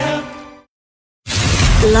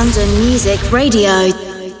London Music Radio.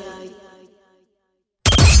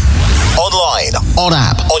 Online, on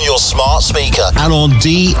app, on your smart speaker, and on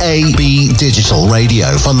DAB digital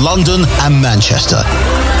radio for London and Manchester.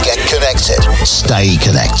 Get connected. Stay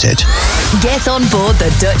connected. Get on board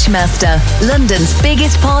the Dutch Master, London's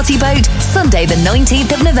biggest party boat, Sunday the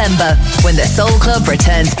 19th of November, when the Soul Club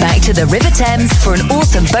returns back to the River Thames for an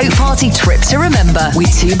awesome boat party trip to remember.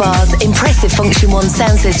 With 2 bars, impressive Function 1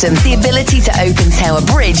 sound systems, the ability to open Tower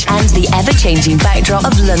Bridge, and the ever-changing backdrop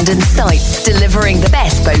of London sights, delivering the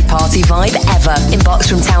best boat party vibe ever. Embarks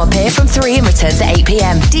from Tower Pier from 3 and returns at 8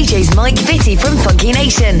 p.m. DJs Mike Vitti from Funky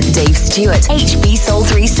Nation, Dave Stewart, HB Soul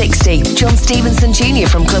 360, John Stevenson Jr.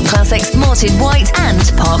 from Club Classics, Martin White, and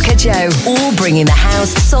Parker Joe, all bringing the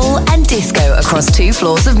house, soul, and disco across 2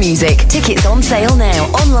 floors of music. Tickets on sale now,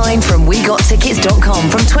 online from wegottickets.com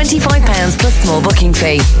from £25 plus small booking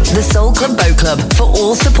fee. The Soul Club Boat Club, for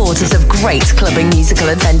all supporters of great clubbing musical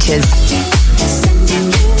adventures.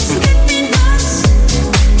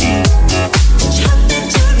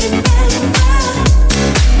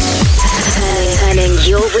 Turning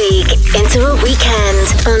your week into a weekend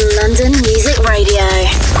on London Music Radio.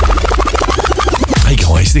 Hey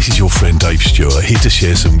guys, this is your friend Dave Stewart, here to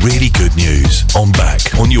share some really good news. I'm back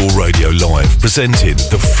on your radio live, presenting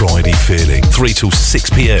the Friday Feeling, 3 till 6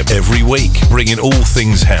 p.m. every week, bringing all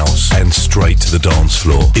things house and straight to the dance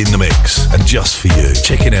floor, in the mix, and just for you.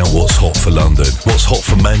 Checking out what's hot for London, what's hot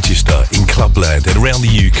for Manchester, in Clubland and around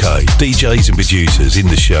the UK. DJs and producers in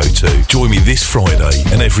the show too. Join me this Friday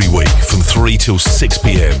and every week from 3 till 6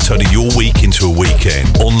 p.m, turning your week into a weekend,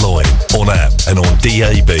 online, on app and on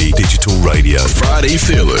DAB digital radio. Friday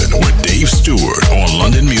Feelin with Dave Stewart on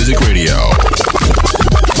London Music Radio.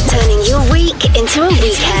 Turning your week into a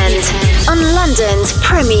weekend on London's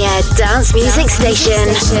premier dance music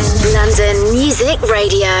station, London Music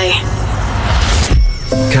Radio.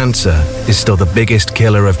 Cancer is still the biggest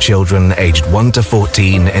killer of children aged 1 to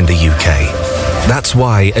 14 in the UK. That's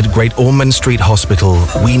why at Great Ormond Street Hospital,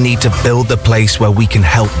 we need to build the place where we can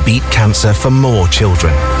help beat cancer for more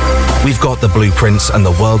children. We've got the blueprints and the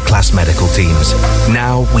world-class medical teams.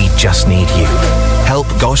 Now we just need you. Help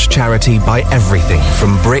Gosh Charity buy everything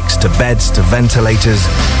from bricks to beds to ventilators.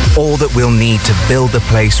 All that we'll need to build the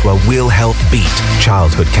place where we'll help beat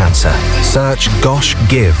childhood cancer. Search Gosh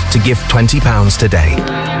Give to give £20 today.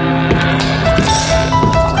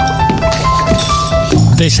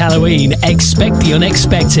 This Halloween, expect the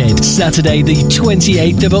unexpected. Saturday the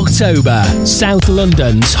 28th of October, South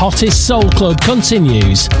London's hottest soul club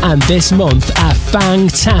continues. And this month, a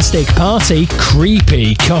fantastic party,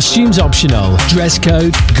 creepy, costumes optional, dress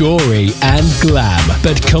code, gory and glam.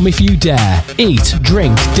 But come if you dare. Eat,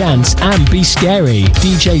 drink, dance and be scary.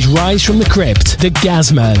 DJs Rise from the Crypt, The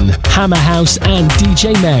Gazman, Hammer House and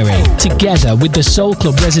DJ Mary. Together with the soul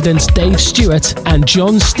club residents Dave Stewart and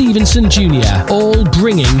John Stevenson Jr. All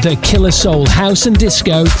bringing the Killer Soul House and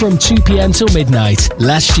Disco from 2 p.m. till midnight.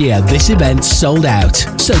 Last year, this event sold out.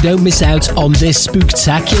 So don't miss out on this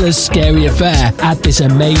spooktacular, scary affair at this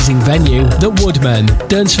amazing venue, The Woodman,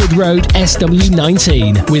 Durnsford Road,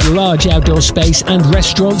 SW19, with large outdoor space and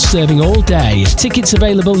restaurants serving all day. Tickets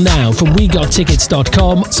available now from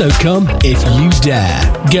wegottickets.com, so come if you dare.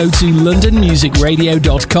 Go to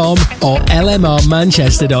londonmusicradio.com or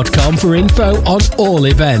lmrmanchester.com for info on all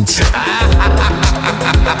events.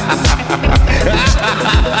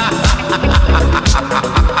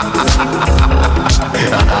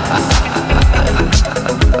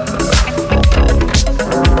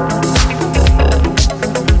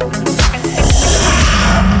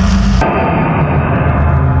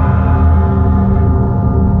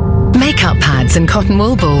 Makeup pads and cotton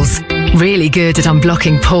wool balls. Really good at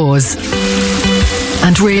unblocking pores.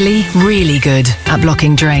 And really, really good at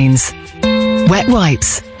blocking drains. Wet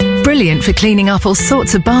wipes. Brilliant for cleaning up all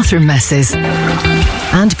sorts of bathroom messes.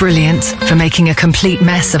 And brilliant for making a complete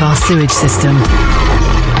mess of our sewage system.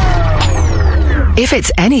 If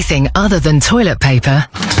it's anything other than toilet paper,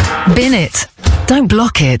 bin it. Don't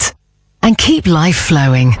block it. And keep life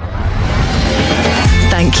flowing.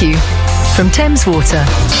 Thank you. From Thames Water.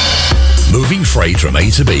 Moving freight from A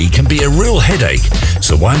to B can be a real headache,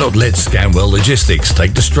 so why not let Scanwell Logistics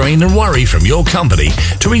take the strain and worry from your company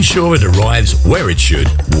to ensure it arrives where it should,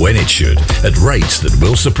 when it should, at rates that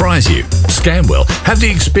will surprise you. Scanwell have the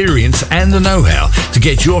experience and the know-how to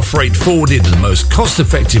get your freight forwarded in the most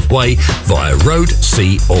cost-effective way via road,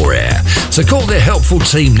 sea or air. So call their helpful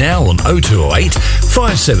team now on 0208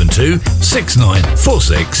 572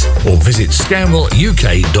 6946 or visit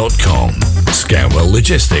scanwelluk.com. Scanwell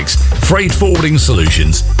Logistics, freight forwarding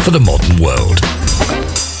solutions for the modern world.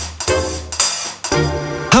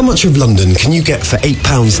 How much of London can you get for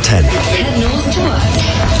 £8.10? Head north to work.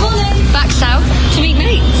 Holland. Back south to meet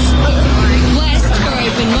mates. West for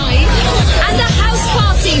open mic. And the house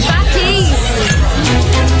party back east.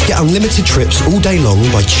 Get unlimited trips all day long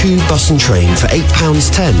by tube, bus and train for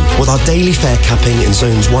 £8.10 with our daily fare capping in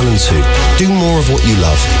zones 1 and 2. Do more of what you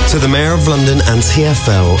love. To the Mayor of London and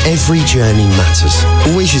TfL, every journey matters.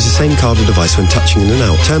 Always use the same card or device when touching in and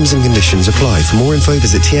out. Terms and conditions apply. For more info,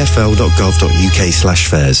 visit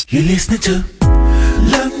tfl.gov.uk/fares. You're listening to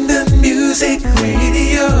London Music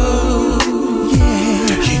Radio.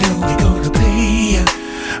 Yeah, you know we're gonna play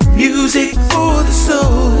music for the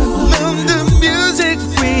soul. London Music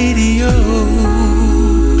Radio.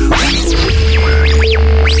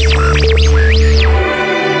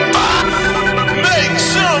 Make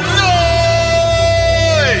some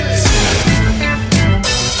noise!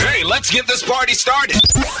 Hey, let's get this party started.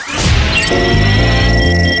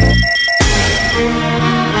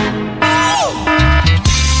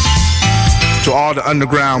 To all the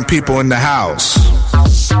underground people in the house.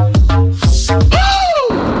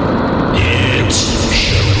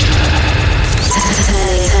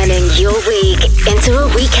 Turning your week into a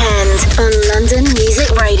weekend on London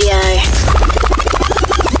Music Radio.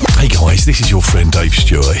 Hey guys, this is your friend Dave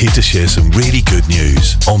Stewart, here to share some really good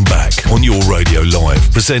news. I'm back on your radio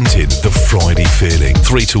live, presenting the Friday Feeling,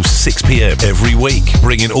 3 till 6 p.m. every week,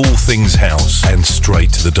 bringing all things house and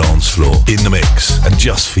straight to the dance floor, in the mix, and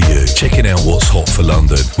just for you. Checking out what's hot for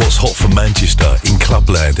London, what's hot for Manchester, in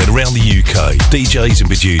Clubland and around the UK. DJs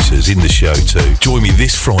and producers in the show too. Join me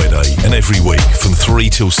this Friday and every week from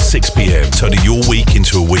 3 till 6 p.m, turning your week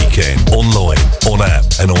into a weekend, online, on app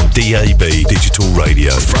and on DAB digital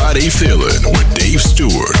radio. Friday Feelin with Dave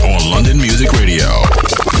Stewart on London Music Radio.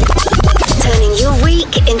 Turning your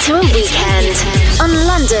week into a weekend on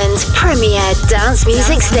London's premier dance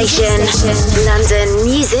music station, London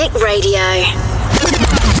Music Radio.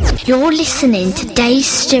 You're listening to Dave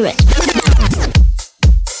Stewart.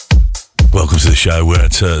 Welcome to the show. We're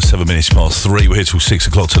at 7 minutes past 3. We're here till 6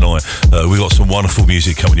 o'clock tonight. We've got some wonderful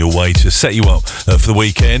music coming your way to set you up for the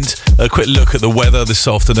weekend. A quick look at the weather this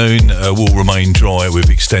afternoon. Will remain dry with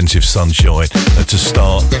extensive sunshine to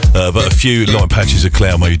start, but a few light patches of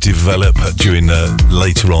cloud may develop during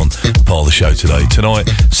later on part of the show today. Tonight,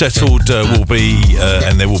 settled will be,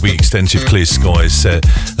 and there will be extensive clear skies set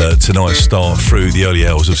tonight. Start through the early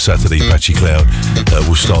hours of Saturday. Patchy cloud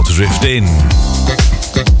will start to drift in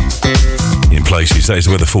places. That is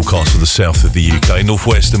the weather forecast for the south of the UK.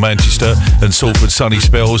 Northwest of Manchester and Salford, sunny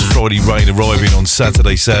spells. Friday rain arriving on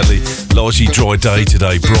Saturday, sadly. Largely dry day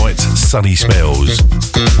today. Bright, sunny spells.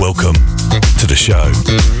 Welcome to the show.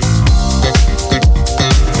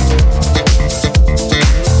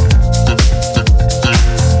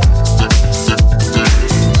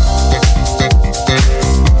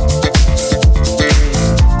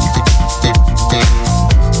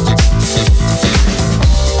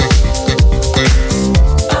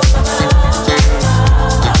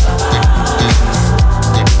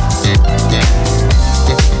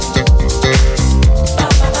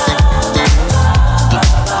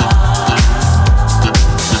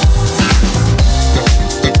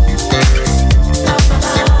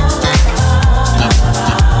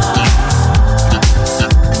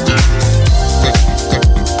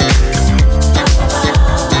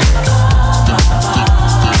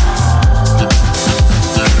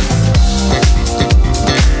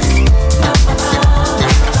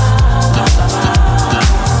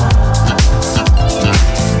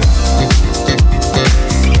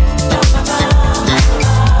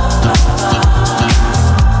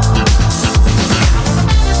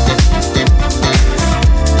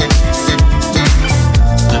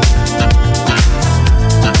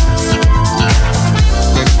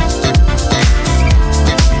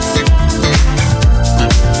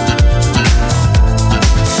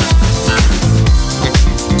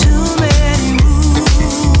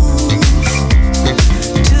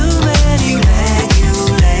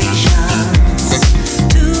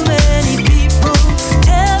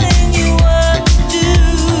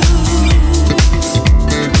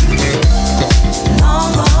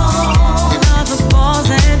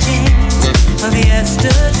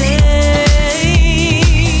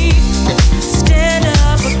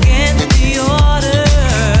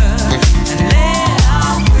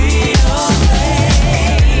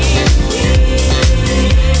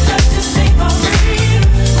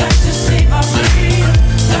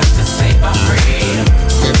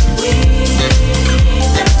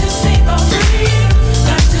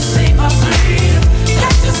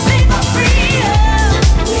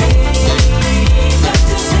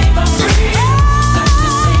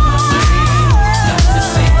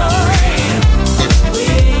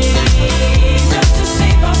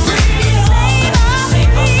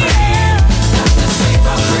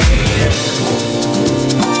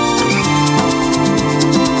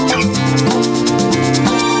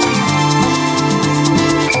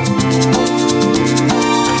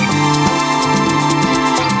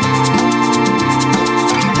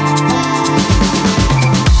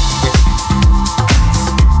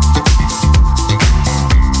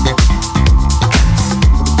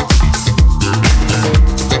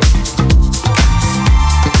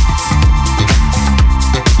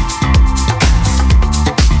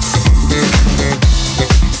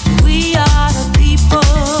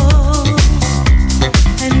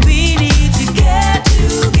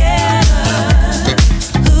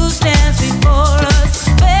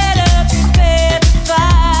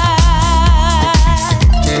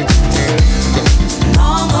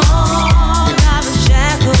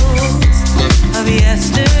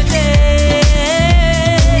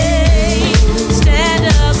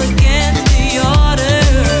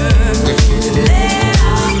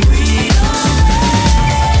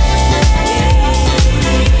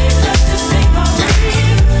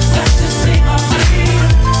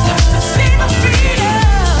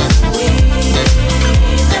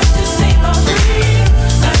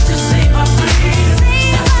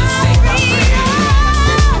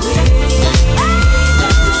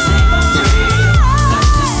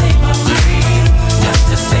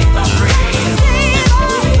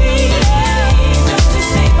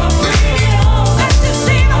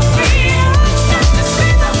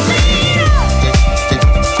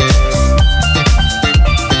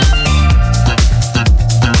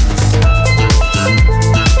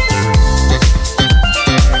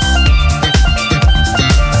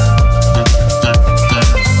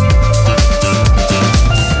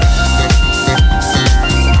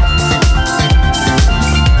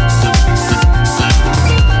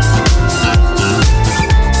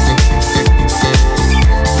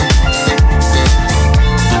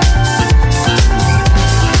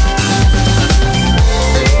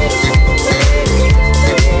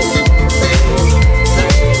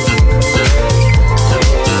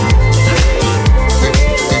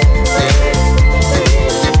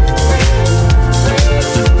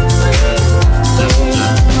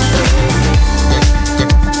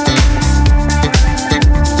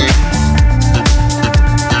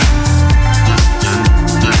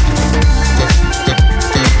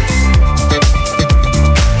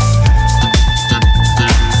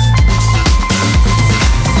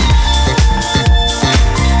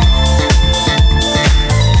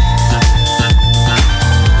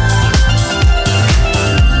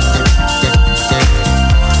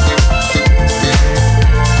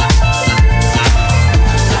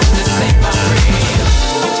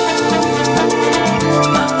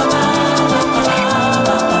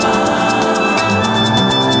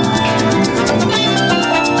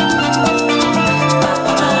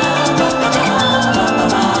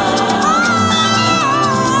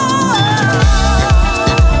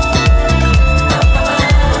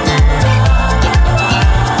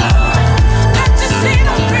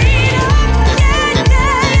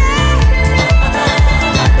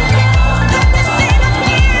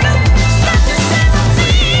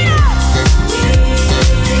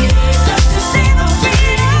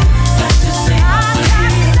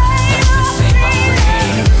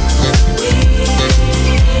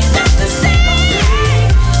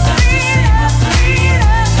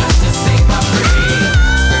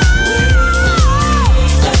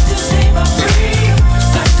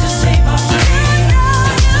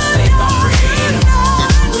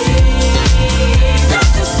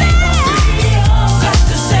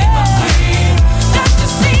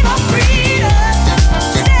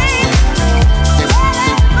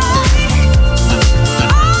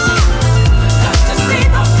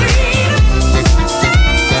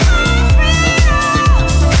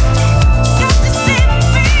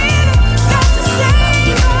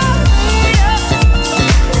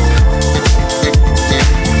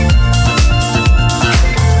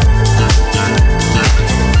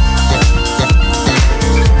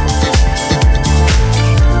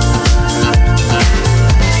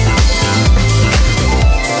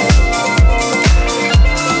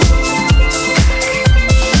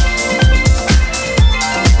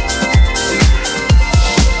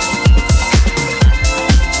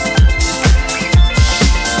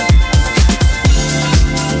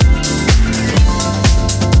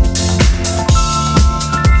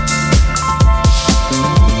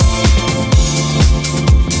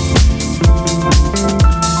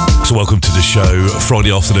 welcome to the show.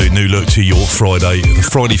 Friday afternoon, new look to your Friday, the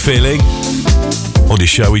Friday Feeling. On this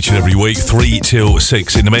show each and every week, 3 till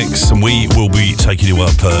 6 in the mix, and we will be taking you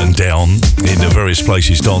up and down in the various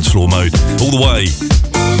places, dance floor mode, all the way.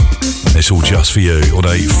 It's all just for you on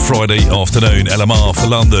a Friday afternoon. LMR for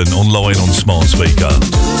London, online on smart speaker,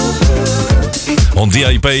 on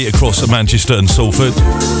DAB across Manchester and Salford,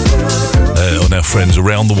 on our friends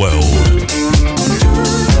around the world.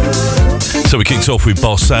 So we kicked off with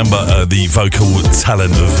Boss Samba, the vocal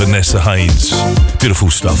talent of Vanessa Haynes. Beautiful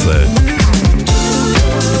stuff there.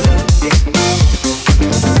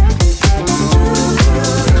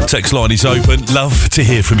 Text line is open. Love to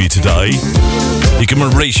hear from you today. You can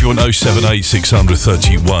reach you on 078 600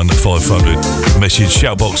 31 500. Message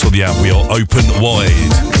shoutbox on the app. We are open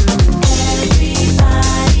wide.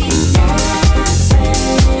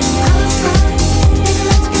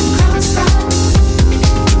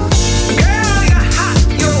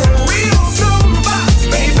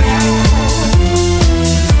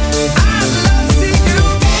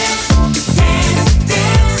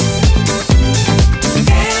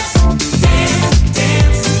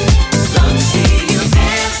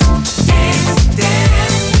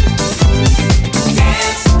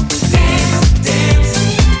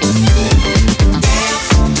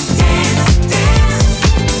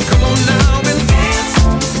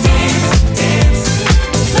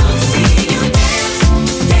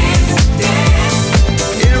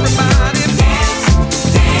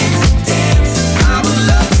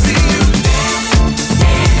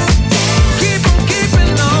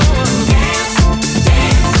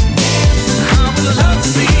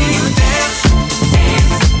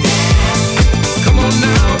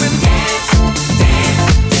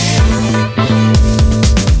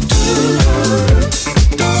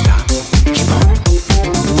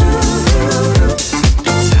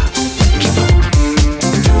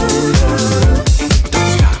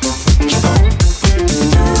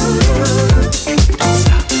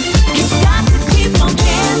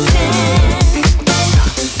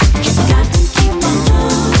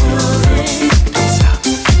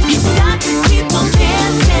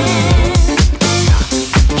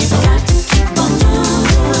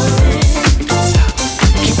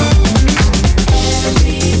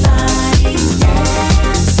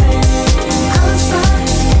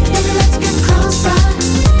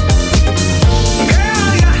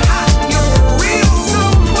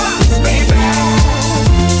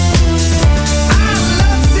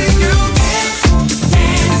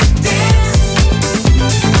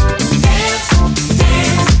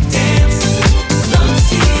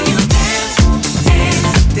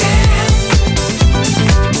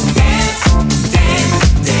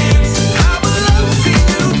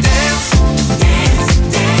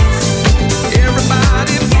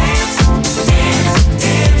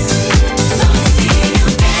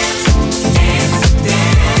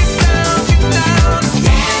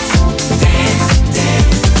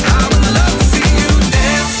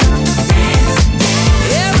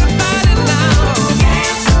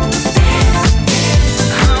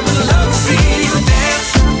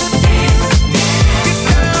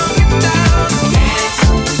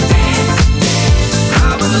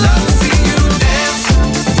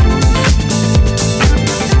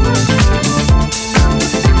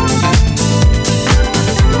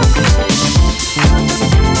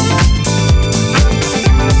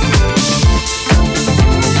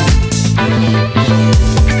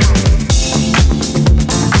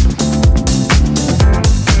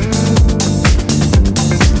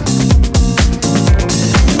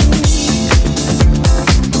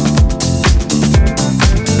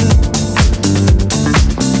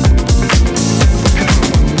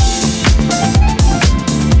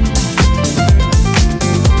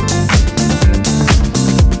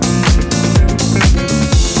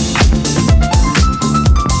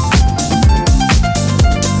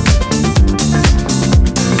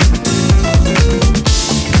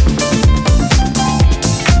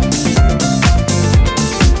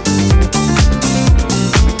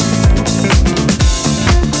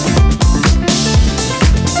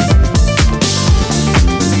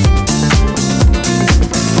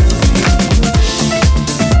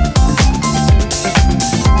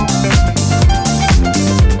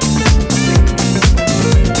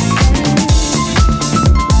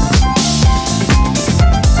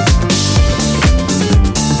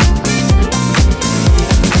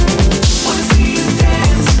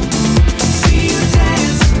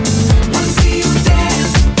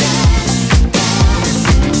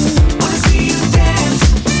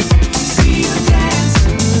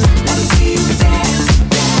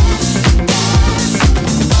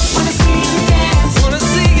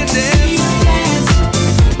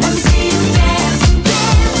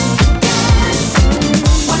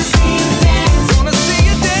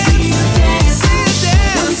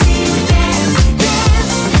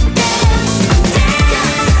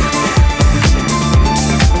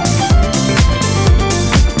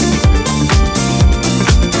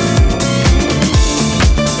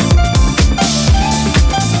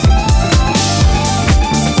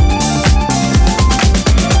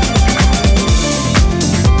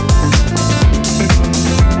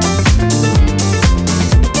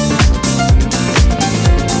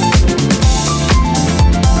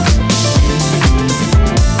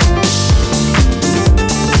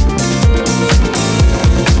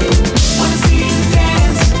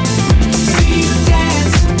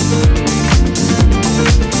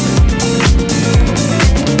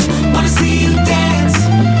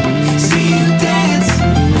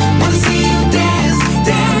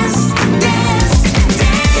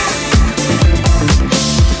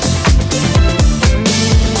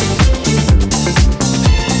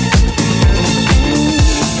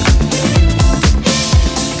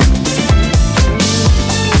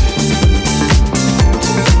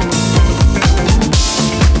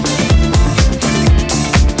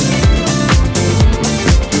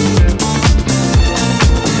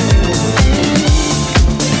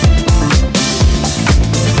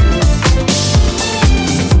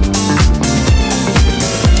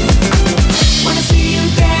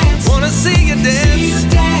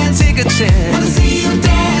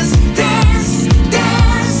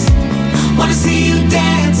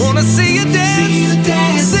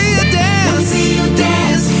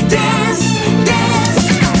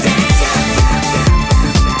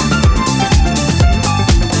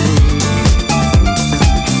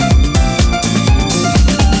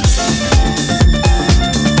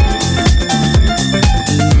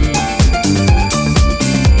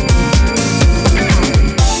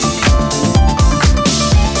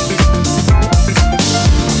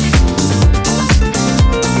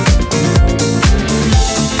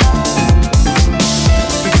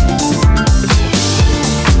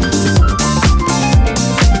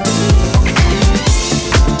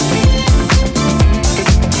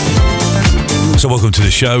 So welcome to the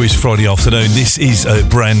show. It's Friday afternoon. This is a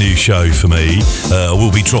brand new show for me.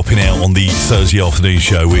 We'll be dropping out on the Thursday afternoon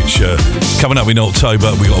show, which coming up in October,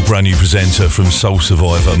 we got a brand new presenter from Soul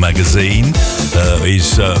Survivor magazine.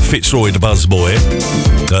 Is Fitzroy the Buzzboy,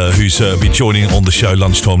 who's been joining on the show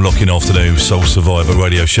lunchtime locking afternoon Soul Survivor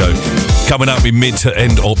radio show. Coming up in mid to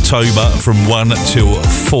end October from 1 till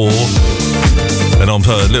 4. And I'm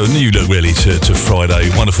a little new look really to Friday.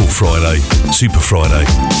 Wonderful Friday. Super Friday.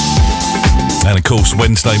 And of course,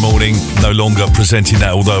 Wednesday morning, no longer presenting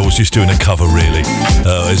that, although I was just doing a cover really.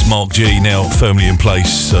 As Mark G now firmly in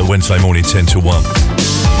place, Wednesday morning 10 to 1.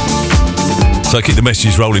 So keep the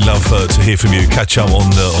messages rolling, love to hear from you. Catch up on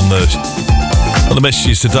the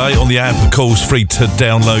messages today on the app. Of course, free to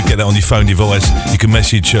download, get that on your phone device. You can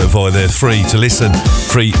message via there, free to listen,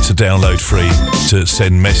 free to download, free to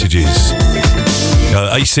send messages.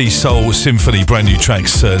 AC Soul Symphony, brand new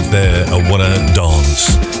tracks there, I Wanna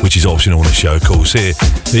Dance, which is optional on the show, of course, here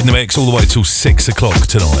in the mix all the way till 6 o'clock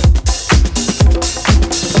tonight.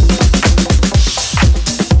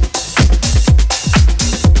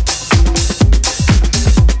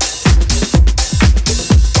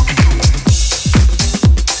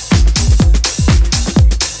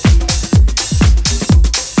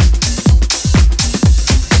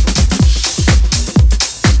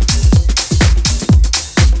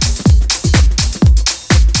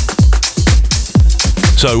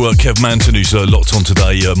 So Kev Manton, who's locked on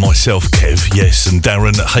today, myself, Kev, yes, and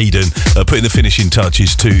Darren Hayden, putting the finishing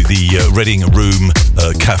touches to the Reading Room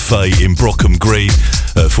Cafe in Brockham Green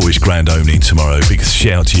for his grand opening tomorrow. Big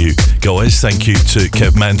shout to you guys. Thank you to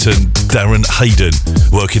Kev Manton, Darren Hayden,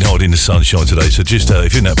 working hard in the sunshine today. So just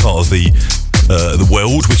if you're in that part of the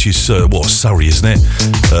world, which is Surrey, isn't it?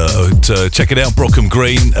 Check it out, Brockham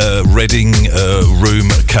Green, Reading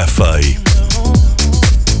Room Cafe.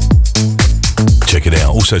 Check it out.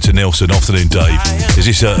 Also to Nelson, afternoon Dave. Is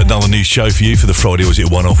this another new show for you for the Friday, or is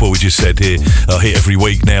it a one-off? What we just said here, hit every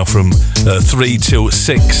week now from 3 till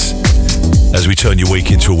 6 as we turn your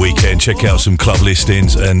week into a weekend. Check out some club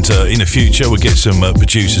listings, and in the future we'll get some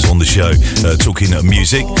producers on the show talking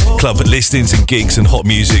music, club listings and gigs and hot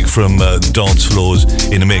music from the dance floors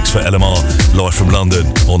in the mix for LMR live from London,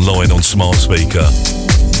 online on smart speaker.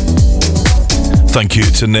 Thank you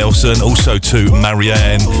to Nelson, also to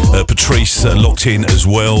Marianne, Patrice locked in as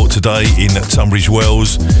well today in Tunbridge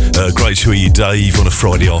Wells. Great to hear you, Dave, on a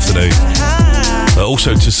Friday afternoon.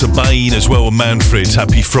 Also to Sabine as well, and Manfred.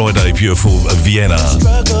 Happy Friday, beautiful Vienna.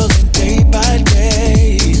 Struggling day by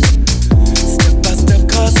day, step by step,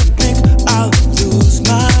 'cause I think I'll lose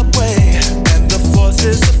my way, and the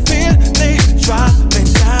forces of fear, they drive me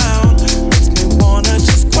down, makes me wanna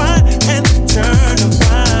just cry and turn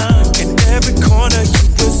around. In every corner you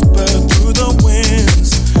whisper through the winds,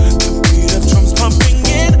 the beat of drums pumping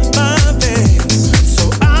in my veins. So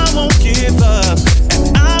I won't give up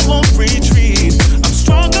and I won't retreat. I'm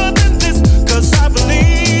stronger than this, 'cause I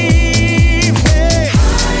believe. Hey.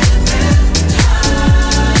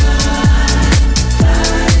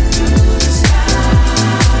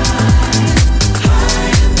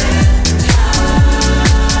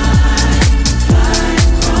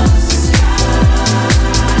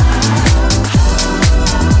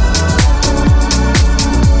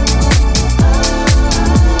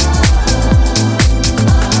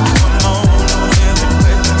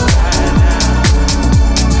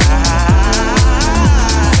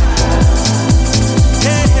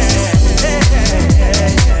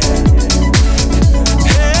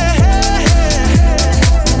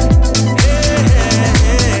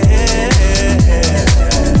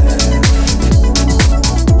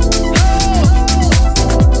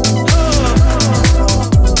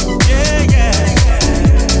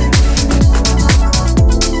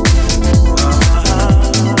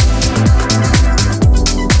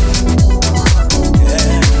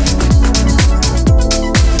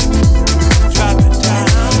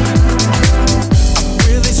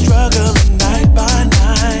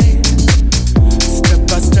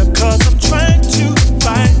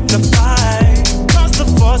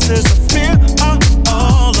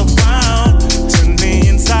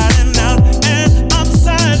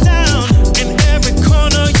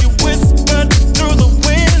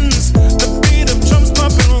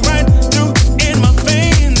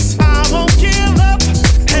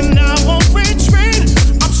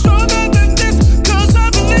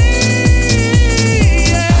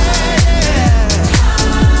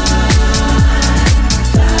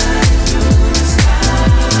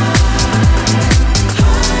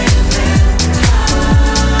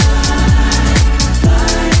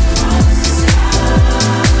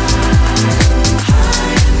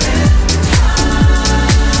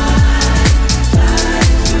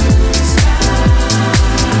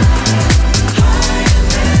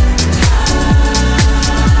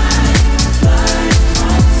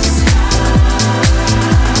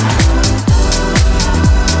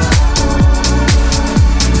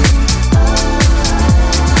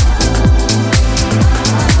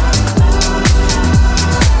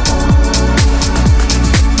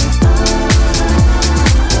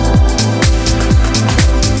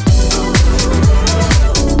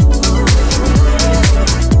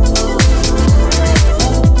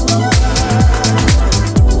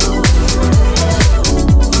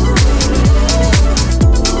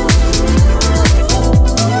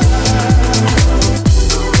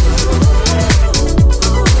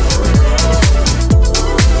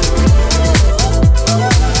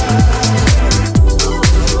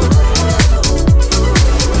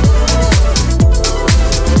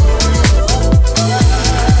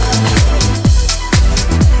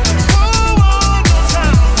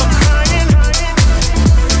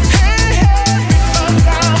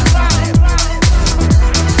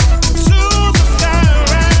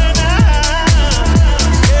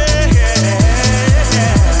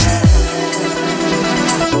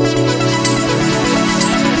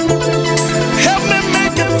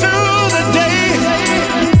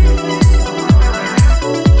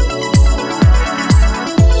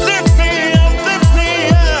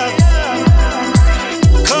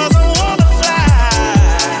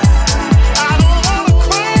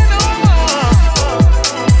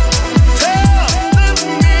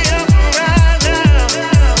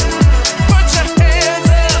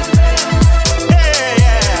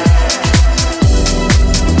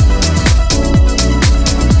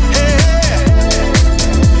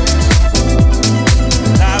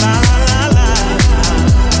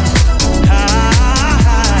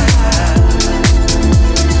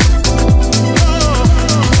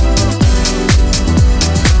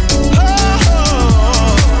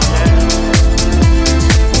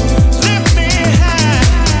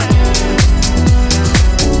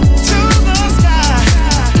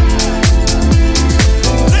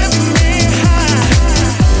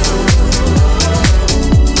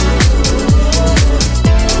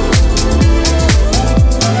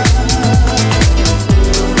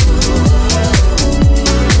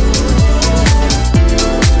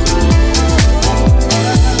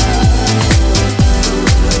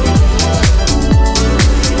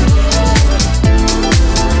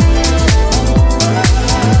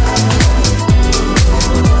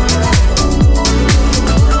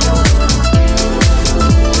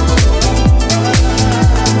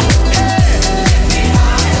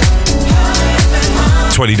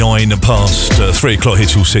 29 past 3 o'clock, hit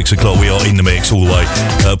till 6 o'clock. We are in the mix all the way,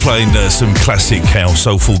 playing some classic house,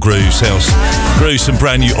 soulful grooves, house grooves, some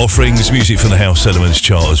brand new offerings, music from the House Elements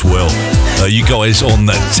chart as well. You guys on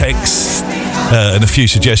that text and a few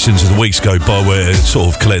suggestions as the weeks go by, we're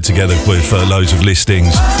sort of collect together with loads of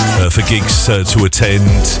listings for gigs to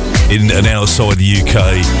attend in and outside the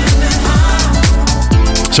UK.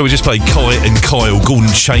 So we just played Kai and Kyle,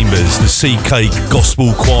 Gordon Chambers, the Sea Cake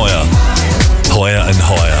Gospel Choir, Higher and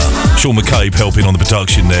Higher. Sean McCabe helping on the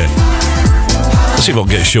production there. Let's see if I can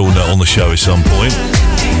get Sean on the show at some point.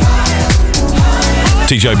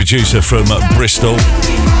 TJ producer from Bristol,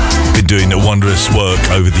 been doing wondrous work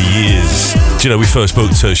over the years. Do you know, we first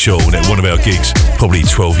booked Sean at one of our gigs probably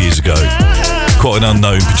 12 years ago. Quite an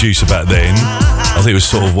unknown producer back then. I think it was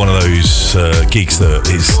sort of one of those gigs that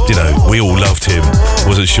is, you know, we all loved him.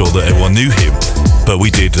 Wasn't sure that everyone knew him, but we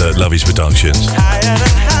did love his productions.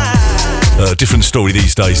 Different story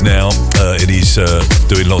these days now. And he's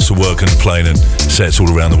doing lots of work and playing and sets all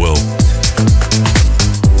around the world.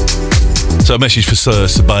 So a message for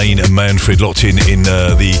Sabine and Manfred locked in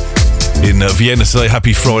Vienna today.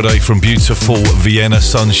 Happy Friday from beautiful Vienna,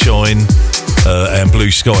 sunshine and blue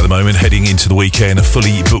sky at the moment, heading into the weekend. A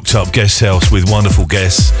fully booked up guest house with wonderful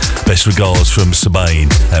guests. Best regards from Sabine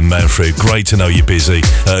and Manfred. Great to know you're busy.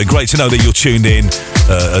 Great to know that you're tuned in,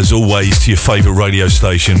 as always, to your favourite radio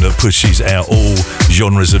station that pushes out all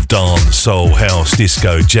genres of dance, soul, house,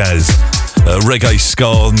 disco, jazz, reggae,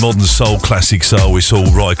 ska, modern soul, classic soul. It's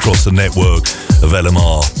all right across the network of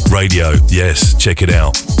LMR Radio. Yes, check it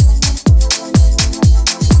out.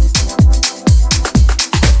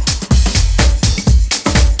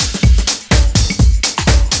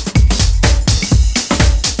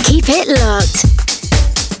 Keep it locked.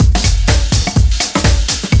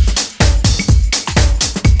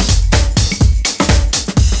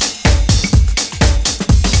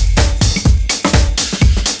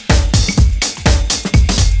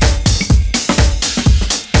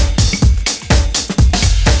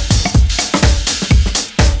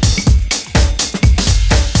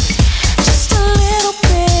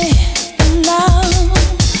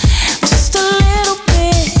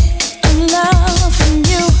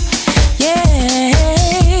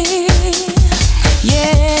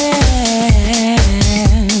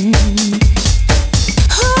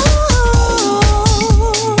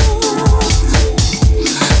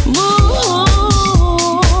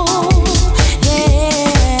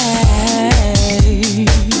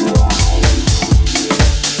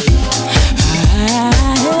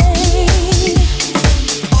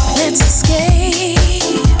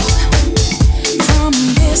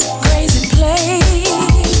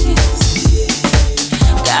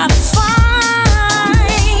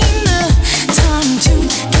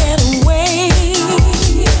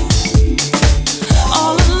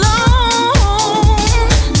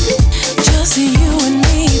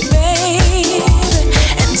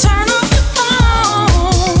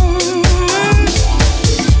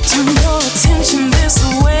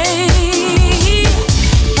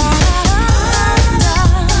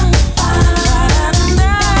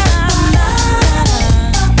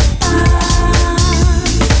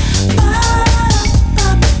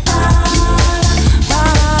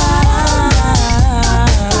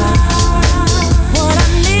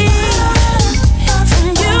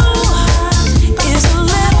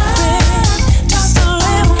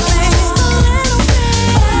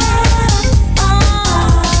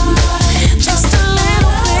 Just a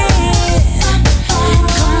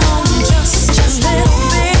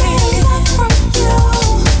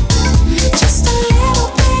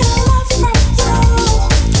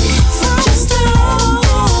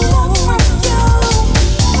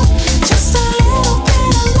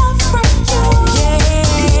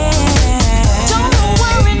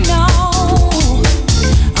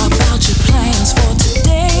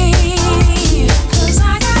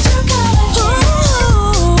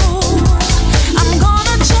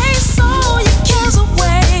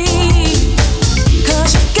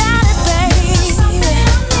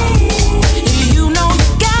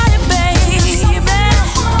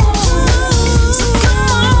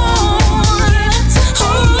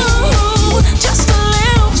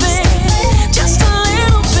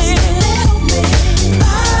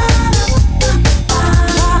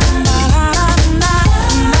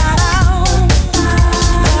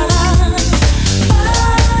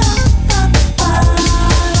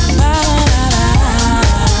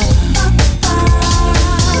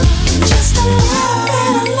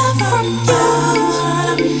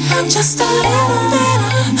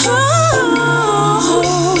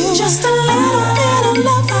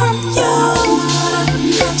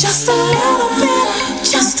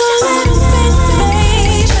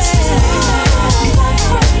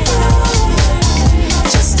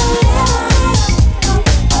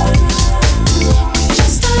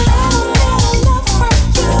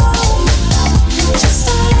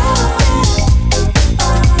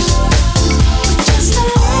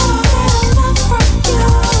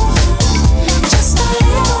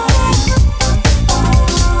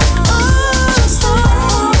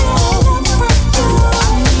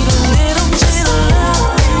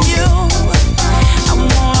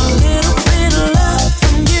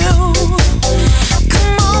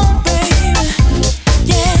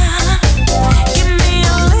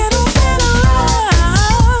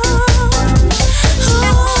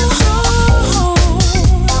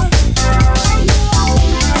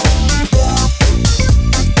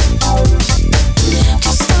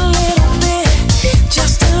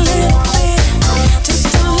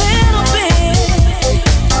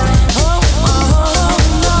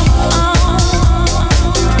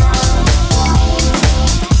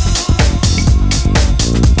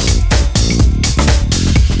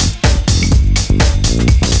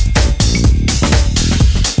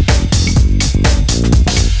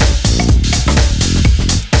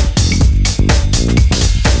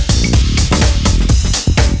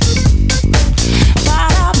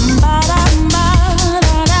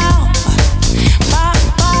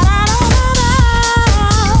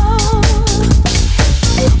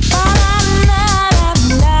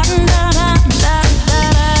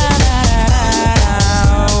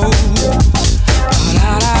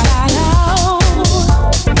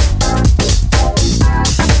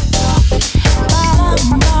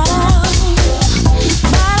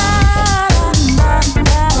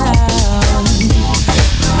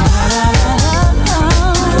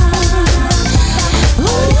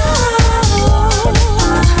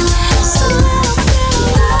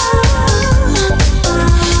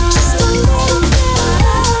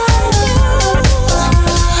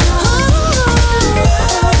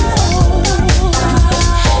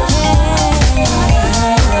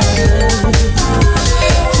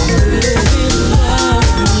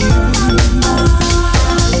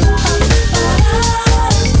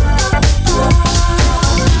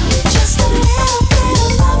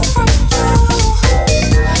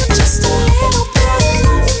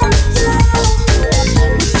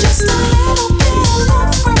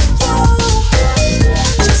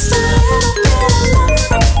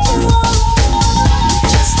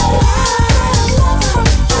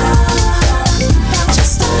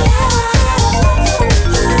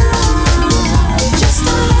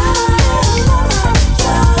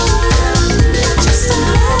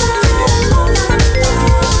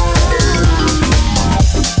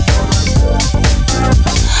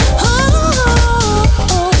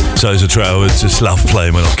So as a travel, I just love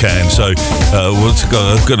playing when I can. So what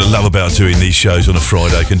I've got to love about doing these shows on a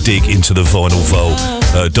Friday, I can dig into the vinyl vault,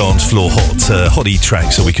 dance floor hottie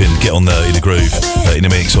tracks, so we can get on in the groove in the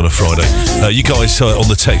mix on a Friday. You guys on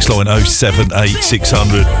the text line 078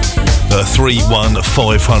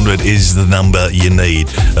 31500 is the number you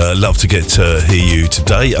need. Love to get to hear you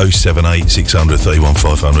today. 078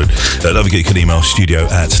 31500. Don't forget you can email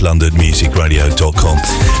studio@londonmusicradio.com.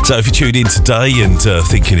 So if you tuned in today and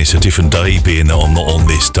thinking it's a different day, being that I'm not on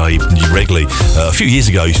this day regularly, a few years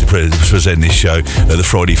ago I used to present this show, the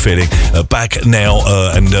Friday Feeling. Back now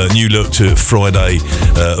and new look to Friday,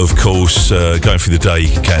 of course, going through the day.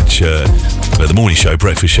 You can catch the morning show,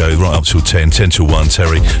 breakfast show, right up till 10 till 1.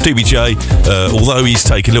 Terry DBJ, although he's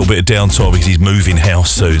taking a little bit of downtime because he's moving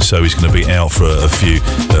house soon, so he's going to be out for a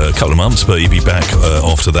couple of months, but he'll be back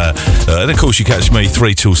after that. And of course you catch me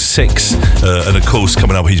 3 till 6, and of course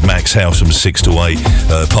coming up he's Max House from 6 to 8,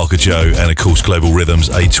 Parker Joe, and of course Global Rhythms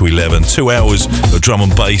 8 to 11. 2 hours of drum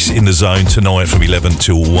and bass in the zone tonight from 11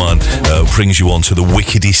 till 1. Brings you on to the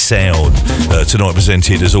wickedest sound. Tonight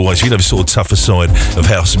presented as always, you know, the sort of tougher side of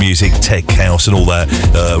house music, tech house and all that,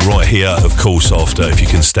 right here of course after, if you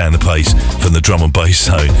can stand the pace, from the drum and bass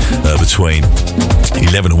zone between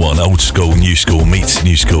 11 and 1. Old school, new school meets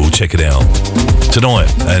new school. Check it out tonight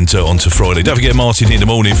and on to Friday. Don't forget Martin in the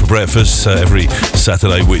morning for breakfast every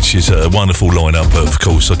Saturday, which is a wonderful lineup. Of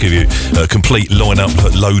course I'll give you a complete lineup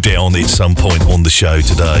lowdown at some point on the show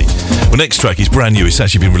today. Well, next track is brand new. It's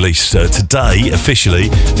actually been released today officially.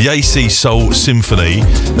 The AC Soul Symphony.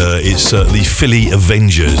 It's the Philly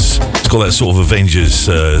Avengers. It's got that sort of Avengers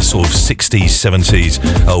sort of 60s 70s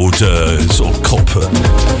old sort of cop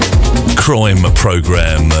crime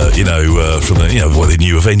program, from the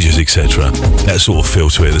new Avengers, etc. That sort of feel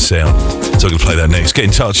to it, the sound. So I'm going to play that next. Get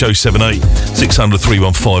in touch, 078 600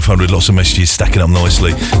 31500. Lots of messages stacking up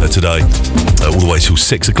nicely today, all the way till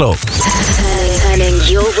 6 o'clock. Turning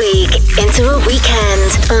your week into a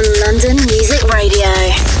weekend on London Music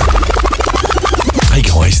Radio. Hey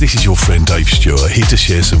guys, this is your friend Dave Stewart, here to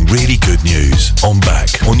share some really good news. I'm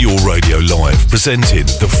back on your radio live, presenting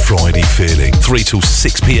the Friday Feeling, 3 till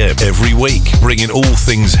 6 PM every week, bringing all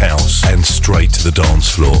things house and straight to the dance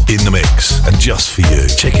floor, in the mix, and just for you.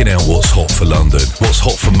 Checking out what's hot for London, what's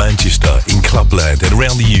hot for Manchester, in Clubland and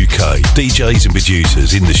around the UK. DJs and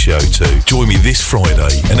producers in the show too. Join me this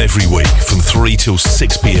Friday and every week from 3 till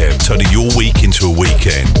 6 PM, turning your week into a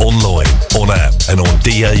weekend, online, on app and on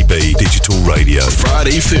DAB digital radio.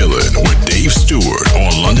 Friday Feelin with Dave Stewart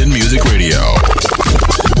on London Music Radio.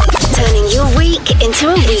 Turning your week into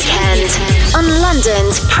a weekend on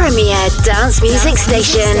London's premier dance music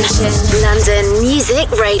station, London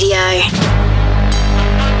Music Radio.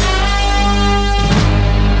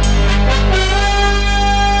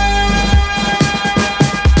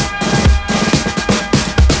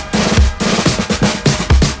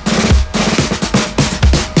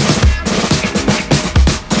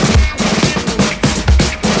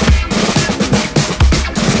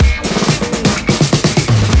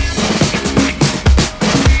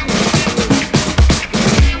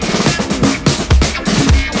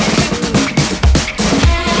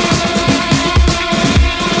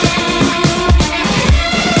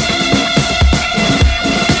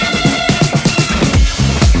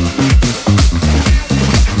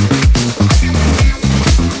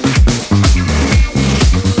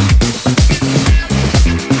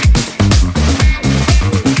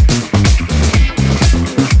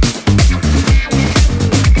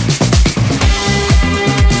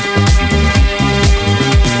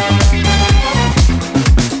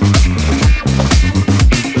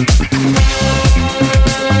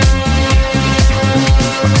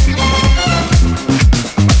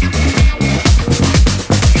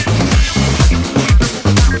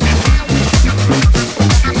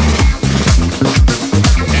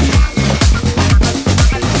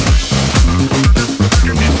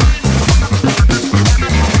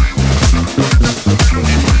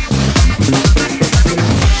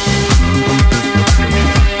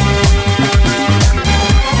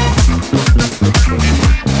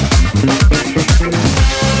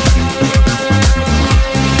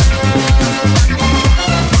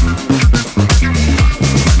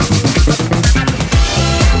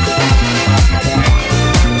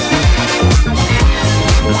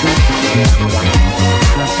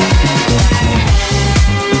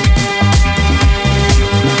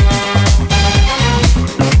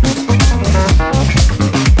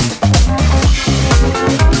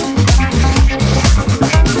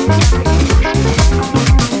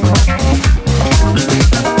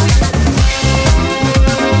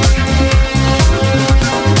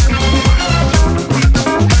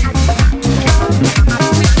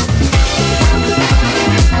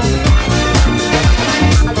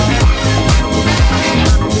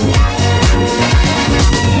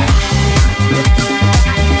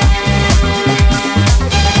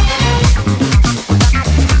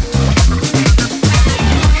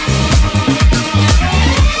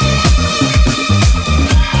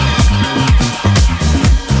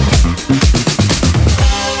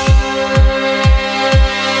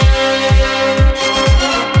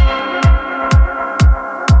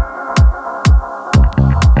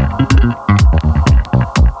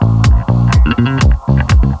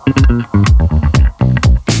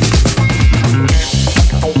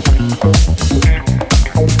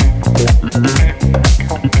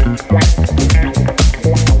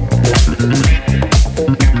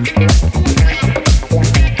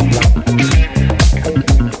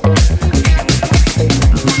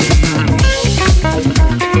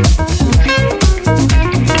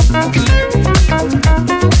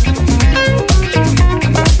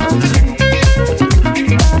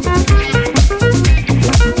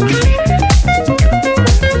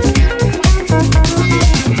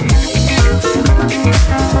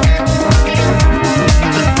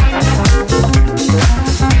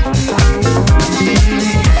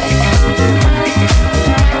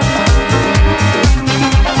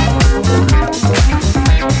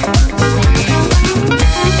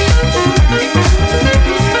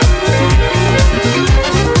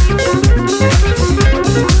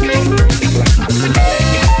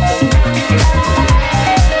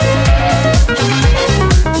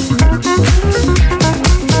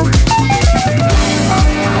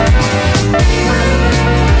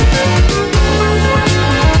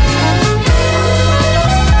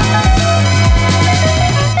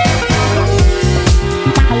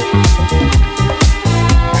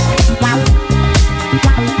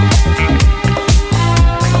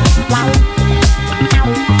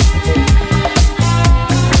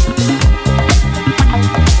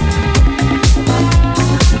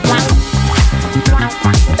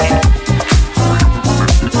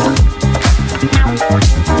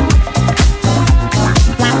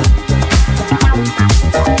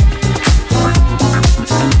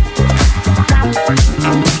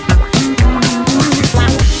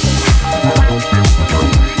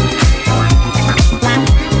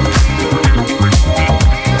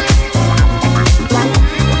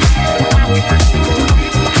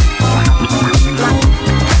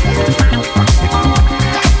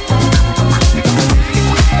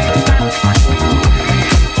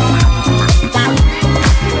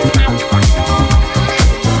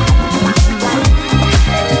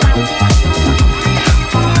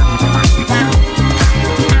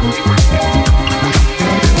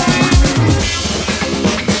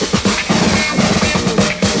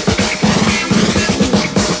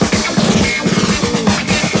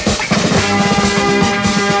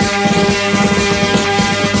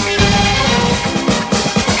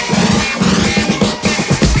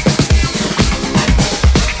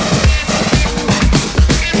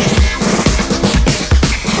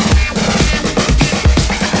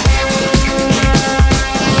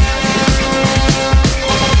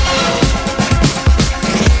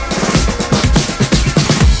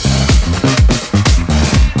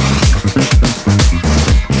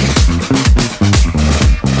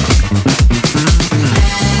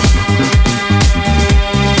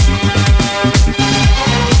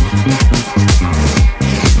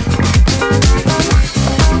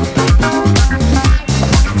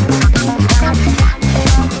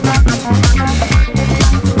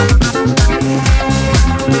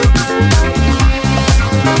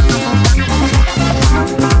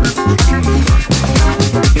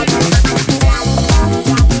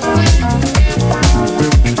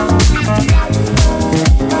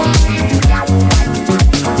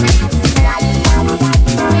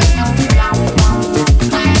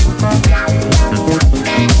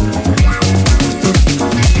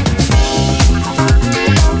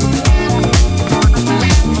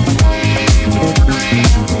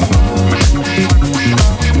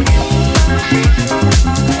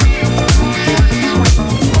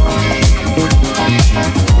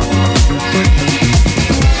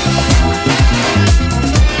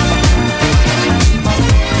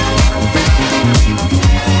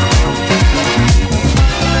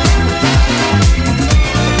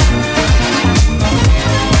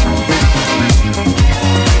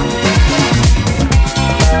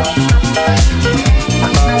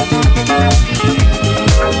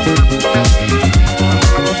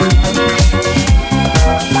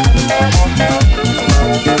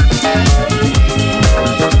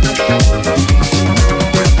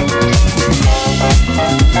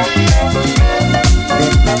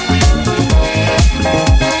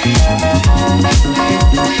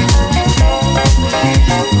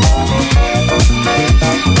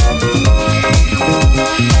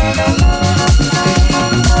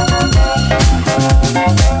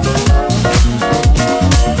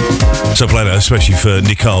 especially for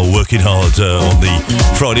Nicole, working hard on the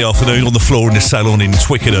Friday afternoon on the floor in the salon in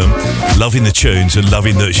Twickenham, loving the tunes and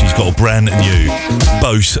loving that she's got a brand new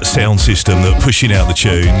Bose sound system that pushing out the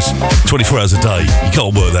tunes 24 hours a day. You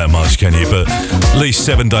can't work that much, can you? But at least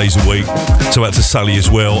 7 days a week. So out to Sally as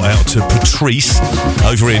well, out to Patrice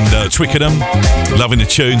over in Twickenham, loving the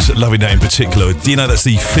tunes, loving that in particular. Do you know that's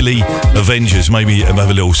the Philly Avengers? Maybe have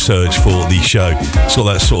a little search for the show. It's got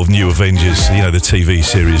that sort of new Avengers, you know, the TV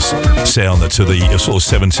series sound to the sort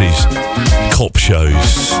of 70s cop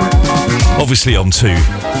shows. Obviously I'm too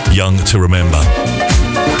young to remember,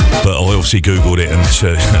 but I obviously googled it and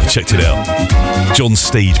checked it out. John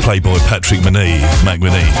Steed, played by Patrick McManee.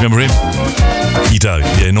 Remember him? You don't?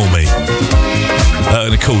 Yeah, nor me.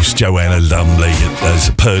 And of course Joanna Lumley as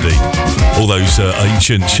Purdy. All those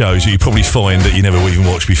ancient shows that you probably find that you never even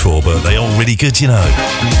watched before, but they are really good, you know.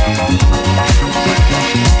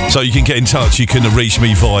 So you can get in touch, you can reach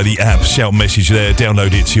me via the app, shout message there,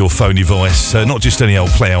 download it to your phone device. Not just any old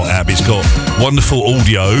playout app, it's got wonderful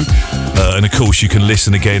audio. And of course you can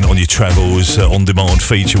listen again on your travels, on-demand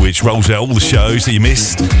feature which rolls out all the shows that you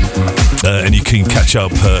missed. And you can catch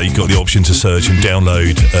up, you've got the option to search and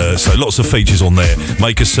download. So lots of features on there.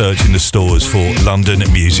 Make a search in the stores for London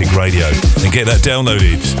Music Radio and get that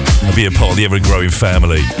downloaded and be a part of the ever-growing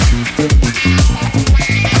family.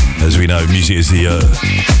 As we know, music is the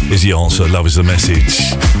answer, love is the message.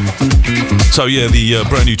 So yeah, the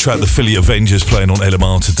brand new track, the Philly Avengers, playing on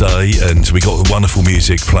LMR today, and we got the wonderful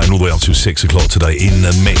music playing all the way up till 6 o'clock today in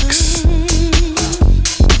the mix.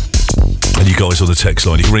 And you guys on the text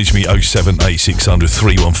line, you can reach me 07860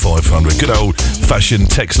 31500. Good old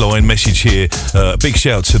fashioned text line message here. Big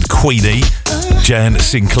shout to the Queenie, Jan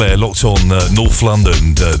Sinclair, locked on North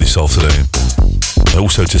London this afternoon.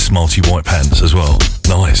 Also to Smarty White Pants as well.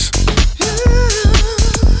 Nice.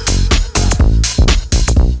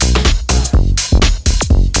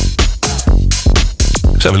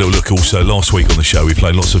 Let's have a little look also. Last week on the show we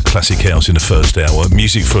played lots of classic house in the first hour.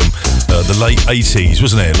 Music from the late 80s,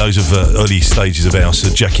 wasn't there? Loads of early stages of house,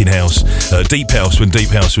 Jacking House, Deep House, when Deep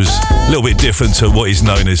House was a little bit different to what is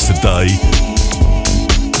known as today.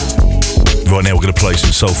 Right now we're going to play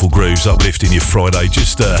some soulful grooves, uplifting your Friday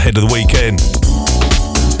just ahead of the weekend.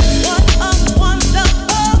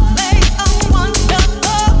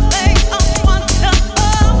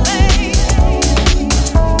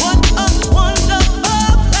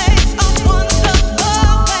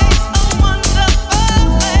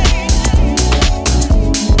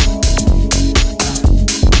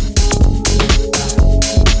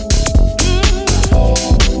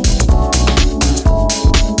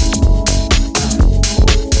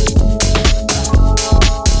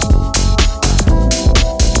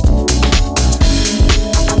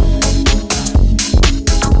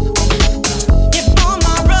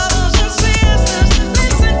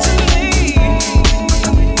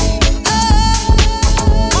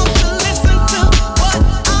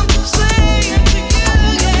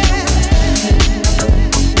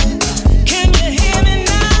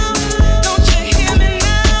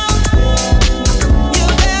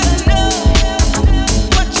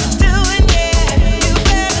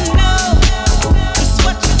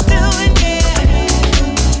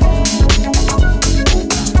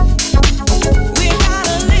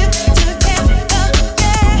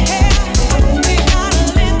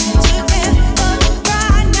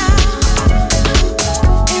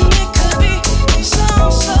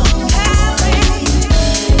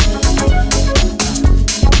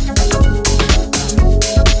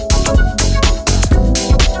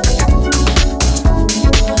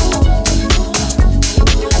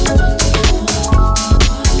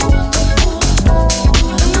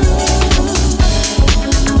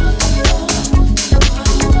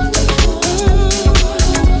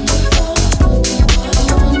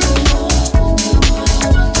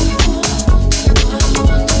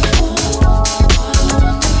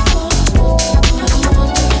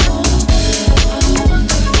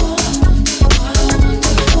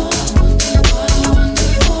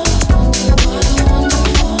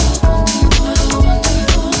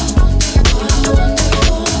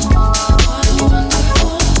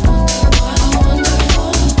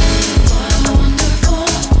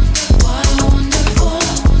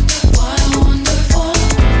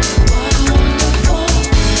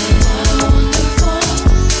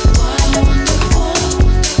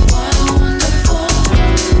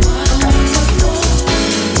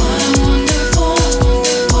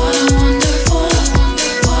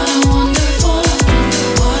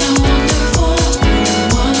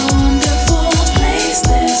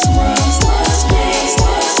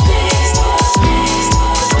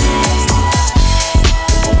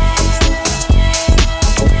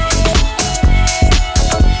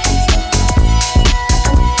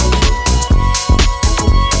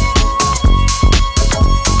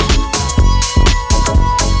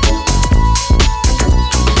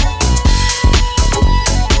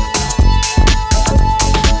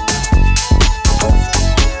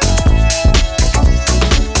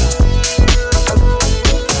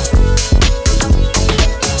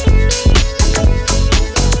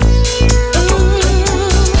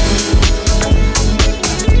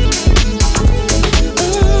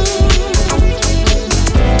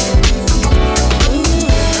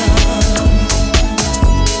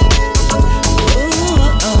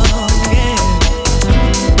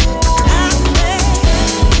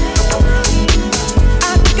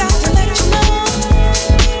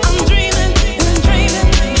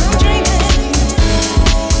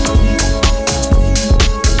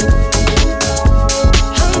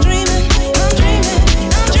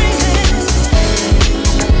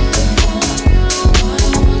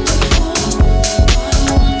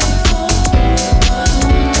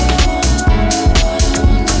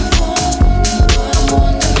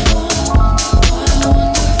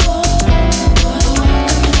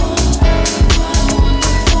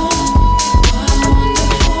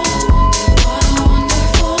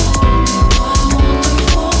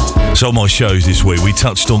 So on my shows this week, we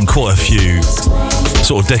touched on quite a few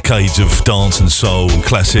sort of decades of dance and soul and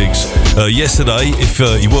classics. Yesterday, if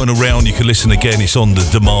you weren't around, you can listen again. It's on the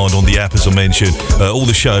demand on the app, as I mentioned. All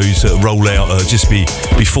the shows roll out just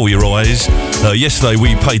before your eyes. Yesterday,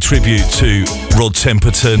 we paid tribute to Rod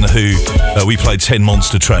Temperton, who we played 10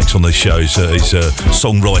 monster tracks on the shows. His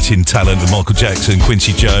songwriting talent with Michael Jackson,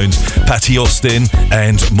 Quincy Jones, Patty Austin,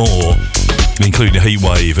 and more, including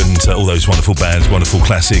Heatwave and all those wonderful bands, wonderful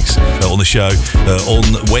classics on the show. On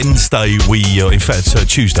Wednesday, in fact,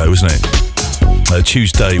 Tuesday, wasn't it?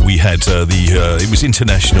 Tuesday we had it was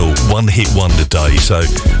International One Hit Wonder Day, so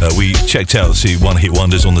we checked out the One Hit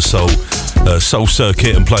Wonders on the soul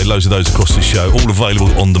circuit and played loads of those across the show, all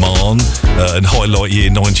available on demand. And highlight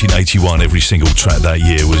year 1981, every single track that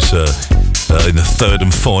year was in the third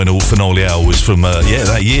and final finale hour was from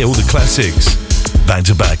that year, all the classics back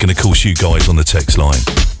to back, and of course you guys on the text line.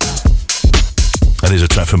 And there's a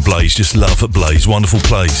track from Blaze, just love at Blaze, wonderful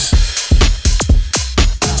place.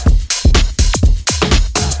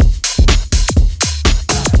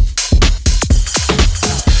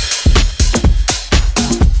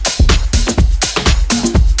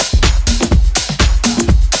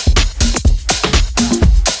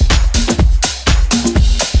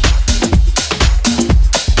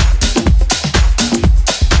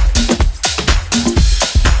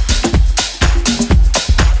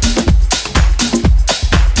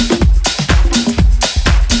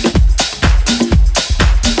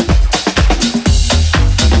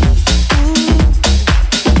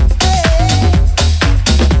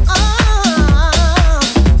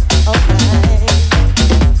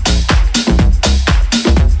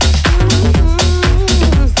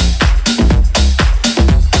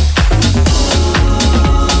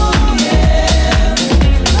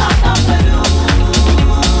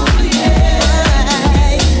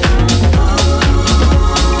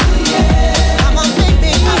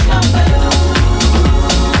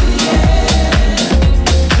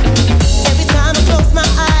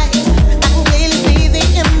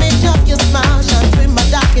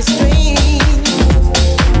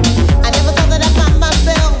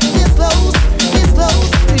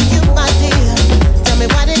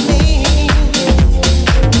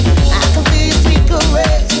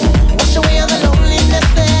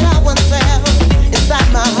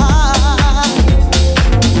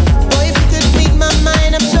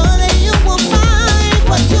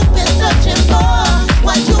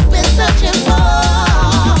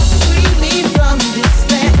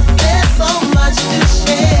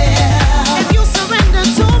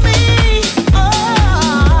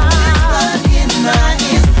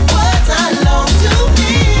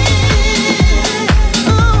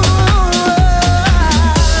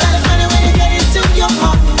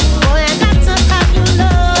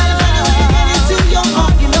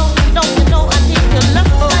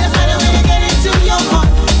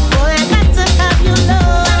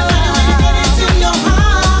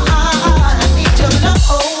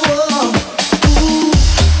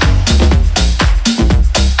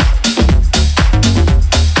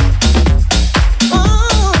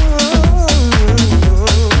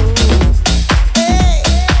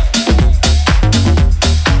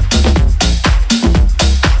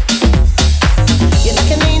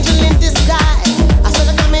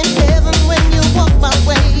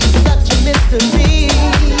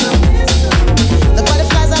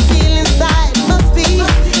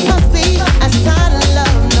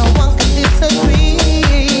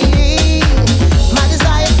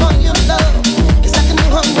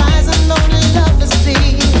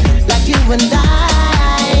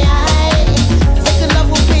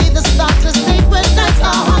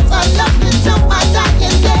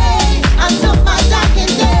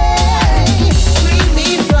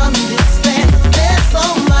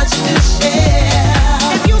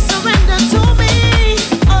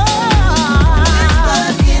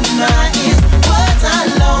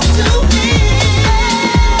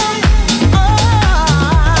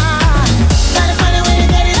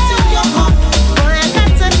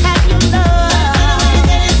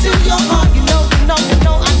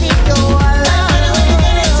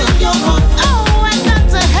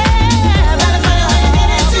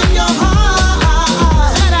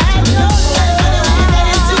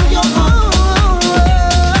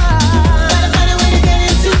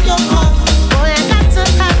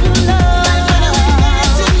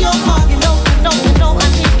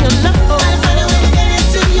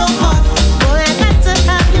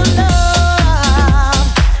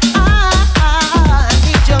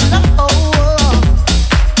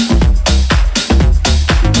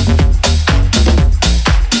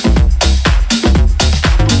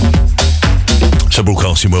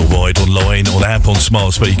 app on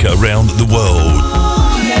smart speaker around the world.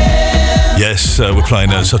 Yes, we're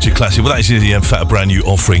playing such a classic. Well, that is in fact a brand new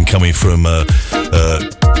offering coming from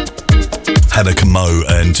Haddock and Mo,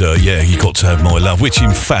 and yeah, You Got to Have My Love, which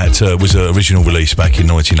in fact was an original release back in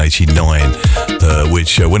 1989,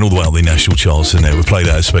 which went all the way up the national charts, and we play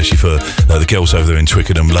that especially for the girls over there in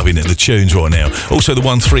Twickenham, loving it, the tunes right now. Also the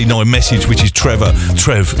 139 message, which is Trevor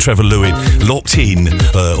Lewin, locked in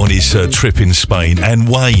on his trip in Spain, and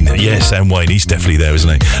Wayne, yes, and Wayne, he's definitely there,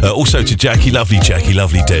 isn't he? Also to Jackie, lovely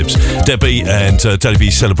Debs. Debbie, and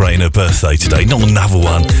Debbie's celebrating her birthday today, not another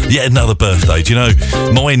one, yet another birthday. Do you know,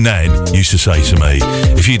 my nan used to say to me,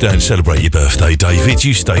 if you don't celebrate your birthday, David,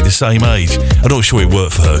 you stay the same age. I'm not sure it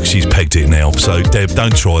worked for her because she's pegged it now, so Deb,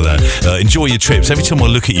 don't try that. Enjoy your trips. Every time I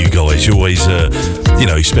look at you guys, you always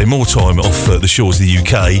you spend more time off the shores of the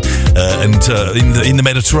UK and in the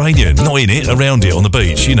Mediterranean, not in it, around it, on the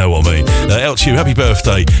beach, you know what I mean. Out to you, happy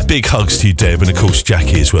birthday, big hugs to you, Deb, and of course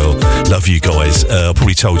Jackie as well. Love you guys. I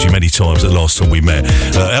probably told you many times the last time we met.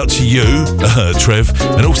 Out to you, Trev,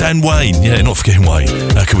 and also and Wayne. Yeah, not forgetting Wayne.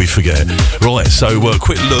 How can we forget? Right, so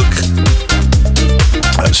quick look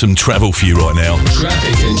at some travel for you right now.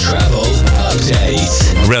 Traffic and travel update.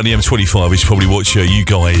 Around the M25, which is probably what you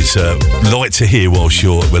guys like to hear whilst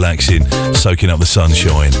you're relaxing, soaking up the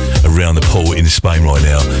sunshine around the pool in Spain right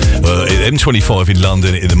now. M25 in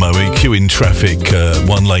London at the moment, queuing traffic,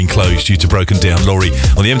 one lane closed due to broken down lorry.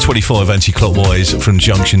 On the M25 anti-clockwise from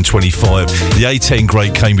junction 25, the A10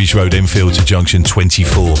 Great Cambridge Road Enfield to junction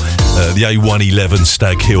 24, the A111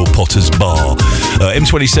 Stag Hill Potters Bar.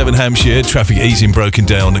 M27 Hampshire, traffic easing, broken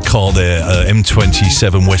down the car there,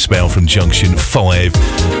 M27 westbound from junction 5,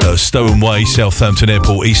 Stowham Way, Southampton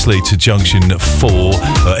Airport, Eastleigh to junction 4,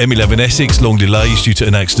 M11 Essex, long delays due to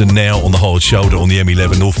an accident now on the hard shoulder on the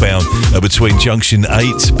M11 northbound between junction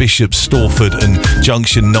 8, Bishop Stortford, and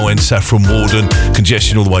junction 9, Saffron Walden,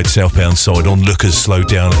 congestion all the way to southbound side on Lookers, slowed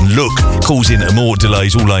down, and Look causing more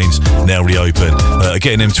delays, all lanes now reopen.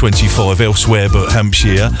 Again M25 elsewhere but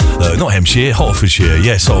Hertfordshire,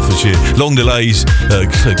 yes, Hertfordshire, long delays,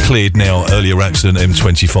 cleared now, earlier accident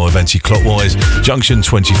M25 anti-clockwise, junction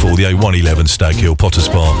 24, the A111 Stag Hill Potters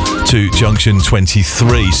Bar to junction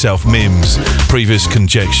 23 South Mims, previous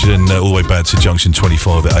congestion all the way back to junction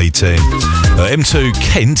 25 at 18. M2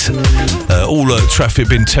 Kent, all traffic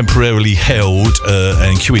been temporarily held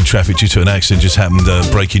and queuing traffic due to an accident just happened,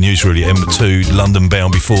 breaking news really. M2 London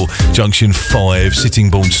bound before junction 5,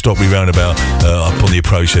 Sittingbourne Stockley roundabout up on the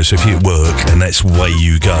approach there, so if you're at work and that's the way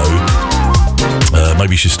you go,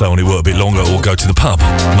 maybe you should stay on your work a bit longer or go to the pub,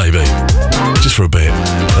 maybe, just for a bit,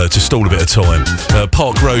 to stall a bit of time.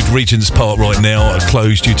 Park Road, Regent's Park right now are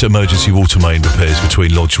closed due to emergency water main repairs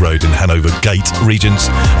between Lodge Road and Hanover Gate, Regent's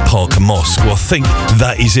Park Mosque. Well, I think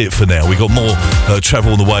that is it for now. We've got more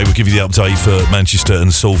travel on the way. We'll give you the update for Manchester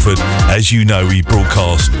and Salford. As you know, we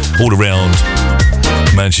broadcast all around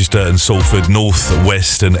Manchester and Salford, north,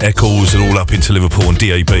 west and Eccles, and all up into Liverpool on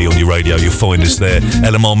DAB on your radio. You'll find us there.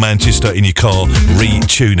 LMR Manchester in your car,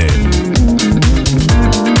 retune it.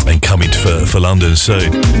 And coming for London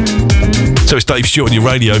soon. So it's Dave Stewart on your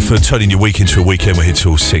radio for turning your week into a weekend. We're here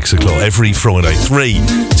till 6 o'clock every Friday, 3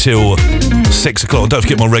 till 6 o'clock. And don't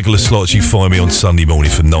forget my regular slots. You find me on Sunday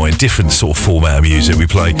morning for 9. Different sort of format of music. We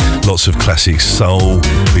play lots of classic soul.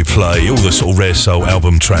 We play all the sort of rare soul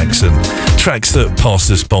album tracks and tracks that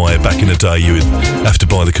passed us by. Back in the day, you would have to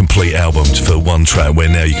buy the complete album for one track, where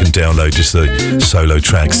now you can download just the solo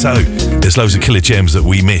tracks. So there's loads of killer gems that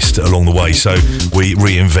we missed along the way. So we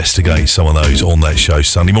reinvestigate some of those on that show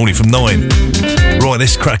Sunday morning from 9. Right,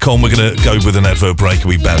 let's crack on. We're going to go with an advert break and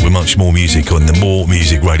we'll be back with much more music on the More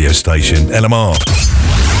Music radio station, LMR.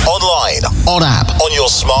 Online, on app, on your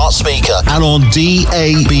smart speaker, and on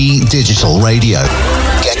DAB digital radio.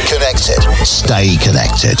 Get connected. Stay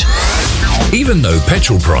connected. Even though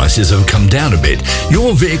petrol prices have come down a bit,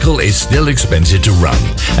 your vehicle is still expensive to run.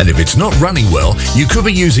 And if it's not running well, you could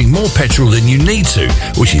be using more petrol than you need to,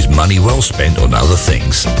 which is money well spent on other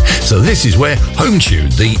things. So this is where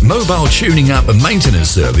HomeTune, the mobile tuning up and maintenance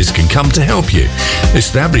service, can come to help you.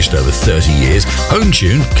 Established over 30 years,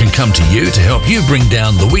 HomeTune can come to you to help you bring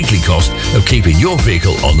down the weekly cost of keeping your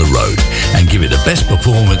vehicle on the road and give it the best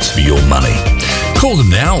performance for your money. Call them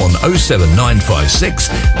now on 07956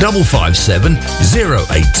 557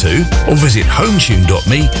 082 or visit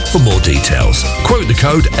hometune.me for more details. Quote the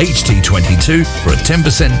code HT22 for a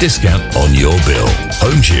 10% discount on your bill.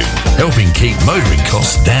 HomeTune, helping keep motoring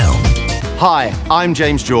costs down. Hi, I'm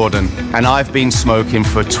James Jordan, and I've been smoking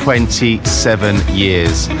for 27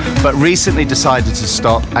 years, but recently decided to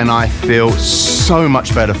stop, and I feel so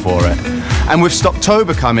much better for it. And with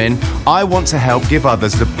Stoptober coming, I want to help give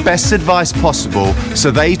others the best advice possible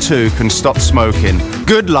so they too can stop smoking.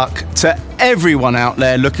 Good luck to everyone out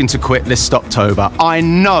there looking to quit this Stoptober. I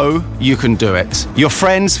know you can do it. Your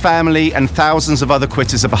friends, family, and thousands of other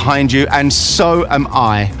quitters are behind you, and so am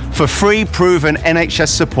I. For free, proven NHS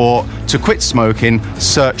support to quit smoking,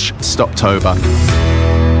 search Stoptober.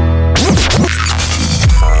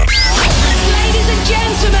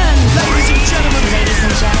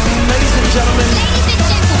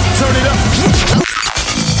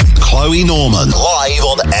 Chloe Norman, live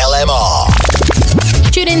on LMR.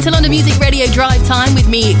 Tune in to London Music Radio Drive Time with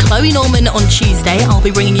me, Chloe Norman, on Tuesday. I'll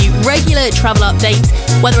be bringing you regular travel updates,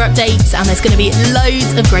 weather updates, and there's going to be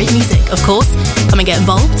loads of great music, of course. Come and get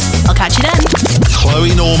involved. I'll catch you then.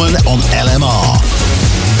 Chloe Norman on LMR.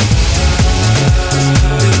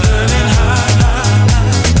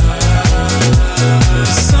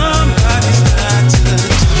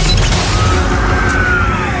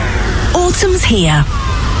 Autumn's here.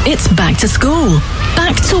 It's back to school,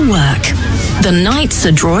 back to work. The nights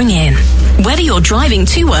are drawing in. Whether you're driving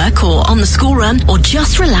to work or on the school run or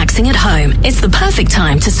just relaxing at home, it's the perfect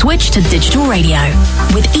time to switch to digital radio.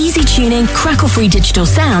 With easy tuning, crackle-free digital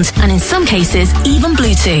sound, and in some cases, even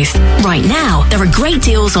Bluetooth. Right now, there are great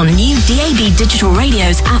deals on new DAB digital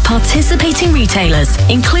radios at participating retailers,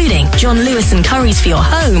 including John Lewis & Curry's for your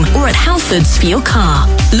home or at Halfords for your car.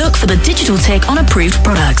 Look for the digital tick on approved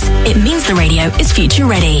products. It means the radio is future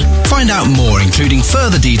ready. Find out more, including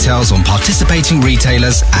further details on participating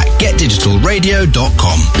retailers at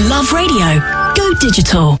getdigitalradio.com. Love radio. Go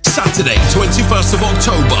digital. Saturday, 21st of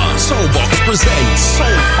October, Soulbox presents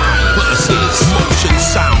Soulfire versus Motion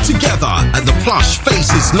Sound together at the Plush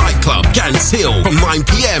Faces nightclub, Gants Hill, from 9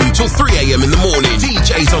 p.m. till 3 a.m. in the morning.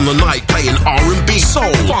 DJs on the night playing R&B, soul,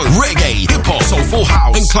 funk, reggae, hip-hop, soulful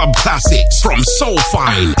house, and club classics from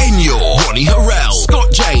Soulfine, Enyo, Ronnie Harrell,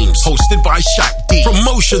 Scott James, hosted by Shaq D. From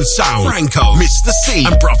Motion Sound, Franco, Mr. C,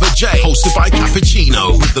 and Brother J, hosted by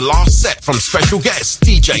Cappuccino, with the last set from special guest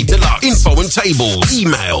DJ Deluxe. Info and tables,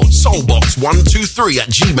 email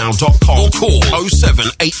soulbox123@gmail.com or call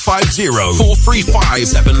 07850 435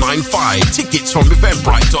 795. Tickets from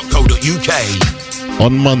eventbrite.co.uk.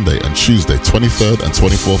 On Monday and Tuesday, 23rd and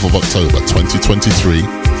 24th of October 2023,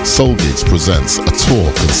 Soul Gigs presents a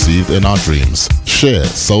tour conceived in our dreams. Share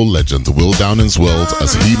soul legend Will Downing's world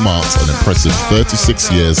as he marks an impressive 36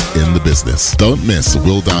 years in the business. Don't miss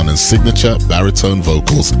Will Downing's signature baritone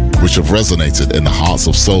vocals, which have resonated in the hearts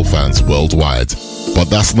of soul fans worldwide. But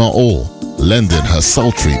that's not all. Lending her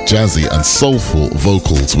sultry, jazzy and soulful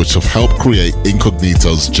vocals, which have helped create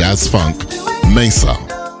Incognito's jazz funk, Mesa.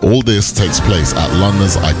 All this takes place at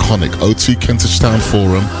London's iconic O2 Kentish Town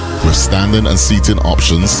Forum, with standing and seating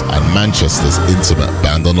options and Manchester's intimate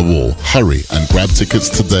band on the wall. Hurry and grab tickets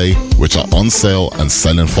today, which are on sale and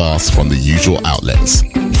selling fast from the usual outlets.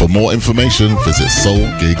 For more information, visit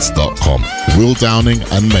soulgigs.com. Will Downing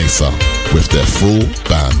and Mesa with their full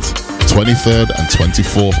band. 23rd and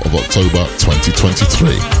 24th of October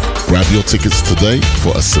 2023. Grab your tickets today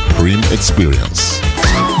for a supreme experience.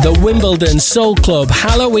 The Wimbledon Soul Club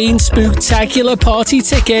Halloween Spooktacular Party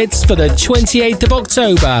tickets for the 28th of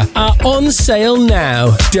October are on sale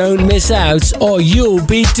now. Don't miss out or you'll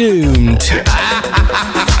be doomed.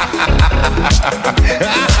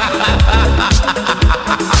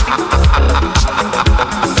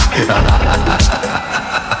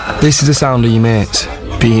 This is the sound of your mates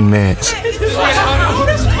being mates,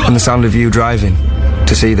 and the sound of you driving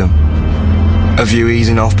to see them, of you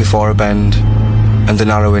easing off before a bend and the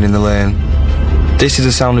narrowing in the lane. This is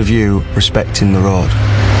the sound of you respecting the road,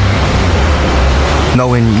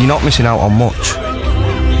 knowing you're not missing out on much,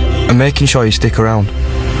 and making sure you stick around,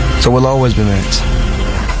 so we'll always be mates.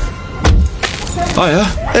 Hiya.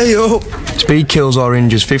 Hey yo. Speed kills or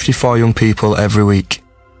injures 54 young people every week.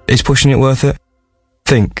 Is pushing it worth it?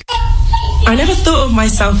 Think. I never thought of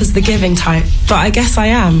myself as the giving type, but I guess I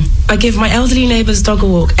am. I give my elderly neighbour's dog a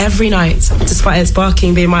walk every night, despite its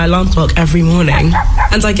barking being my alarm clock every morning.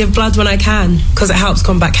 And I give blood when I can, because it helps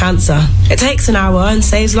combat cancer. It takes an hour and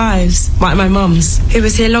saves lives, like my mum's, who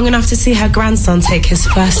was here long enough to see her grandson take his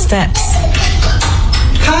first steps.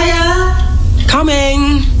 Hiya!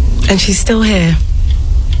 Coming! And she's still here.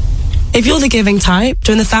 If you're the giving type,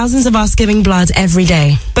 join the thousands of us giving blood every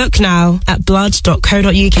day. Book now at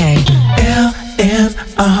blood.co.uk.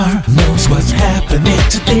 LMR knows what's happening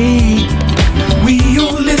today. We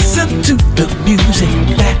all listen to the music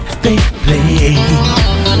that they play.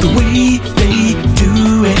 The way they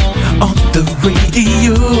do it on the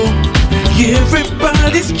radio.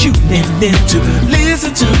 Everybody's tuning in to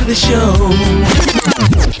listen to the show.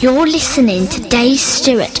 You're listening to Dave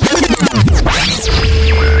Stewart. Make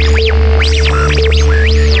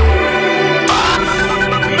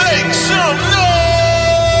some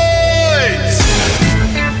noise!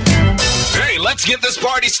 Hey, let's get this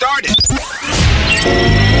party started.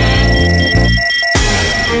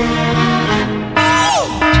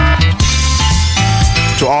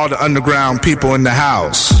 To all the underground people in the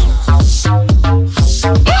house.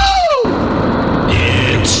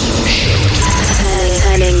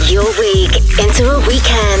 Turning your week into a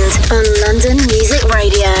weekend on London Music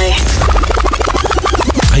Radio.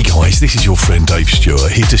 Hey guys, this is your friend Dave Stewart,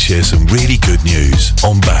 here to share some really good news.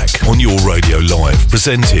 I'm back on your radio live,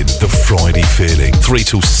 presenting the Friday Feeling, 3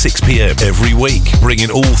 till 6 PM every week, bringing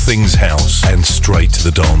all things house and straight to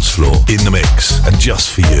the dance floor, in the mix, and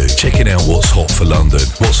just for you. Checking out what's hot for London,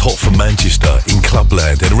 what's hot for Manchester, in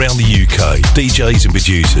Clubland and around the UK. DJs and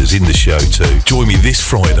producers in the show too. Join me this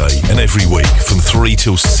Friday and every week from 3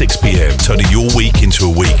 till 6 PM, turning your week into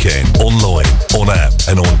a weekend, online, on app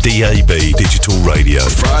and on DAB Digital Radio.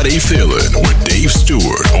 Friday Feelin with Dave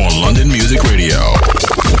Stewart on London Music Radio.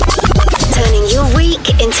 Turning your week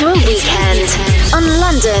into a weekend on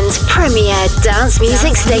London's premier dance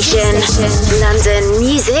music station, London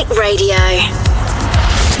Music Radio.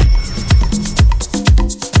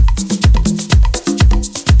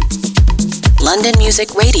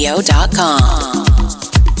 LondonMusicRadio.com.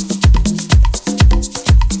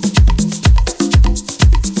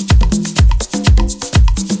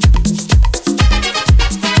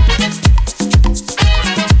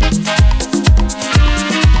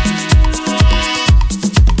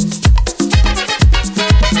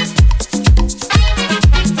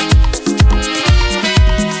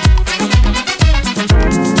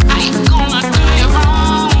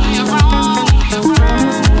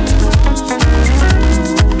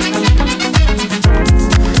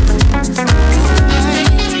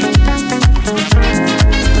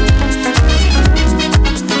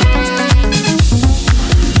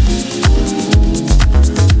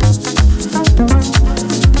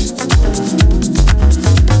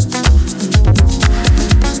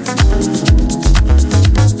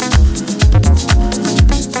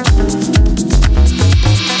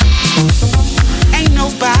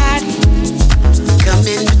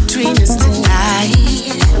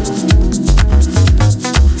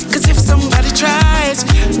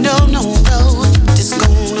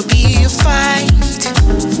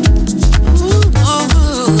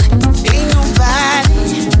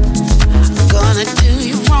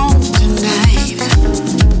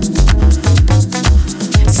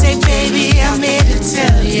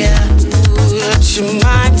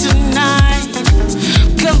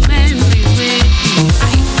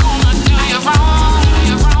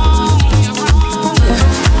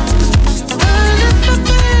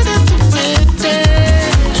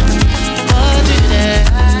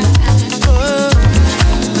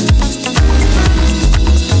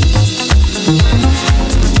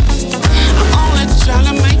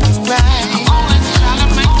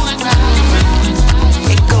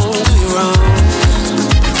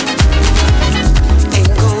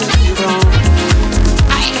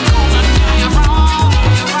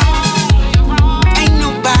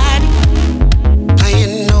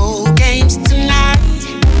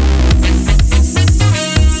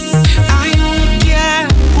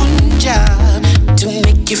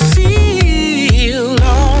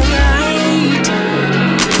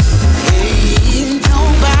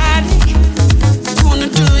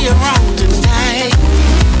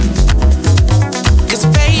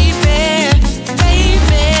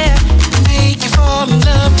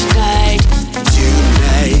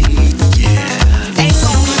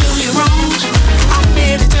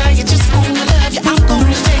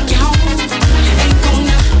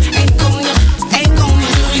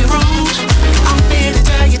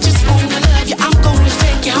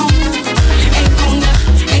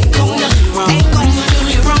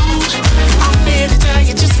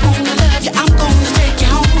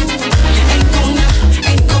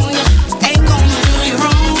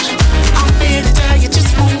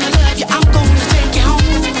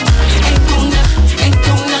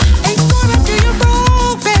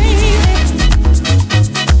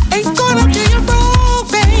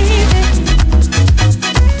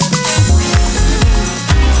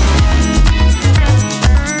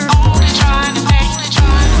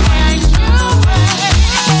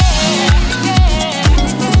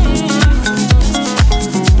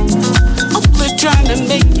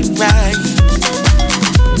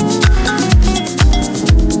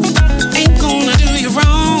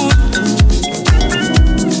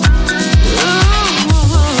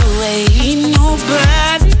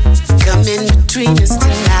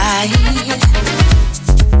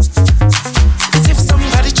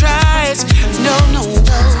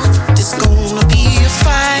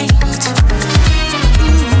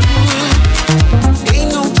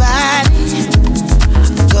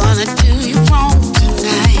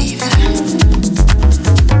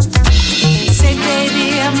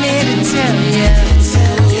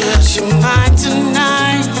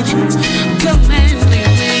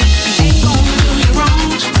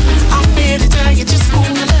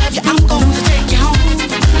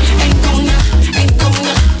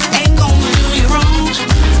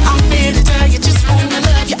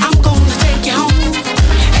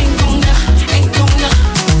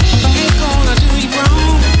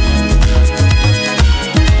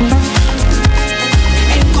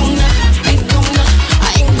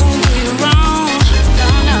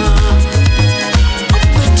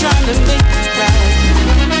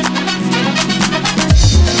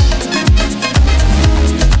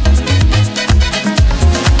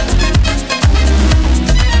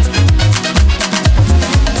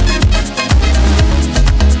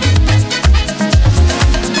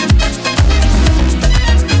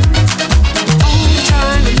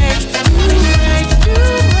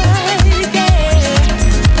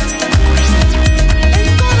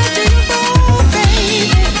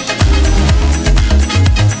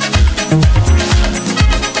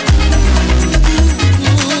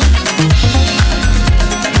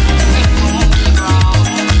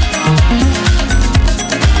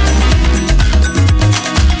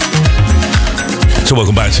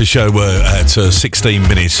 that's a show at 16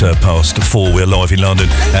 minutes past 4. We're live in London.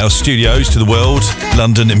 Our studios to the world,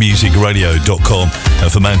 londonmusicradio.com, and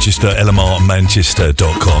for Manchester,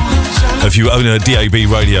 lmrmanchester.com. If you own a DAB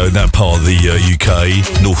radio in that part of the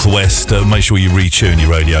UK, Northwest, make sure you retune your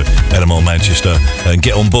radio, LMR Manchester, and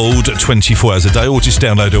get on board 24 hours a day, or just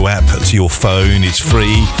download our app to your phone. It's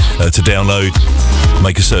free to download.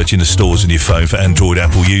 Make a search in the stores on your phone for Android,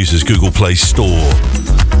 Apple users, Google Play Store,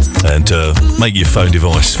 and make your phone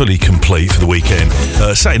device fully complete for the weekend.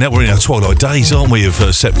 Saying that, we're in our twilight days, aren't we, of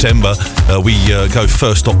September. We go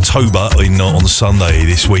 1st October on Sunday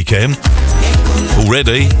this weekend.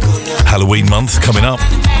 Already, Halloween month coming up,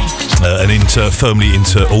 and firmly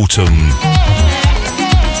into autumn.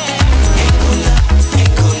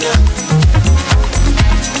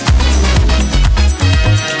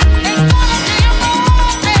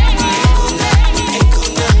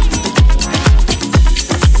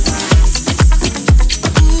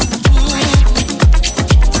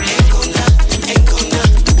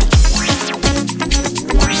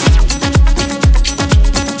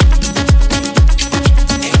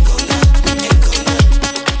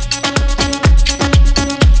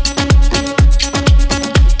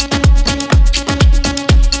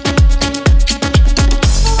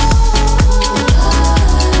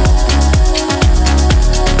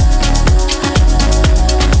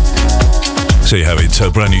 So you have it, a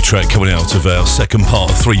brand new track coming out of our second part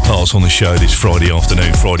of 3 parts on the show this Friday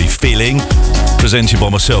afternoon, Friday Feeling, presented by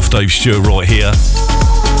myself, Dave Stewart, right here,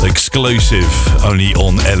 exclusive only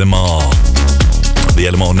on LMR, the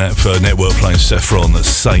LMR network, playing Saffron,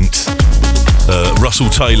 Saint, Russell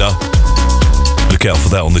Taylor. Look out for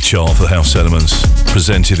that on the chart for the House Elements,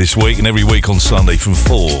 presented this week and every week on Sunday from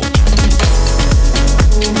 4.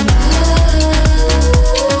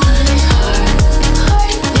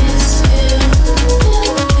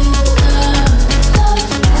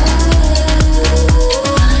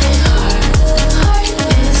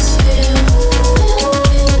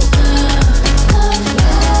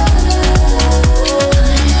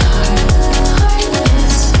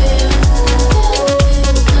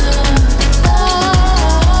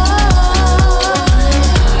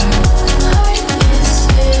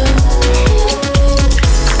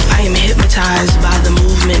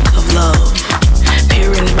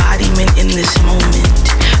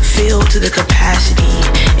 To the capacity,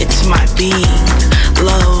 it's my being.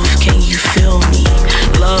 Love, can you feel me?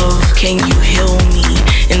 Love, can you heal me?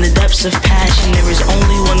 In the depths of passion, there is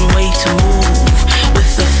only one way to move.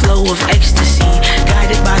 With the flow of ecstasy,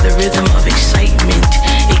 guided by the rhythm of excitement.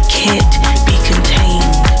 It can't be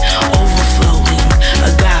contained. Overflowing,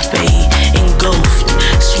 agape, engulfed.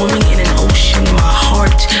 Swimming in an ocean, my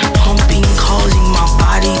heart pumping, causing my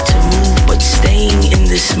body to move, but staying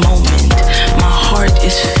in this moment. My heart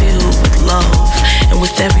is filled with love, and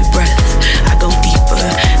with every breath I go deeper.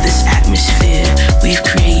 This atmosphere we've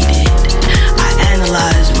created, I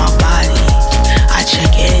analyze my body, I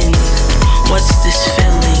check in. What's this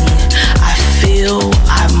feeling? I feel,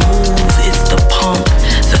 I move, it's the pump,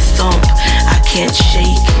 the thump. I can't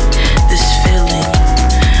shake this feeling.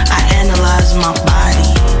 I analyze my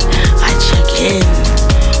body, I check in.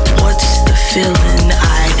 What's the feeling?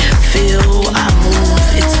 I feel, I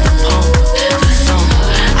move, it's the pump, the thump.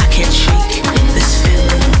 I can't shake this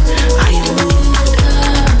feeling. I am moved.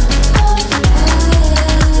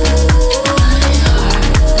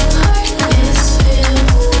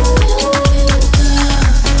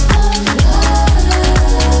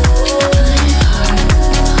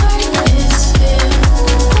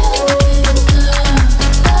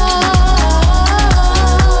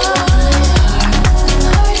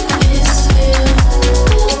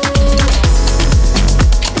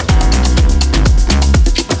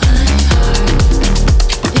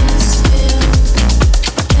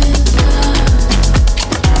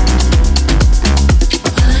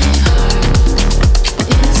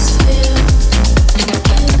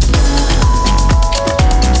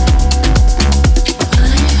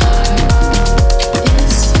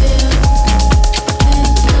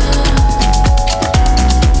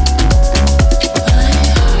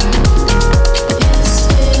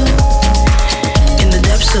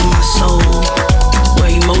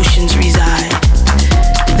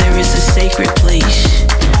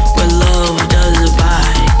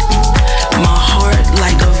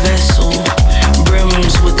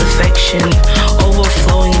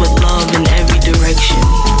 Overflowing with love in every direction.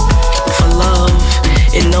 For love,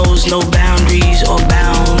 it knows no boundaries or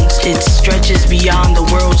bounds. It stretches beyond the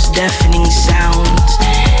world's deafening sounds.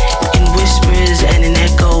 In whispers and in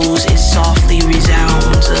echoes, it softly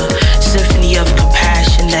resounds. A symphony of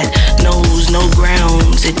compassion that knows no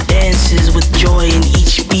grounds. It dances with joy in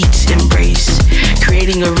each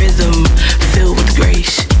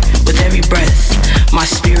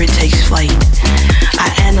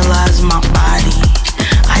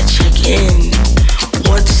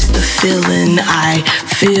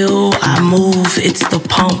It's the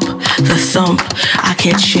pump, the thump. I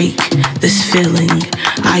can't shake this feeling.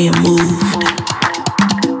 I am moved.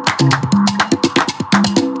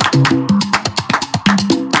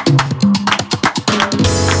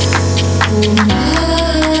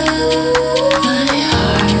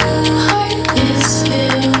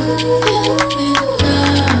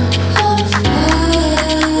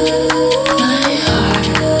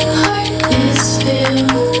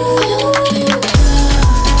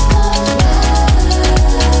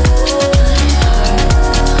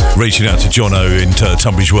 Reaching out to Jono in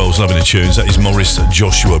Tunbridge Wells, loving the tunes. That is Morris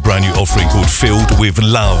Joshua, brand new offering called Filled with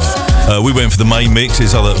Love. We went for the main mix,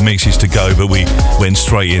 there's other mixes to go, but we went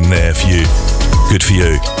straight in there for you. Good for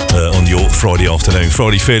you on your Friday afternoon.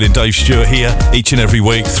 Friday Feelin, Dave Stewart here each and every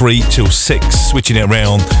week, 3 till 6, switching it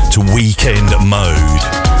around to weekend mode.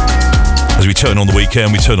 As we turn on the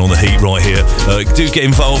weekend, we turn on the heat right here. Do get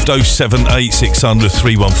involved, 078 600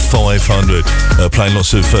 31500. Playing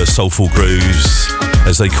lots of soulful grooves,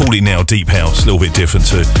 as they call it now, deep house. A little bit different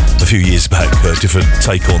to a few years back, different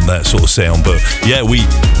take on that sort of sound. But yeah, we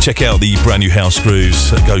check out the brand new house grooves,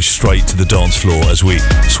 go straight to the dance floor as we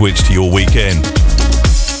switch to your weekend.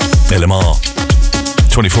 LMR,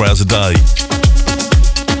 24 hours a day.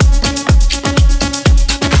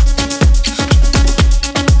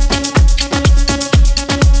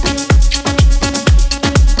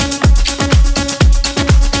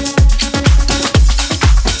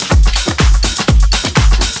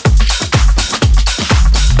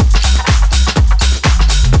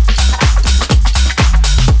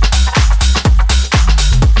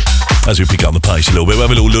 As we pick up the pace a little bit, we'll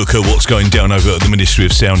have a little look at what's going down over at the Ministry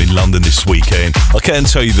of Sound in London this weekend. I can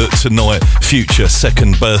tell you that tonight, Future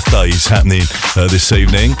second birthday is happening this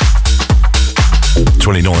evening.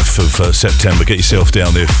 29th of September. Get yourself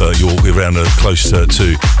down there if you're around close to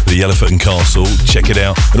the Elephant and Castle. Check it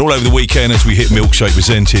out. And all over the weekend as we hit Milkshake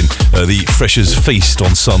presenting the Freshers Feast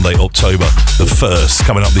on Sunday, October the 1st,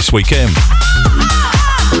 coming up this weekend.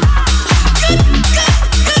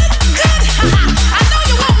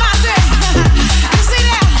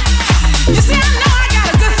 You see, I know I got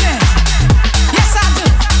a good thing. Yes, I do.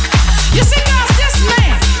 You see, girls, this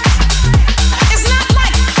man is not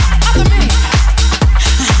like other men.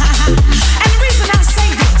 And the reason I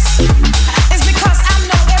say this is because I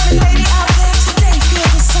know every lady out there today feel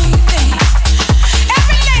the same thing.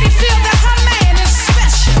 Every lady feel that her man is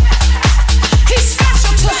special. He's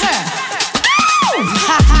special to her.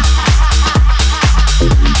 Ooh.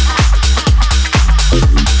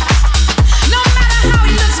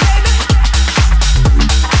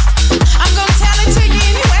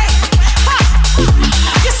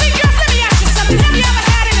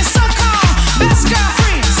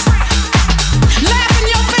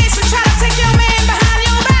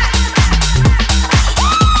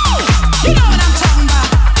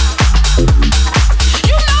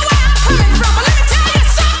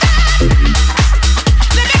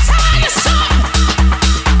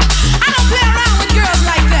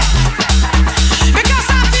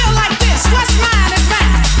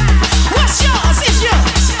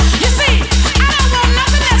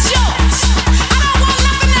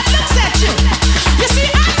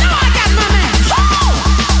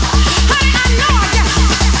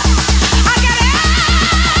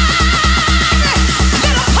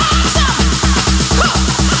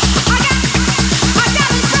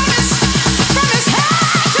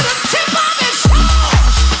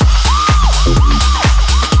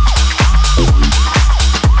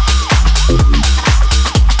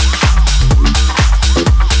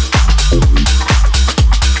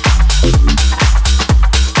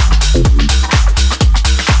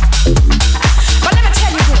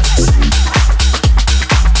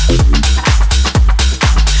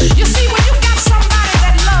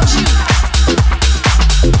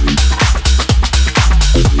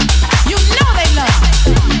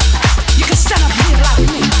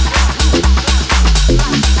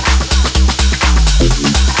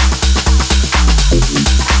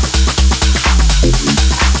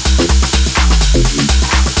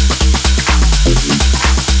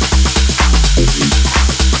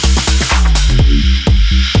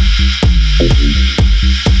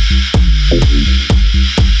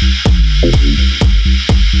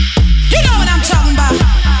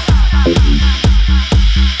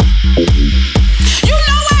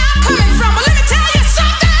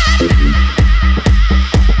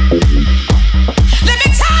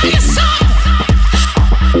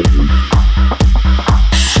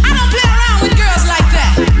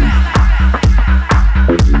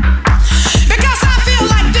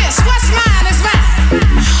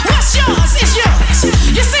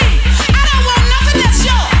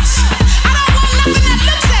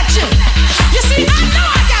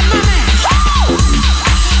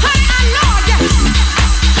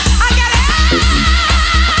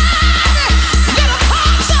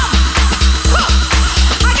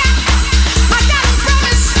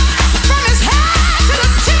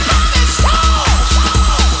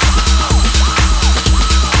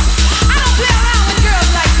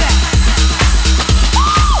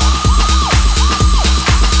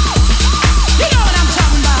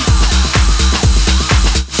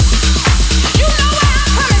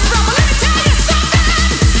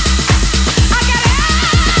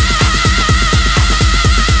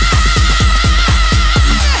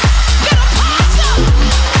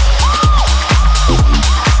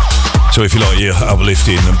 So if you like your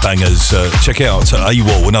uplifting bangers, check out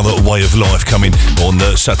AWOL, Another Way of Life, coming on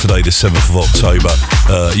Saturday the 7th of October.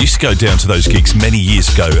 Used to go down to those gigs many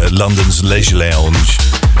years ago at London's Leisure Lounge.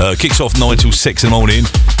 Kicks off 9 till 6 in the morning.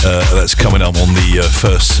 That's coming up on the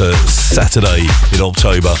first Saturday in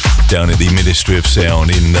October down at the Ministry of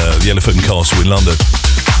Sound in the Elephant and Castle in London.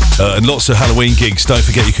 And lots of Halloween gigs. Don't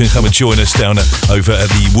forget you can come and join us down over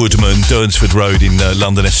at the Woodman, Durnsford Road in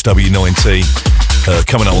London SW19.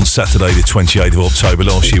 Coming up on Saturday the 28th of October.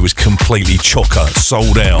 Last year was completely chocker,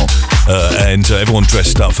 sold out, and everyone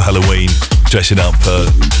dressed up for Halloween, dressing up,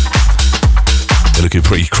 looking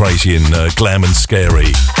pretty crazy and glam and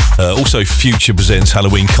scary. Also, Future presents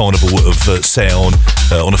Halloween Carnival of Sound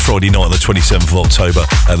on a Friday night on the 27th of October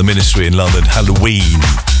at the Ministry in London. Halloween.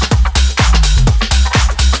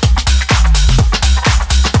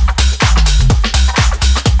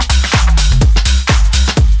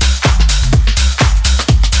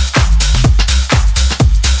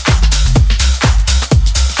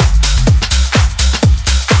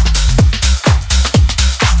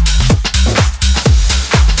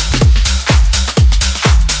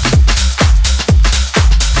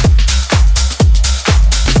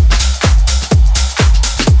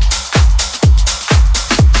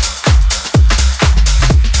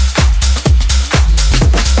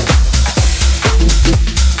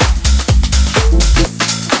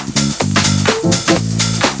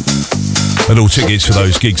 And all tickets for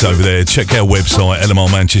those gigs over there, check our website,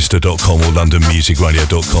 lmrmanchester.com or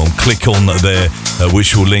londonmusicradio.com. Click on there,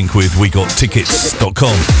 which will link with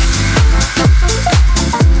wegottickets.com.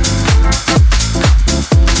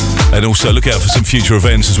 And also look out for some future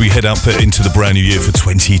events as we head up into the brand new year for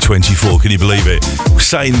 2024. Can you believe it?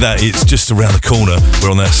 Saying that, it's just around the corner.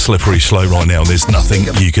 We're on that slippery slope right now and there's nothing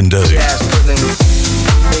you can do.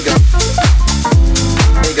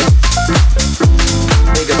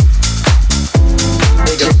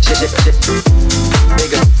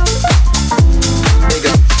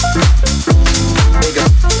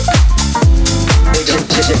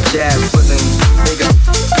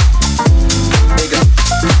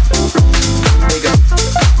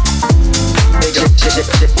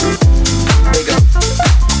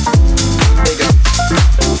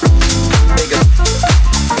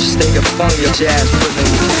 Jazz,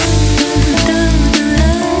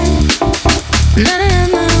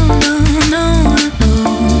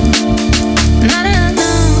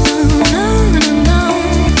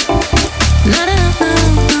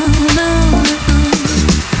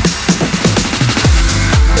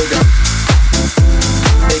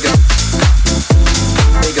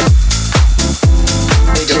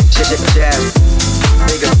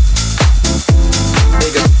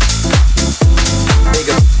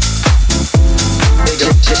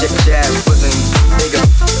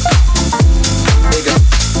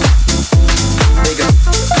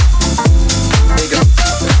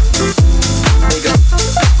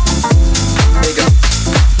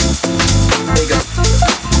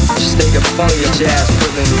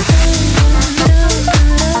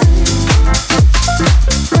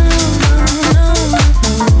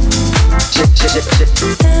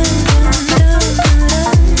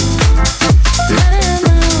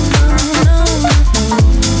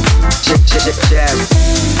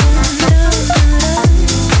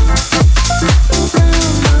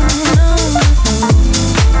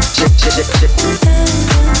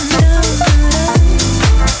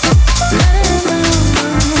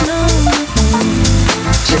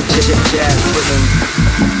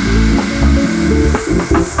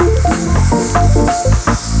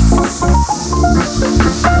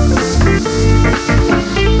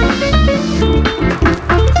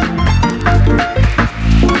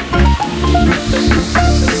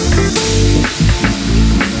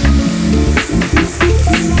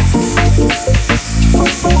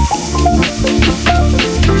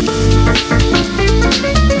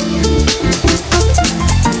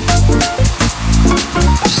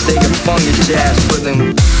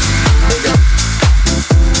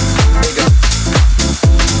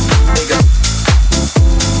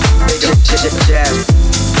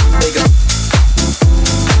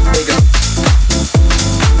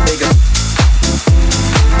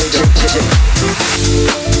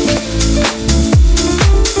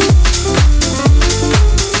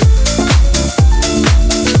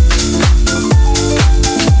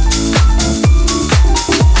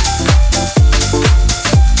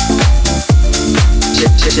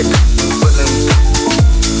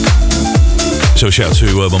 So a shout out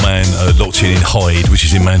to my man locked in Hyde, which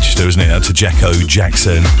is in Manchester, isn't it? Out to Jacko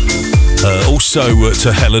Jackson. Also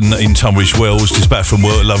to Helen in Tunbridge Wells, just back from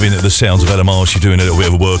work, loving the sounds of LMR. She's doing a little bit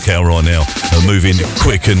of a workout right now, moving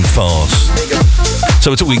quick and fast. So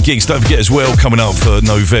we're talking gigs, don't forget as well, coming up for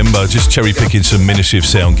November, just cherry picking some Ministry of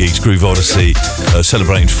Sound gigs. Groove Odyssey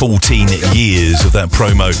celebrating 14 years of that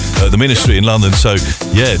promo at the Ministry in London. So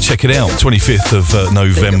yeah, check it out, 25th of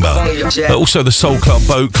November. Also the Soul Club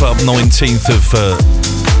Boat Club, 19th of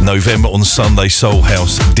November on Sunday, Soul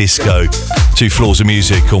House Disco. 2 floors of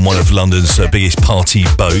music on one of London's biggest party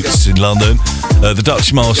boats in London. The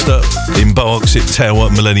Dutch Master embarks at Tower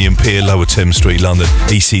Millennium Pier, Lower Thames Street, London,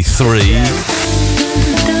 EC3.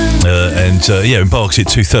 Embarks at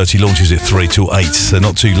 2:30, launches at 3 till 8, so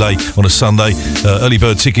not too late on a Sunday. Early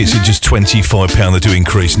bird tickets are just £25. They do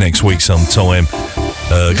increase next week sometime.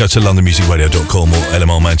 Go to londonmusicradio.com or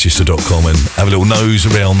lmrmanchester.com and have a little nose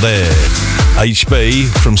around there. HB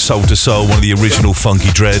from Soul to Soul, one of the original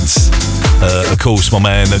Funky Dreads. Of course, my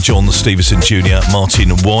man John Stevenson Jr., Martin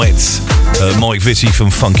White, Mike Vitti from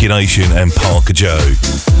Funky Nation, and Parker Joe.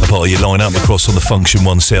 A part of your lineup across on the Function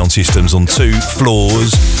One sound systems on 2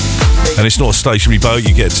 floors. And it's not a stationary boat,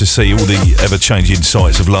 you get to see all the ever-changing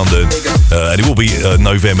sights of London. And it will be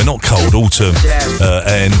November, not cold, autumn.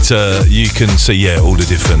 And you can see, all the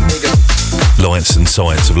different lights and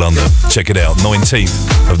sights of London. Check it out,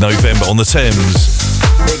 19th of November on the Thames.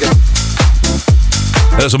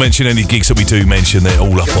 As I mentioned, any gigs that we do mention, they're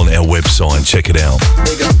all up on our website. Check it out.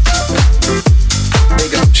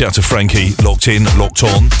 Shout out to Frankie, locked in, locked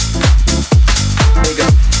on.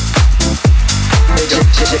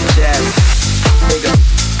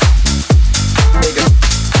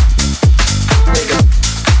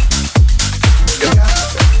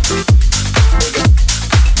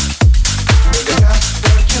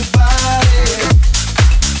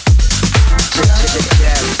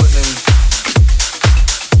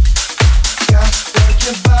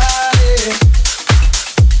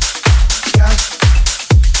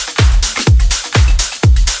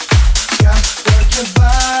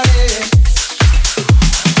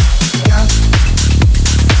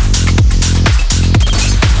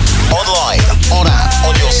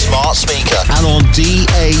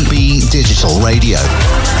 DAB Digital Radio.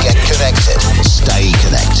 Get connected. Stay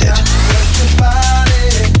connected.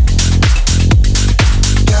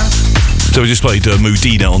 So we just played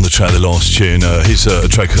Mudina on the track, the last tune. His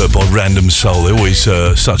track by Random Soul. They're always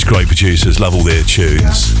such great producers. Love all their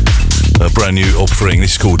tunes. A brand new offering.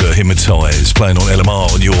 This is called Hypnotize. Playing on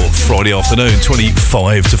LMR on your Friday afternoon,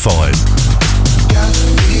 25 to 5. Got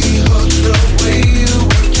me hooked the way you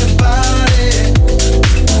work your body.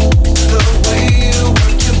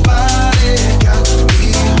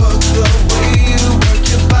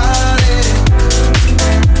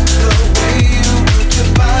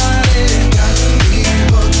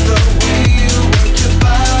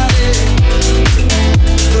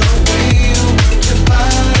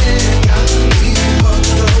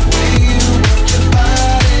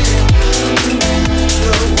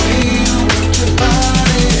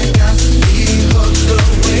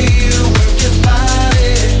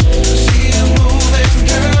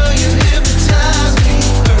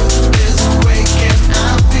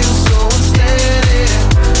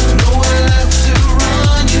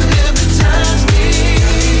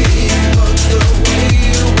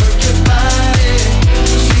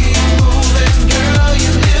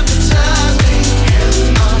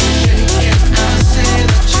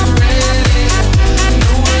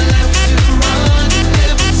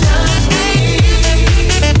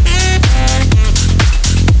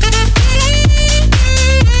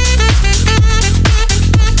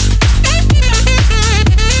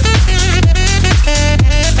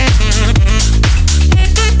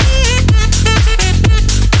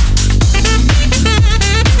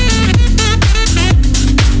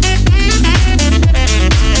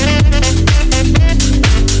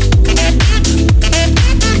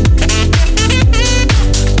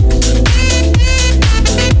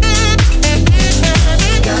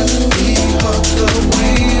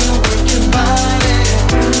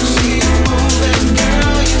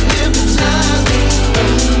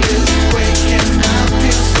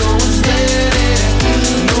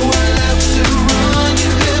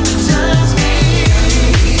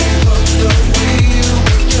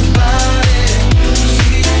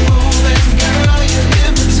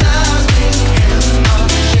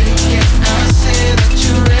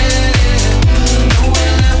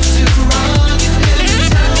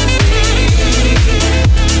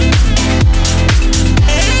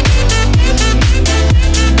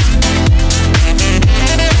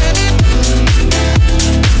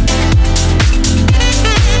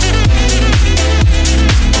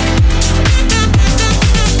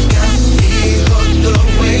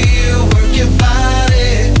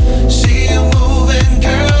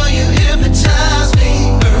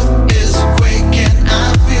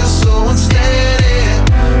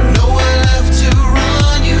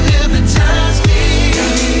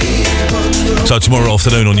 So tomorrow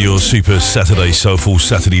afternoon on your Super Saturday Soulful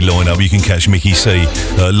Saturday lineup, you can catch Mickey C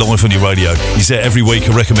live on your radio. He's there every week.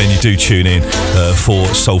 I recommend you do tune in for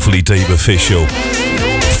Soulfully Deep Official.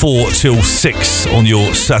 4 till 6 on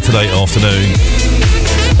your Saturday afternoon.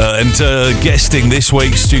 And guesting this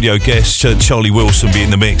week, studio guest Charlie Wilson be in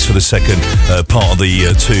the mix for the second part of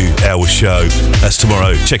the 2-hour show. That's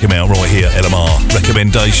tomorrow. Check him out right here, LMR.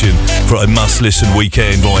 Recommendation for a must-listen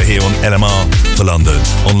weekend right here on LMR for London,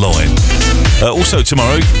 online. Also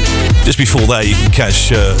tomorrow, just before that, you can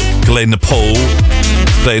catch Glenn Paul.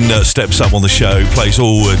 Glenn steps up on the show, plays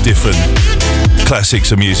all different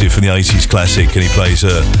classics of music from the 80s classic, and he plays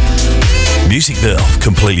music that I've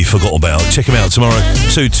completely forgot about. Check him out tomorrow,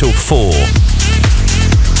 2 till 4.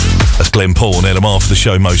 That's Glenn Paul and LMR for the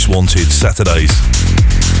show Most Wanted, Saturdays.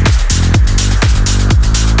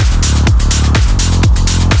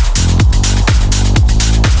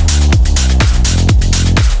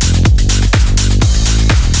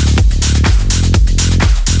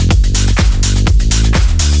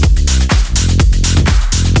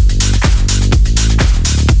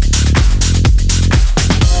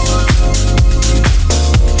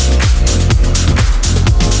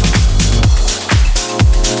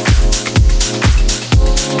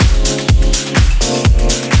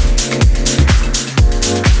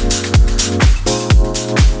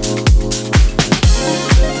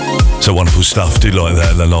 So wonderful stuff. Do like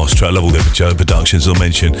that. The last track, love all the productions I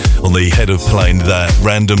mentioned on the head of playing that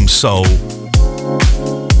Random Soul.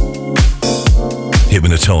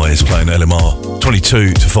 Hypnotised playing LMR.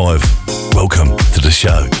 22 to 5. Welcome to the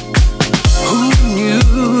show. Who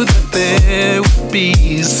knew that there would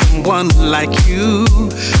be someone like you?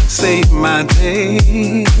 Save my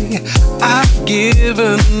day. I've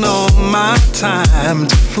given all my time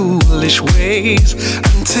to foolish ways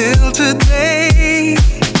until today.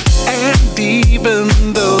 And even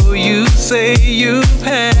though you say you've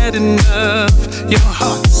had enough, your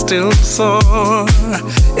heart's still sore.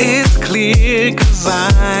 It's clear 'cause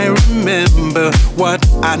I remember what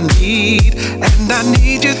I need, and I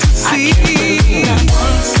need you to see. I can't believe that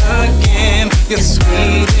once again your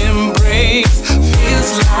sweet embrace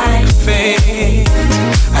feels like fate.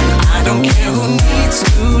 And I don't care who needs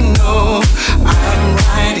to know, I'm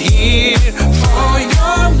right here for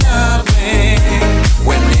your loving.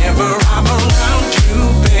 Whenever I'm around you,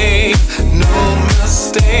 babe, no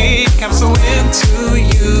mistake, I'm so into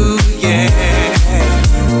you, yeah.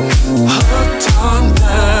 Hooked on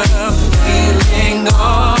the feeling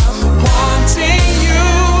of wanting you.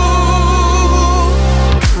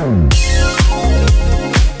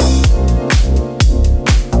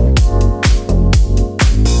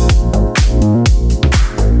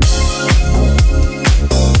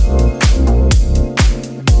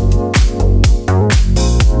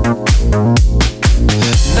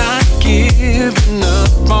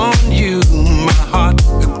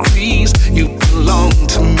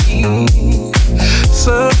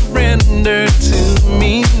 Surrender to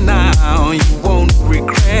me now, you won't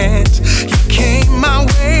regret. You came my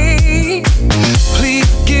way. Please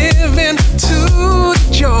give in to the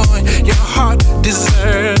joy your heart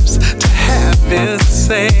deserves to have its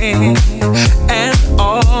say. And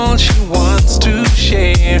all she wants to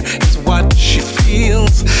share is what she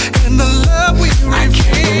feels in the love we reveal. I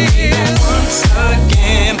can't believe that once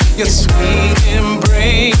again your sweet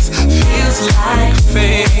embrace feels like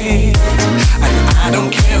fate. I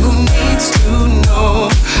don't care who needs to know,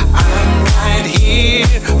 I'm right here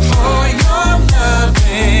for your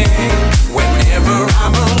loving. Whenever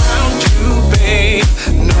I'm around you, babe,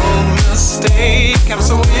 no mistake, I'm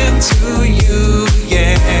so into you,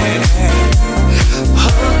 yeah.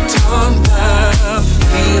 Hooked on the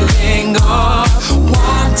feeling of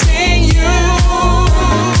wanting you.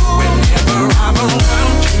 Whenever I'm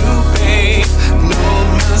around you, babe, no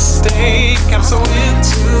mistake, I'm so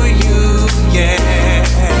into you, yeah.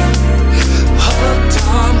 Hooked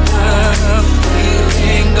on the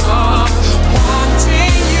feeling of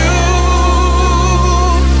wanting you.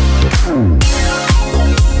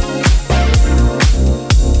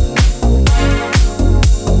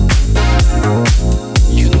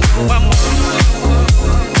 You know I'm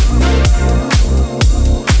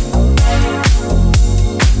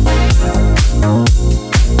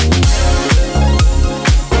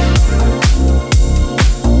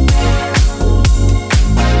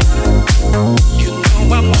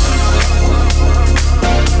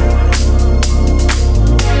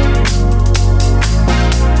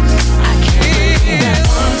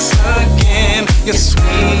your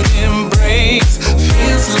sweet embrace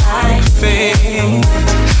feels like fate.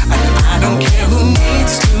 And I don't care who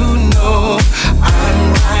needs to know,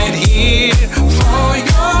 I'm right here for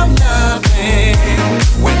your loving.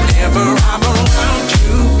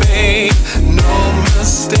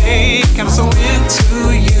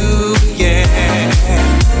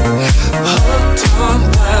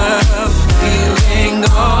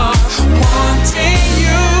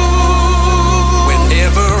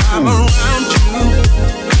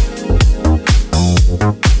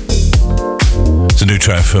 It's a new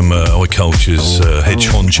track from iCulture's head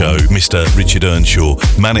honcho, Mr. Richard Earnshaw.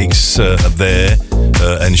 Mannix there,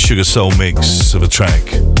 and Sugar Soul mix of a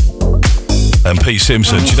track. And Pete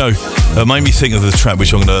Simpson, you know, made me think of the track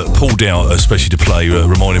which I'm going to pull out, especially to play,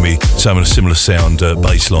 reminding me something a similar sound,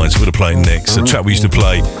 bass lines. We're going to play next. A track we used to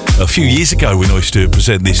play a few years ago when I used to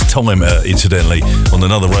present this time, incidentally, on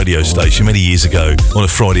another radio station many years ago on a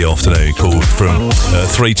Friday afternoon called From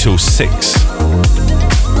 3 till 6.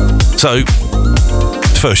 So,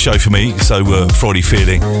 first show for me, so Friday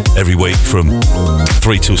Feeling every week from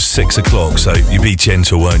 3 till 6 o'clock. So you be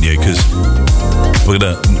gentle, won't you? Because we're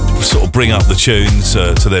going to sort of bring up the tunes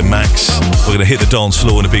to their max. We're going to hit the dance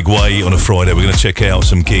floor in a big way on a Friday. We're going to check out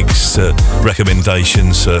some gigs,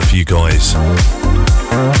 recommendations for you guys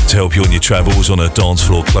to help you on your travels on a dance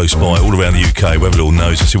floor close by, all around the UK, wherever it all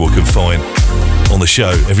knows, and see what we can find on the show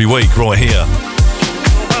every week right here.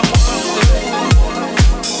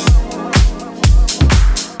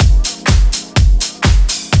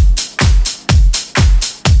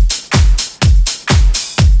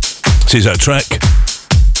 This is that track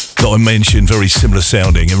that I mentioned, very similar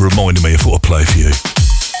sounding, and reminded me of what I play for you.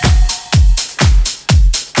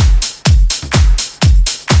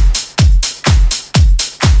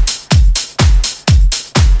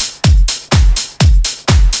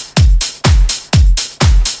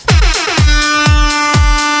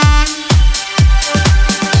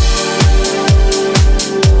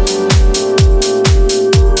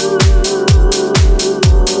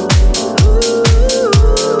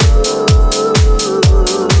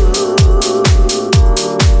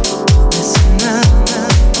 Listen up.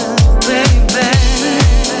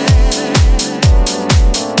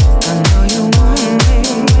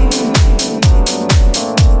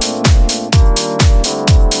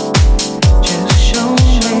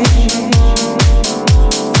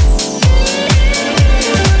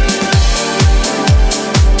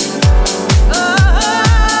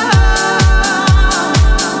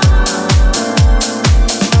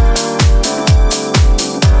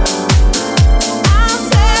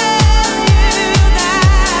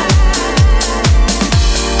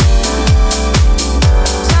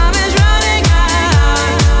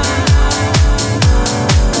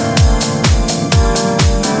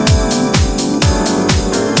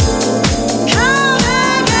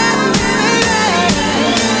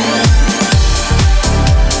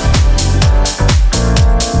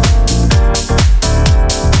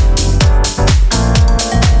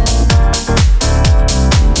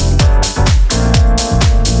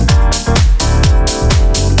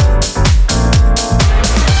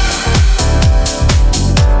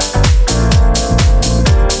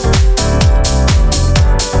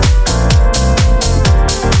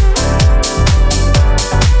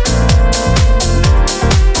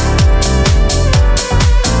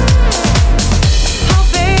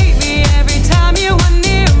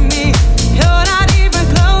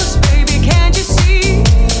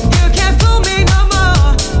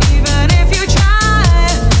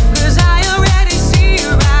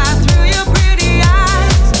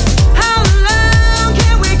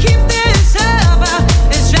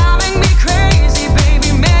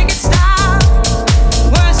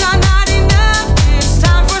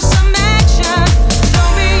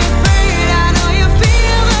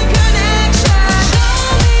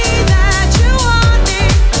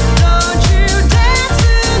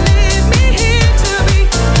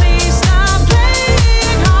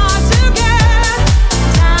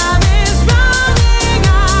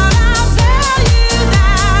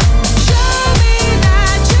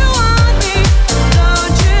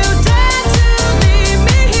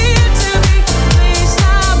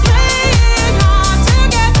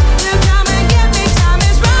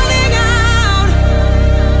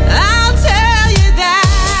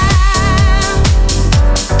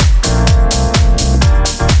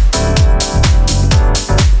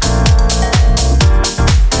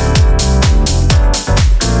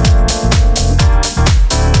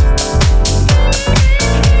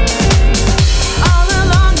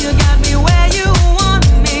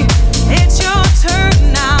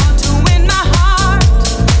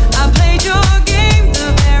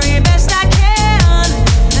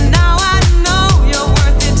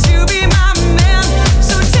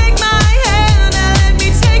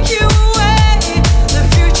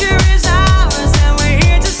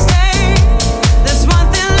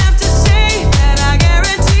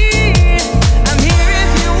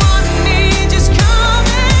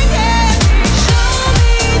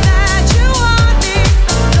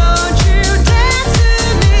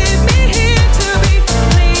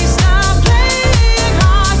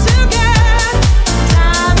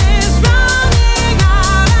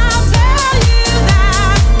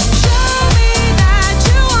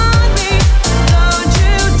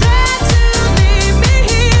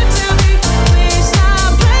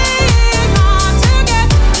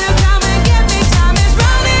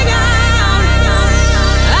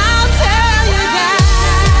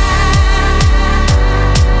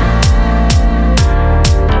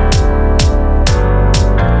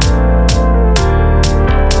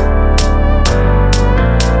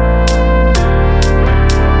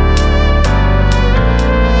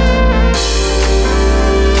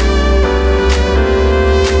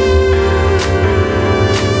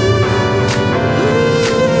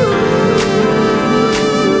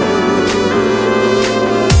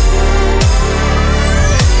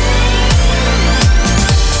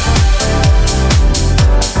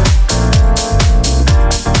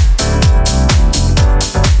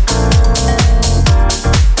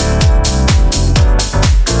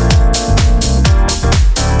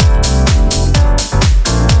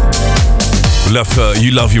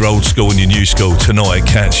 You love your old school and your new school. Tonight,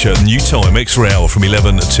 catch new time, extra hour from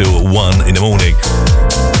 11 till 1 in the morning.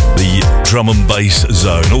 The drum and bass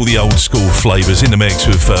zone, all the old school flavours in the mix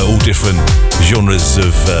with all different genres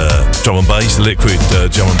of drum and bass, the liquid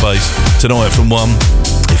drum and bass. Tonight from 1,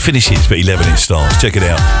 it finishes, but 11 it starts. Check it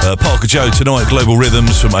out. Parker Joe tonight, Global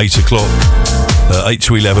Rhythms from 8 o'clock. 8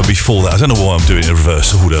 to 11 before that. I don't know why I'm doing it in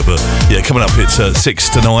reverse order, but yeah, coming up it's 6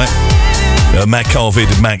 tonight. Matt Carvid,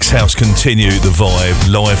 Max House continue the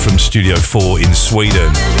vibe live from Studio 4 in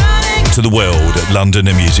Sweden to the world at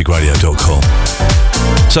londonmusicradio.com.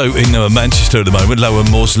 So in Manchester at the moment, Lower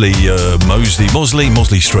Mosley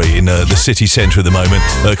Street in the city centre at the moment,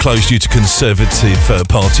 closed due to Conservative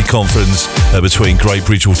Party conference between Great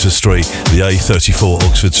Bridgewater Street, the A34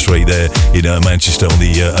 Oxford Street there in Manchester on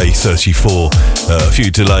the A34. A few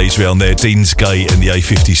delays around there, Deansgate and the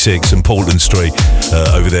A56 and Portland Street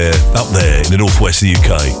over there, up there in the northwest of the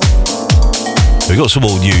UK. We've got some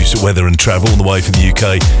more news, weather and travel on the way from the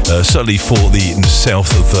UK, certainly for the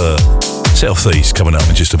southeast coming up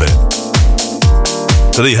in just a bit.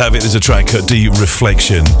 So there you have it, there's a track,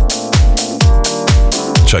 De-Reflection.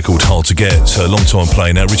 A track called Hard to Get, so a long time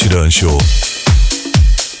playing now, Richard Earnshaw.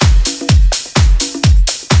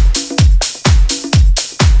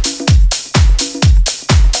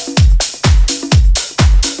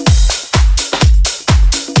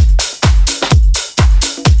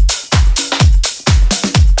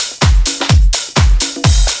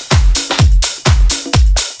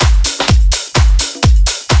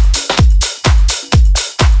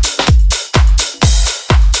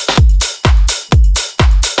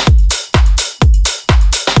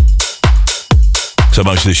 So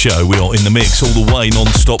most of the show, we are in the mix all the way,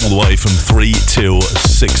 non-stop, all the way from 3 till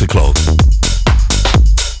 6 o'clock.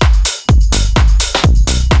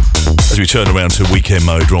 As we turn around to weekend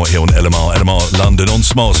mode right here on LMR London, on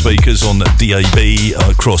smart speakers, on DAB,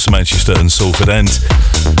 across Manchester and Salford, and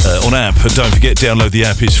on app. And don't forget, download the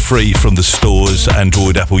app, it's free from the stores,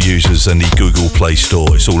 Android, Apple users and the Google Play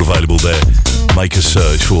Store. It's all available there. Make a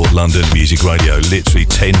search for London Music Radio. Literally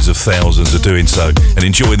tens of thousands are doing so and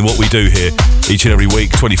enjoying what we do here each and every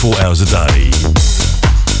week, 24 hours a day.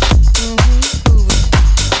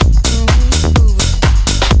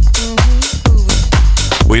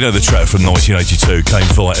 Well, you know the track from 1982 came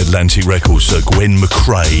via Atlantic Records. Gwen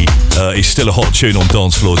McRae is still a hot tune on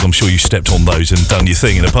dance floors. I'm sure you stepped on those and done your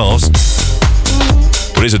thing in the past.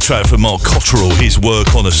 But here's a track from Mark Cotterill, his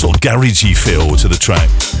work on a sort of garagey feel to the track.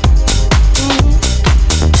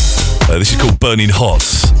 This is called Burning Hot.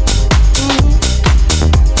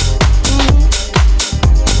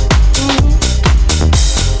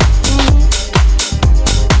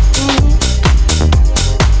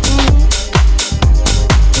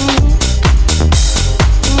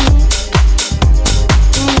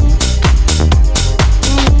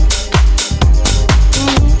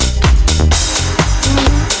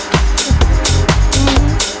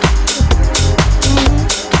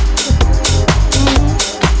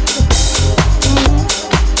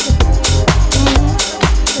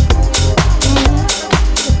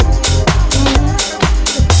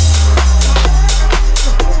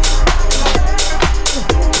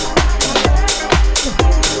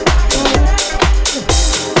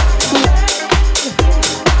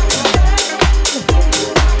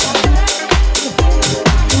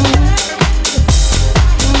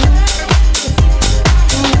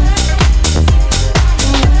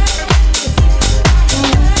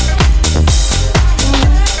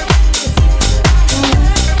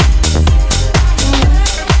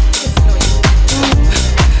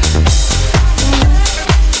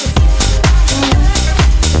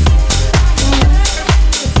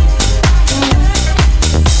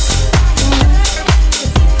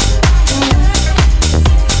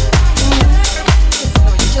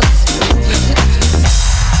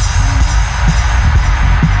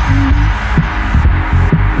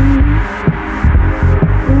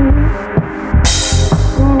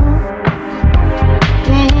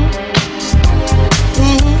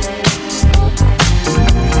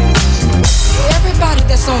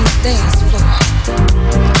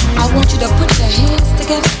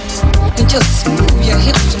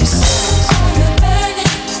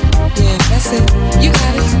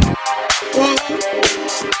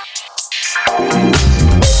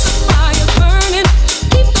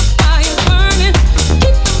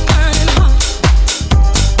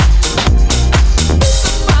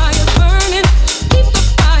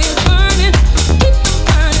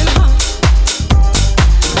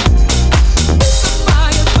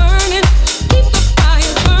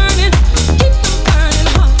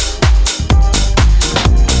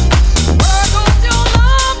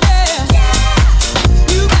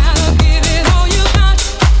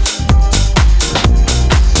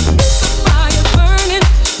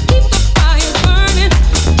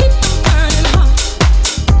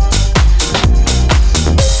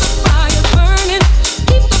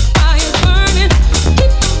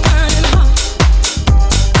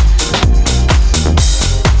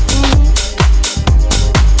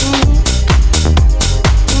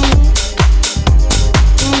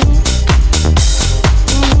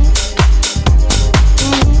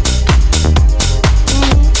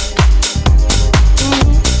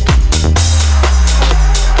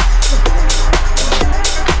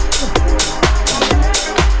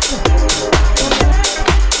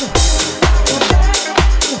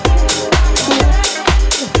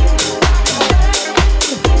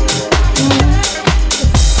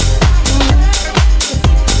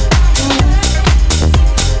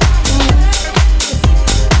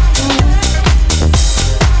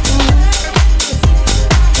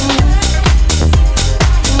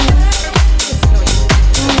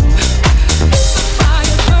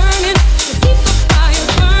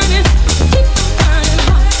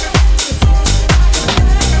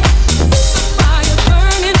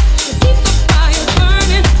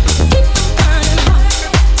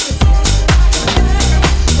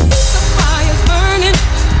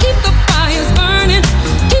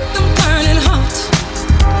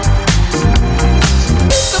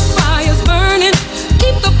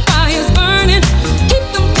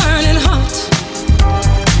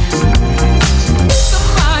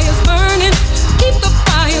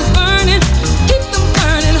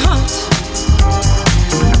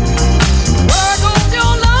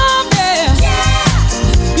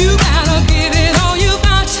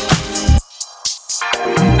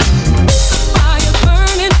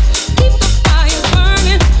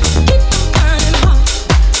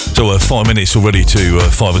 5 minutes already to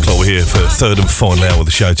 5 o'clock. We're here for third and final hour of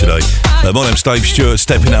the show today. My name's Dave Stewart,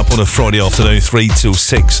 stepping up on a Friday afternoon, 3 till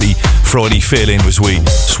 6. The Friday Feelin as we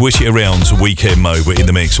switch it around to weekend mode. We're in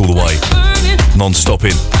the mix all the way,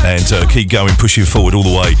 non-stopping, and keep going, pushing forward all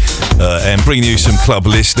the way, and bringing you some club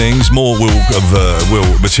listings. More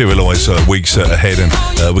will materialise weeks ahead, and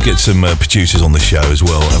we'll get some producers on the show as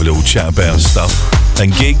well. Have a little chat about stuff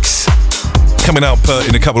and gigs. Coming up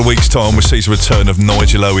in a couple of weeks' time, we'll see the return of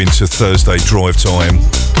Nigel Owen to Thursday Drive Time.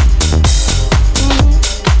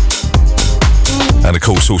 And of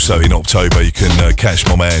course, also in October, you can catch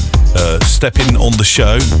my man stepping on the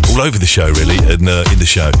show, all over the show really, and in the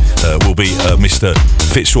show will be Mr.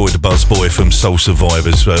 Fitzroy the Buzzboy from Soul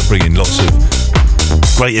Survivors, bringing lots of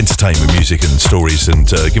great entertainment, music and stories, and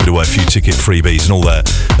giving away a few ticket freebies and all that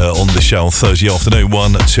on the show on Thursday afternoon,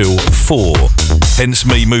 1 till 4. Hence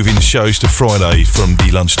me moving the shows to Friday from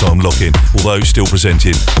the lunchtime lock-in, although still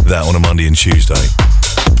presenting that on a Monday and Tuesday.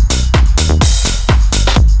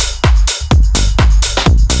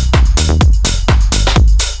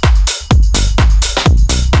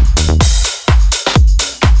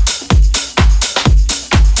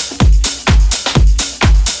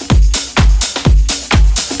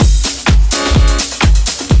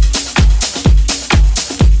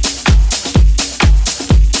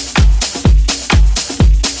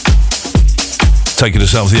 Taking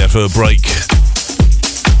us out of the for a break.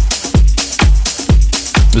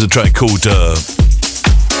 There's a track called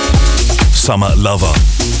Summer Lover.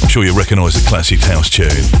 I'm sure you recognise the classic house tune.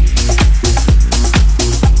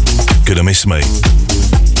 Gonna Miss Me.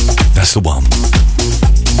 That's the one.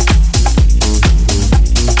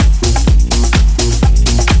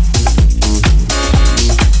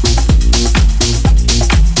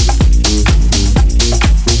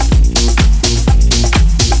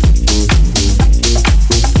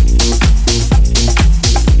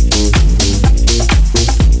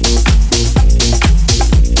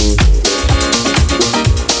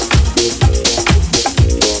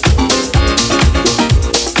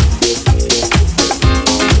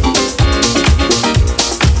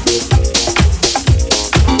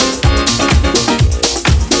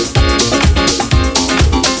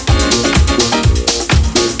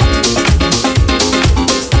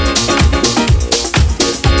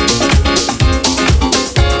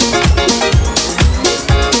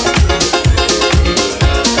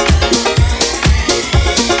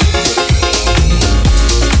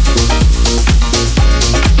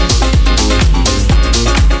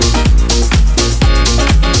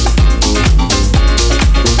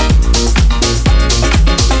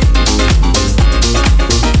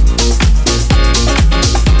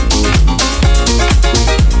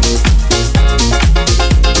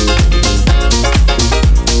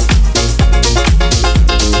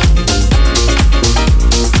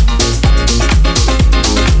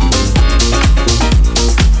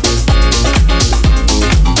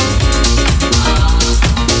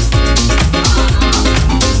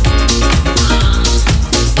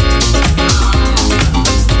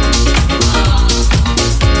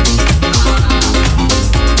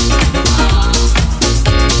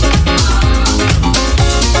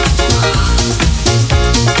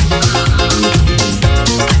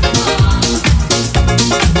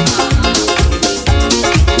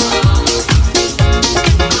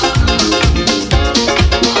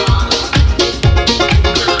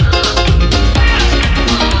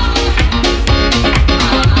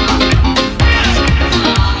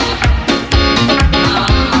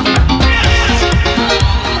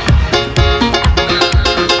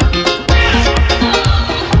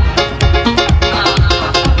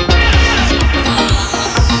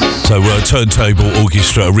 Turntable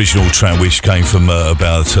Orchestra original track, which came from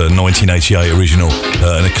about 1988 original,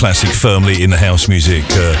 and a classic firmly in the house music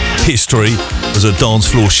history as a dance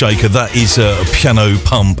floor shaker. That is a piano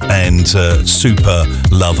pump and super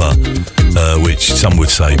lover, which some would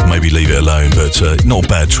say maybe leave it alone, but not a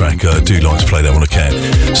bad track. I do like to play that when I can.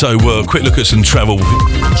 So quick look at some travel.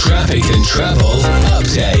 Traffic and travel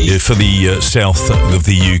update. For the south of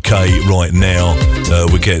the UK right now,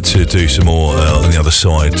 we get to do some more on the other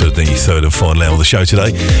side of the third and final hour of the show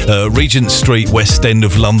today. Regent Street, West End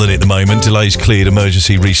of London at the moment. Delays cleared,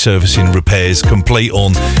 emergency resurfacing repairs complete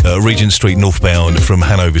on Regent Street northbound from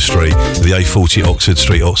Hanover Street, the A40 Oxford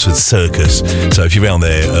Street, Oxford Circus. So if you're around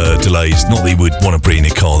there, delays, not that you would want to bring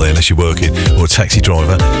your car there unless you're working or a taxi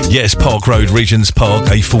driver. Yes, Park Road, Regent's Park,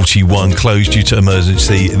 A41 closed due to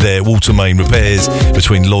emergency there. Water main repairs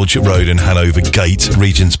between Lodge Road and Hanover Gate,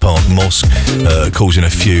 Regent's Park Mosque, causing a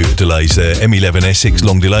few delays there. M11 Essex,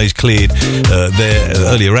 long delays is cleared. Their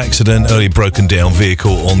earlier accident, earlier broken down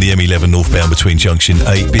vehicle on the M11 northbound between Junction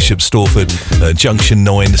 8, Bishop Stortford, Junction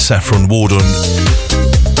 9, Saffron Walden.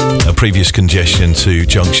 A previous congestion to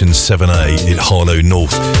Junction 7A at Harlow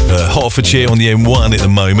North. Hertfordshire on the M1 at the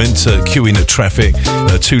moment, queuing at traffic.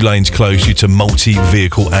 2 lanes closed due to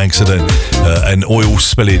multi-vehicle accident and oil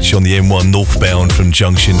spillage on the M1 northbound from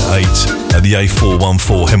Junction 8 at the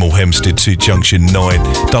A414 Hemel Hempstead to Junction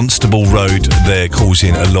 9. Dunstable Road there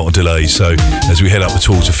causing a lot of delays. So as we head up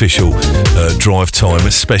towards official drive time,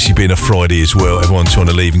 especially being a Friday as well, everyone's trying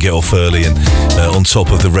to leave and get off early, and on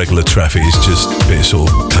top of the regular traffic, it's just a bit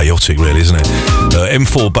sort of chaotic really, isn't it?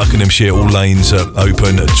 M4 Buckinghamshire, all lanes are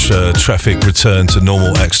open. Traffic returned to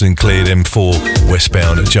normal, accident cleared. M4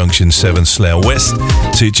 westbound at Junction 7 Slough West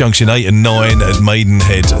to Junction 8 and 9 at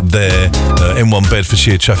Maidenhead there. M1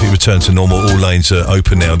 Bedfordshire, traffic returned to normal, all lanes are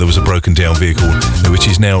open now. There was a broken down vehicle which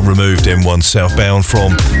is now removed. M1 southbound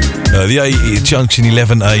from the A Junction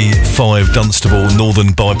 11A5 Dunstable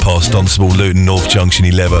Northern Bypass, Dunstable Luton North Junction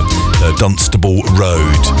 11 Dunstable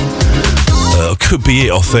Road. Could be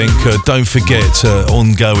it, I think. Don't forget,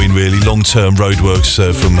 ongoing really, long-term roadworks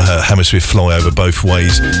from Hammersmith flyover both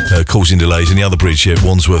ways, causing delays. And the other bridge here,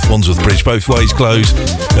 Wandsworth Bridge, both ways closed.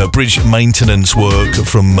 Bridge maintenance work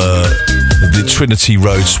from the Trinity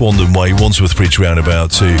Road, Swandon Way, Wandsworth Bridge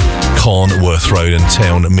roundabout to Carnworth Road and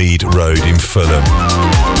Town Mead Road in Fulham.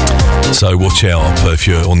 So watch out if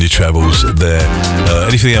you're on your travels there.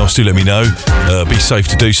 Anything else, do let me know. Be safe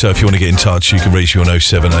to do so. If you want to get in touch, you can reach me on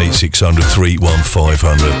 078 600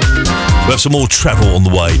 31500. We'll have some more travel on the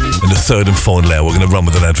way in the third and final hour. We're going to run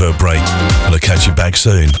with an advert break, and I'll catch you back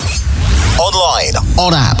soon. Online,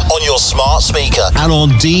 on app, on your smart speaker, and on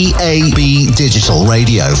DAB digital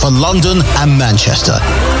radio for London and Manchester.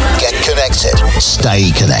 Get connected.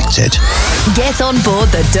 Stay connected. Get on board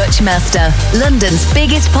the Dutch Master, London's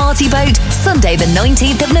biggest party boat, Sunday the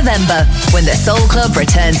 19th of November, when the Soul Club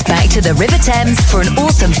returns back to the River Thames for an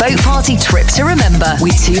awesome boat party trip to remember.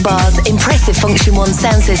 With 2 bars, impressive Function 1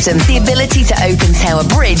 sound system, the ability to open Tower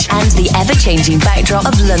Bridge, and the ever-changing backdrop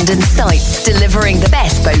of London sights, delivering the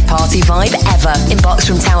best boat party vibe ever. Inbox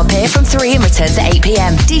from Tower Pier from 3 and return to 8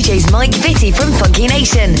 p.m. DJs Mike Vitti from Funky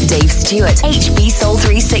Nation, Dave Stewart, HB Soul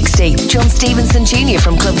 360, John Stevenson Jr.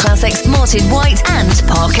 from Club Classics, Martin White and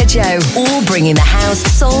Parker Joe, all bringing the house,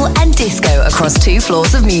 soul and disco across 2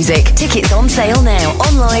 floors of music. Tickets on sale now,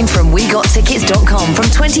 online from wegottickets.com from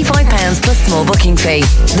 £25 plus small booking fee.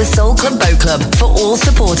 The Soul Club Boat Club, for all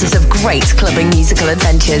supporters of great clubbing musical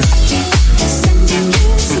adventures.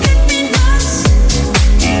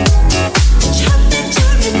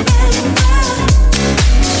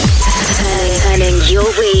 Turning your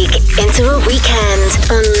week into a weekend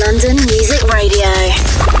on London Music Radio.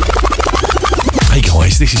 Hey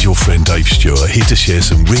guys, this is your friend Dave Stewart, here to share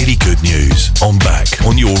some really good news. I'm back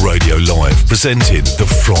on your radio live, presenting the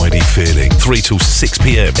Friday Feeling, 3 till 6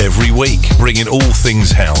 p.m. every week, bringing all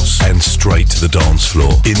things house and straight to the dance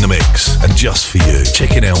floor, in the mix, and just for you.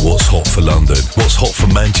 Checking out what's hot for London, what's hot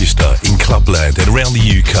for Manchester, in Clubland and around the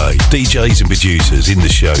UK. DJs and producers in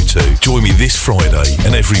the show too. Join me this Friday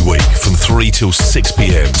and every week from 3 till 6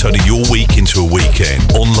 p.m, turning your week into a weekend,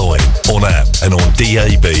 online, on app and on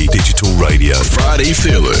DAB digital radio. Friday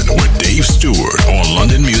Feelin with Dave Stewart on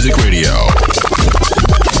London Music Radio.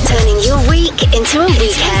 Turning your week into a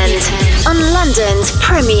weekend on London's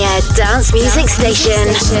premier dance music station,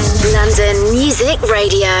 London Music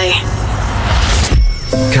Radio.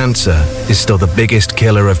 Cancer is still the biggest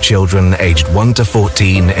killer of children aged 1 to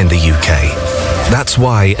 14 in the UK. That's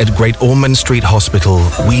why at Great Ormond Street Hospital,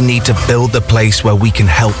 we need to build the place where we can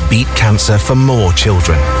help beat cancer for more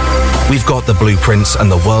children. We've got the blueprints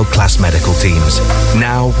and the world-class medical teams.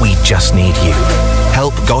 Now we just need you.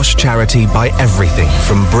 Help Gosh Charity buy everything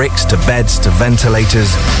from bricks to beds to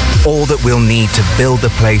ventilators. All that we'll need to build the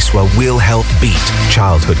place where we'll help beat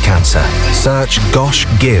childhood cancer. Search Gosh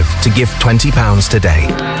Give to give £20 today.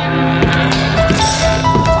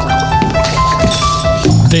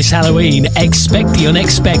 This Halloween, expect the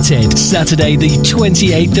unexpected. Saturday the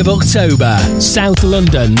 28th of October, South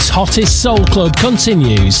London's hottest soul club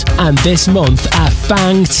continues. And this month, a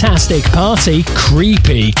fantastic party,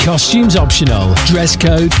 creepy, costumes optional, dress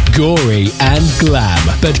code, gory and glam.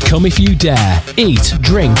 But come if you dare. Eat,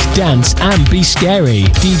 drink, dance and be scary.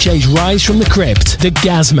 DJs Rise from the Crypt, The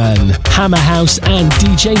Gazman, Hammer House and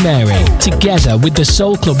DJ Mary. Together with the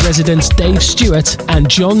soul club residents Dave Stewart and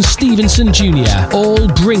John Stevenson Jr. All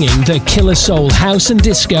bringing the killer soul, house and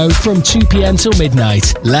disco from 2pm till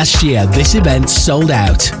midnight. Last year, this event sold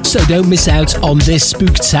out, so don't miss out on this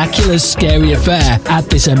spectacular, scary affair at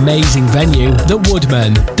this amazing venue, The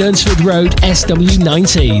Woodman, Dunsford Road,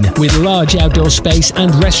 SW19, with large outdoor space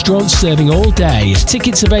and restaurants serving all day.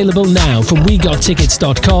 Tickets available now from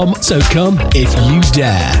wegottickets.com, so come if you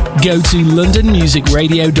dare. Go to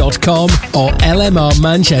londonmusicradio.com or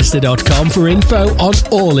lmrmanchester.com for info on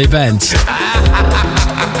all events.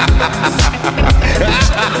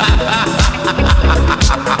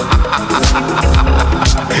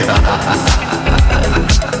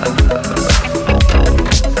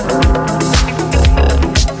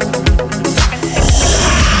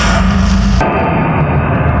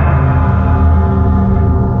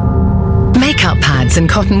 Makeup pads and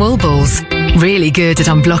cotton wool balls. Really good at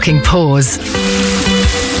unblocking pores.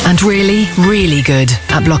 And really, really good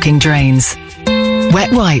at blocking drains.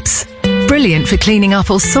 Wet wipes. Brilliant for cleaning up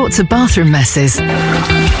all sorts of bathroom messes.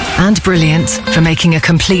 And brilliant for making a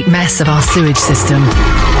complete mess of our sewage system.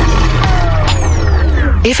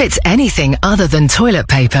 If it's anything other than toilet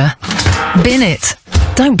paper, bin it.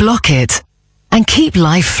 Don't block it. And keep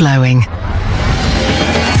life flowing.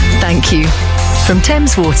 Thank you. From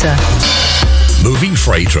Thames Water. Moving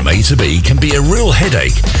freight from A to B can be a real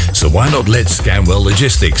headache, so why not let Scanwell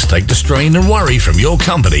Logistics take the strain and worry from your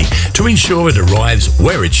company to ensure it arrives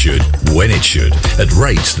where it should, when it should, at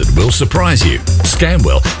rates that will surprise you.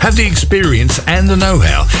 Scanwell have the experience and the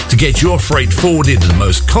know-how to get your freight forwarded in the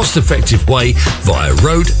most cost-effective way via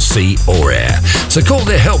road, sea or air. So call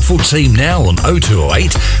their helpful team now on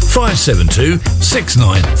 0208 572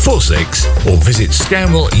 6946 or visit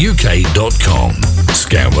scanwelluk.com.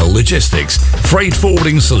 Scanwell Logistics, freight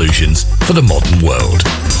forwarding solutions for the modern world.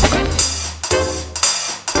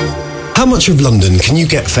 How much of London can you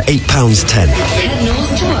get for £8.10? Head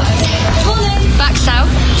north to work. Back south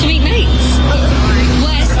to meet mates.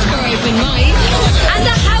 West for open mic. And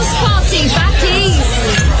the house party back east.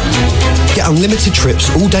 Get unlimited trips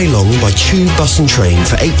all day long by tube, bus and train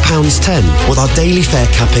for £8.10 with our daily fare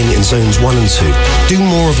capping in zones 1 and 2. Do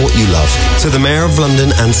more of what you love. To the Mayor of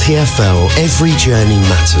London and TfL, every journey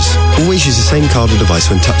matters. Always use the same card or device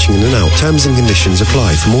when touching in and out. Terms and conditions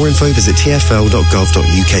apply. For more info, visit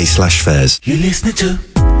tfl.gov.uk/fares. You're listening to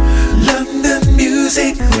London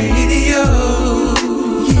Music Radio.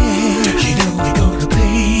 Yeah, you know we're gonna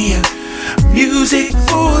play music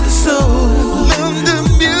for the soul. London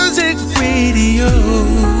Music Radio.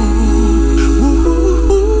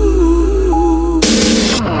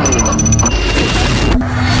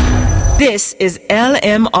 This is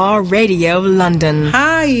LMR Radio London.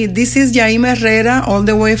 Hi, this is Yaima Herrera, all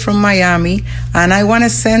the way from Miami, and I want to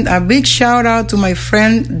send a big shout out to my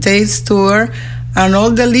friend Dave Stewart and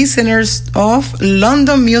all the listeners of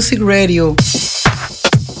London Music Radio.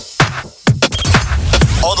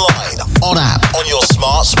 Online, on app, on your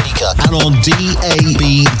smart speaker, and on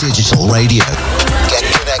DAB Digital Radio. Get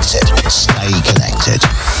connected. Stay connected.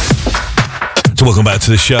 So welcome back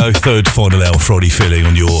to the show. Third final hour Friday Feeling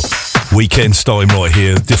on your weekend, starting right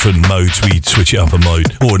here. Different modes. We switch it up a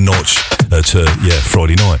mode or a notch to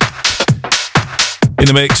Friday night. In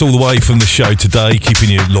the mix all the way from the show today, keeping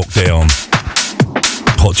you locked down.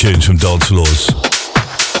 Hot tunes from dance floors.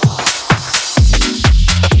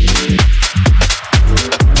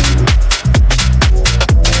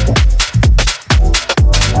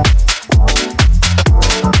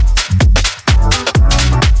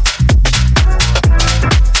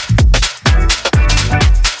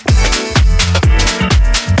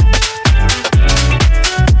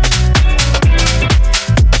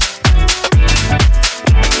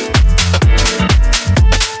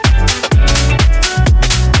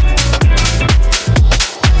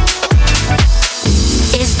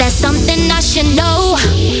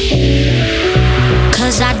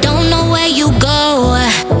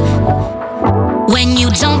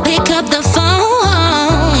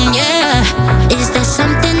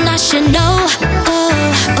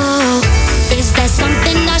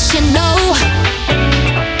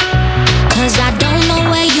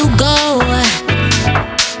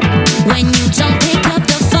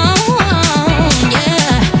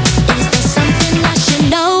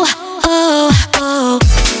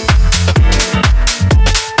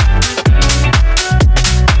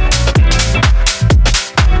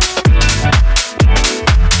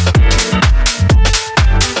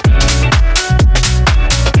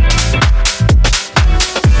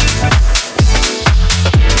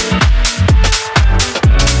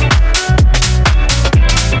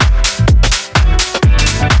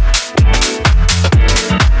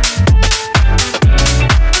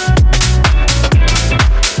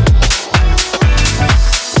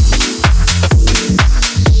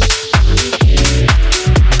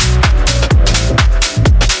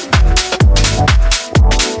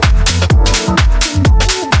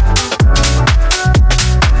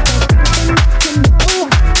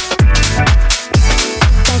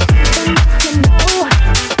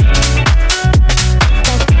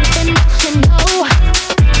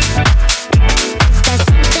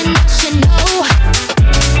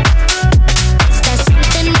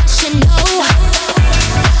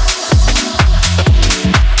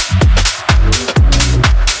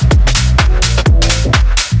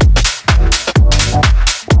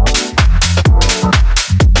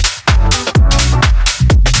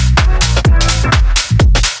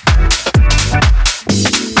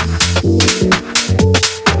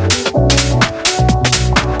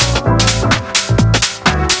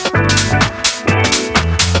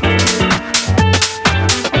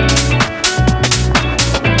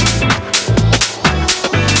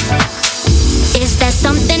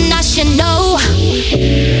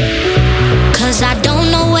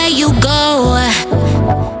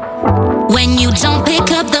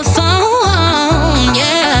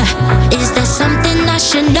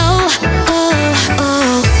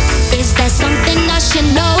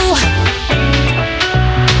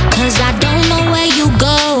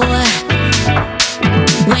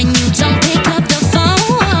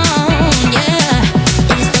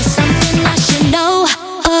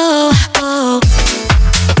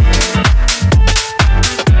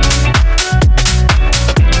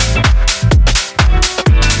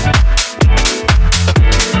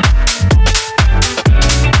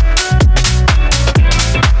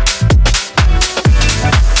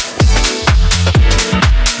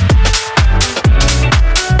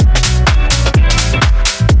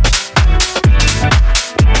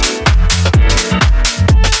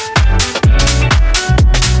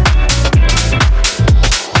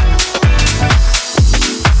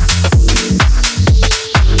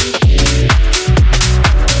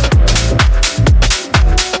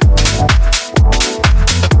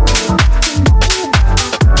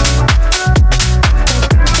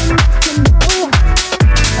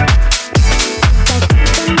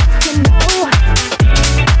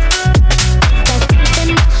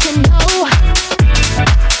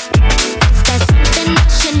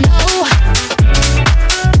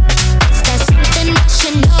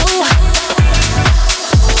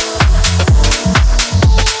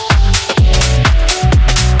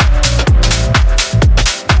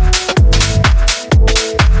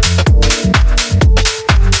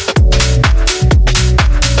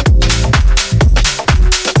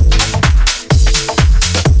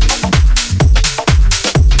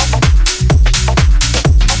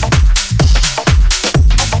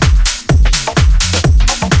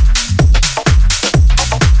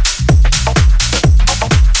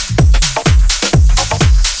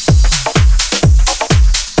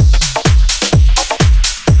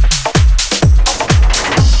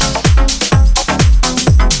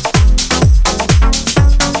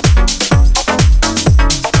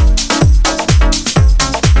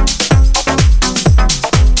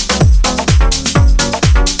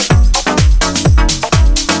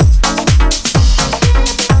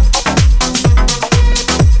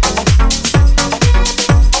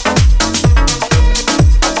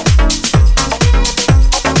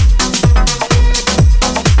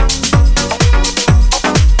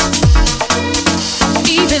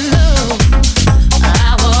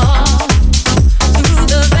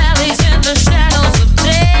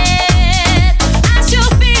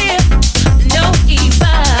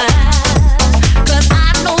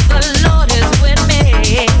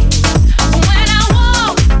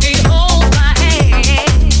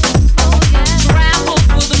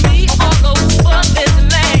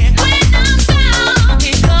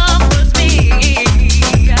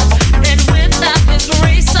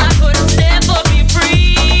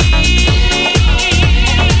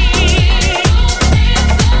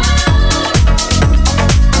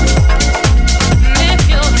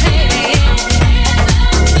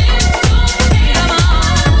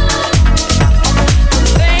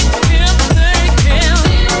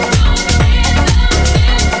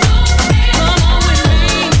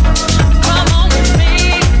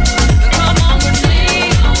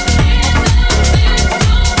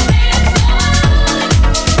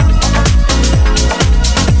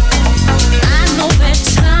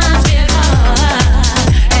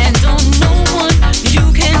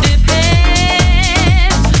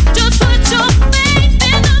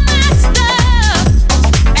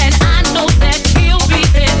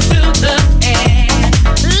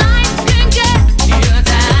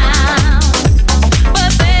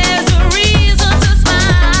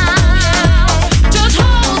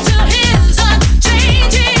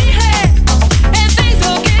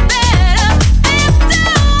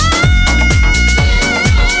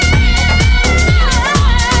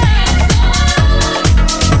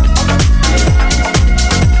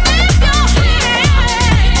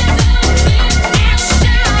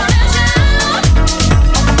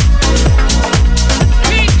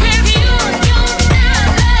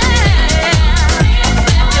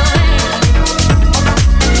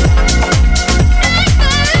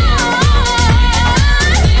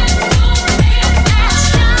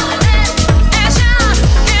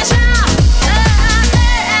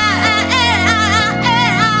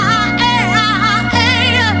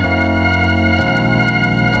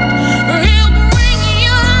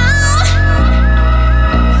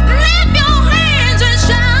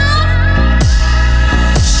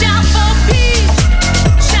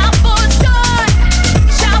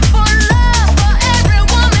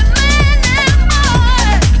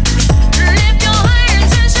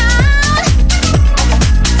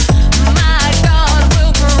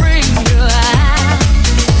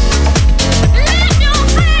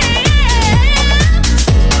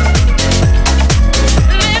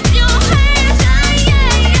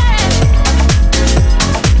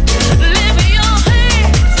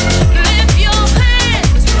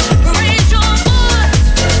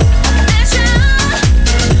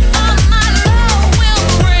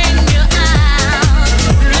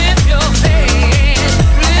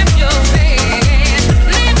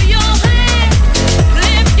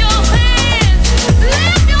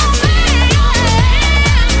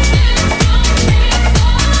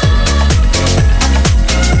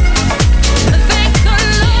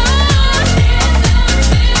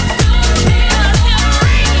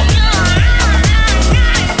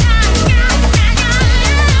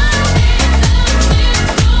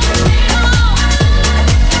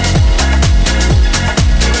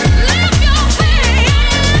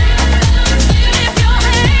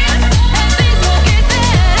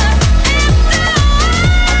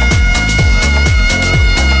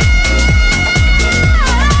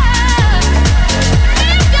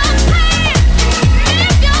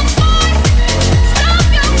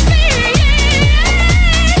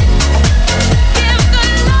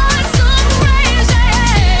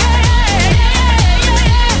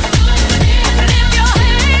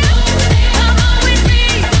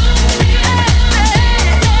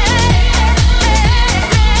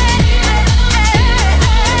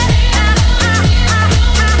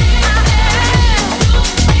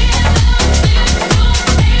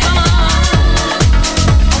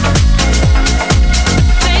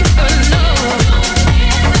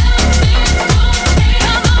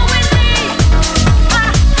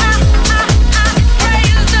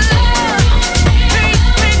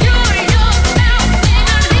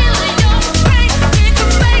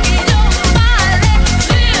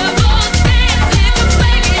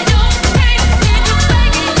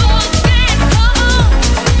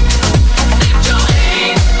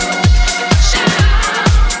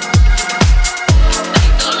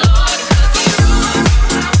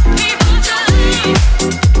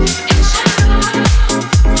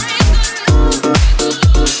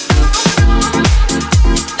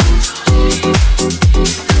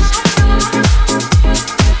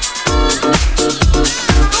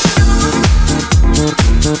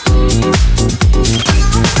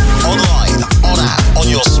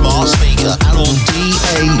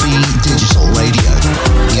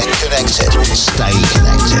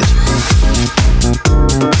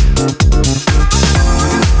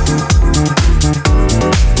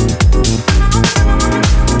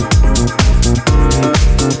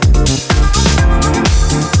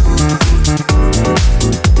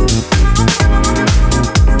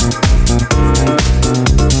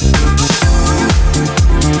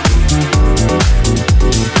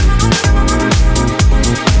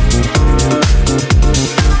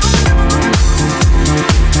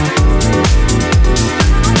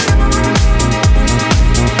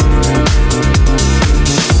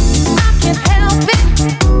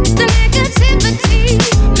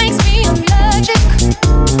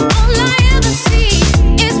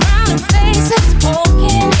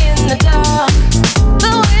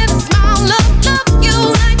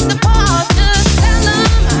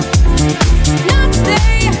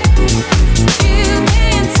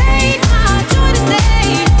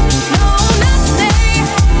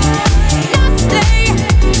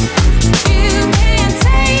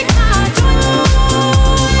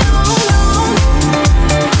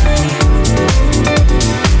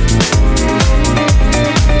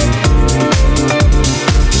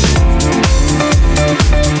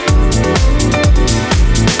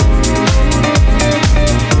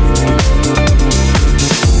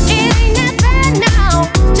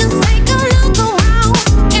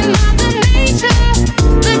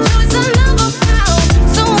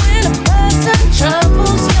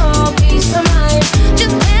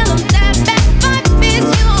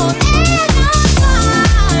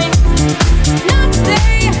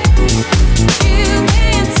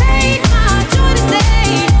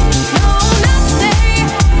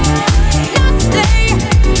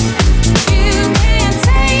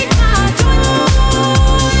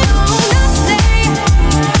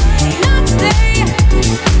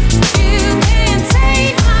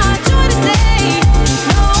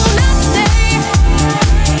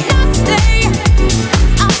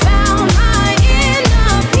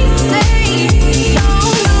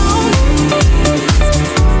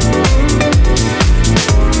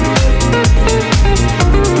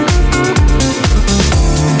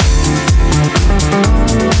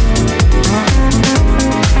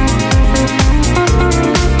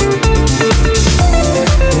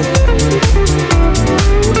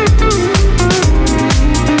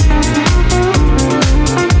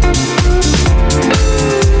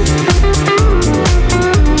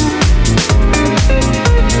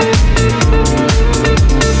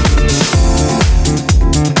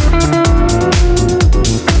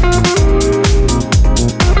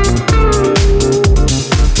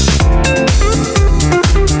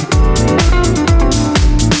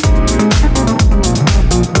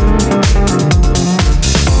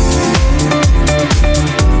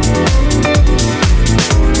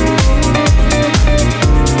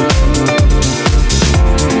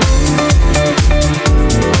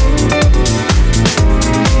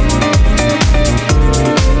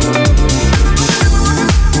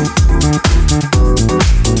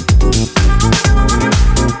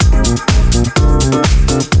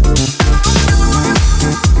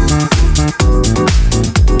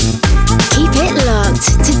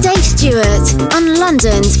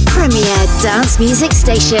 London's premier dance music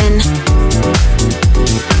station.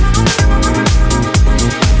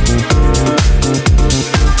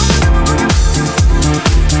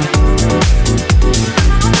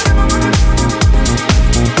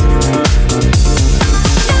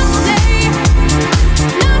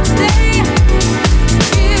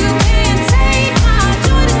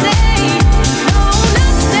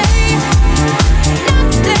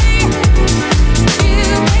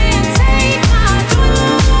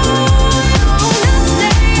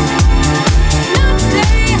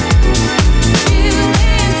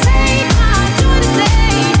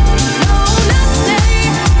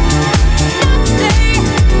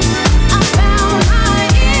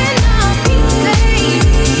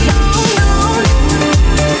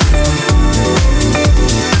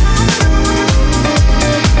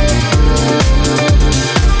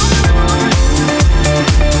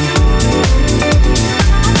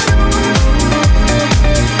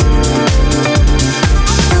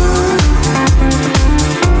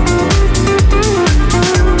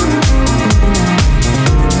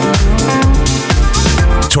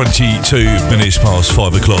 Minutes past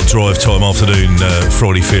 5 o'clock, drive time afternoon,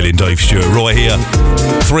 Friday Feelin, Dave Stewart, right here,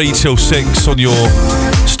 3 till 6 on your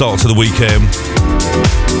start to the weekend.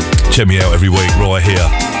 Check me out every week, right here.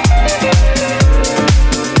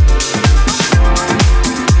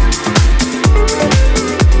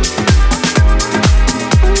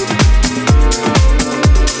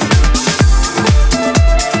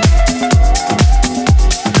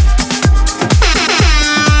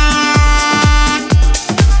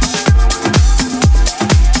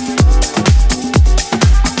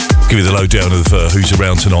 Give you the lowdown of who's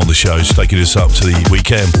around tonight on the shows, taking us up to the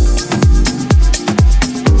weekend.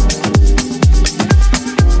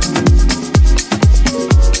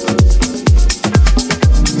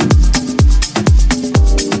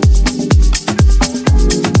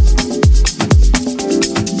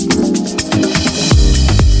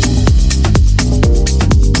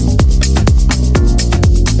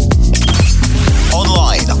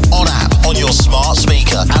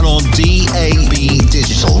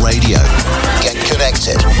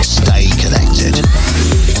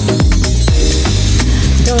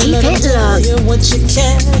 What you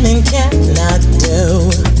can and cannot do.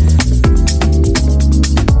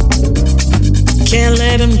 Can't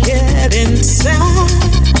let them get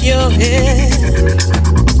inside your head.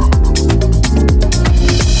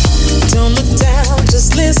 Don't look down,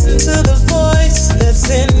 just listen to the voice that's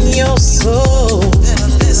in your soul.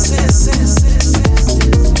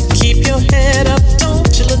 Keep your head up,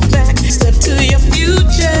 don't you look back. Step to your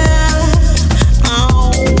future.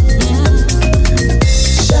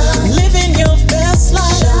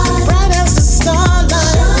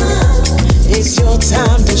 It's your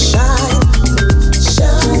time to shine.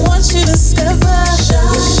 Once you discover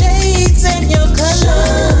your shades and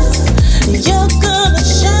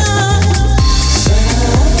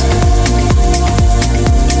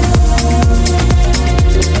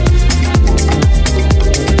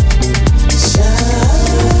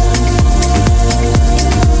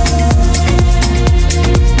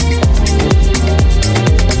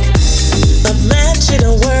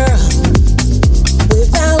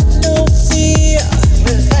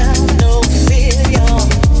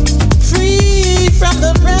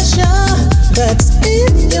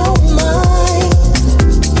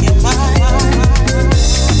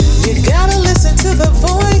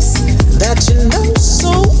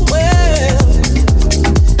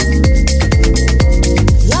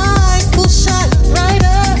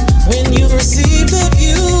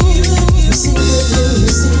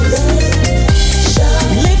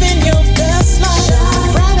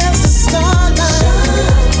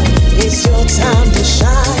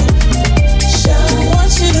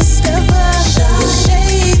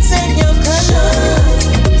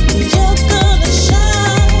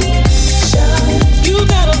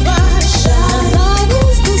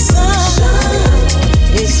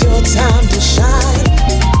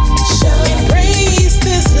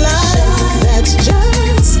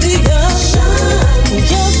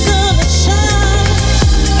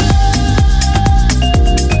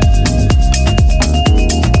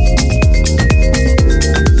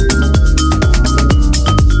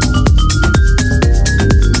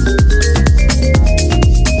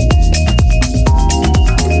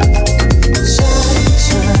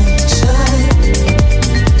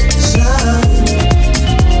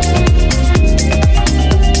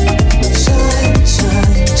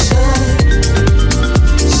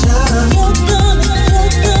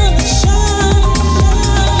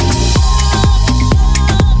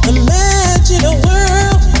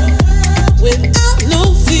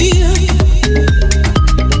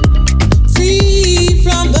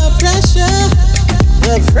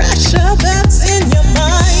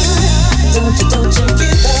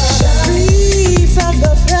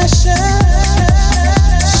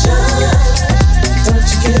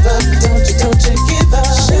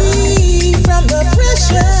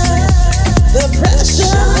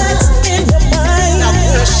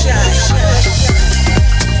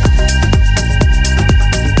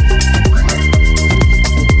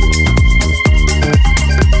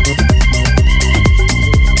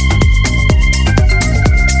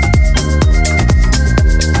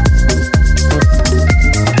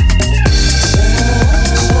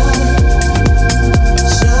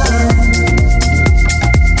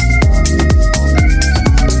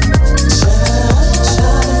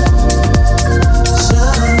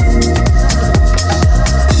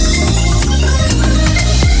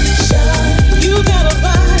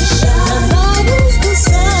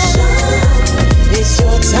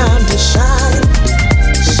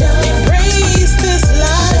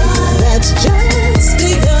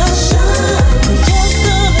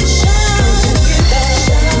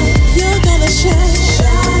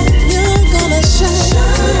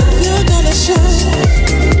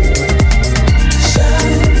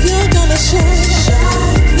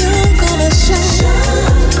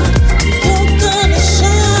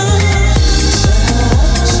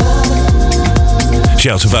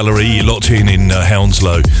Valerie, locked in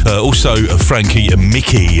Hounslow. Also, Frankie and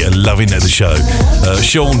Mickey, loving the show.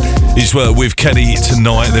 Sean is with Kenny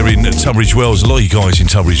tonight. They're in Tunbridge Wells. A lot of you guys in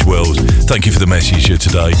Tunbridge Wells. Thank you for the message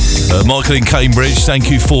today. Michael in Cambridge, thank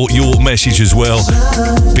you for your message as well.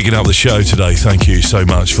 Picking up the show today. Thank you so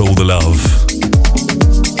much for all the love.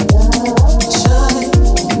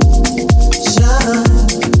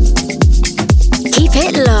 Keep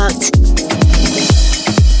it locked.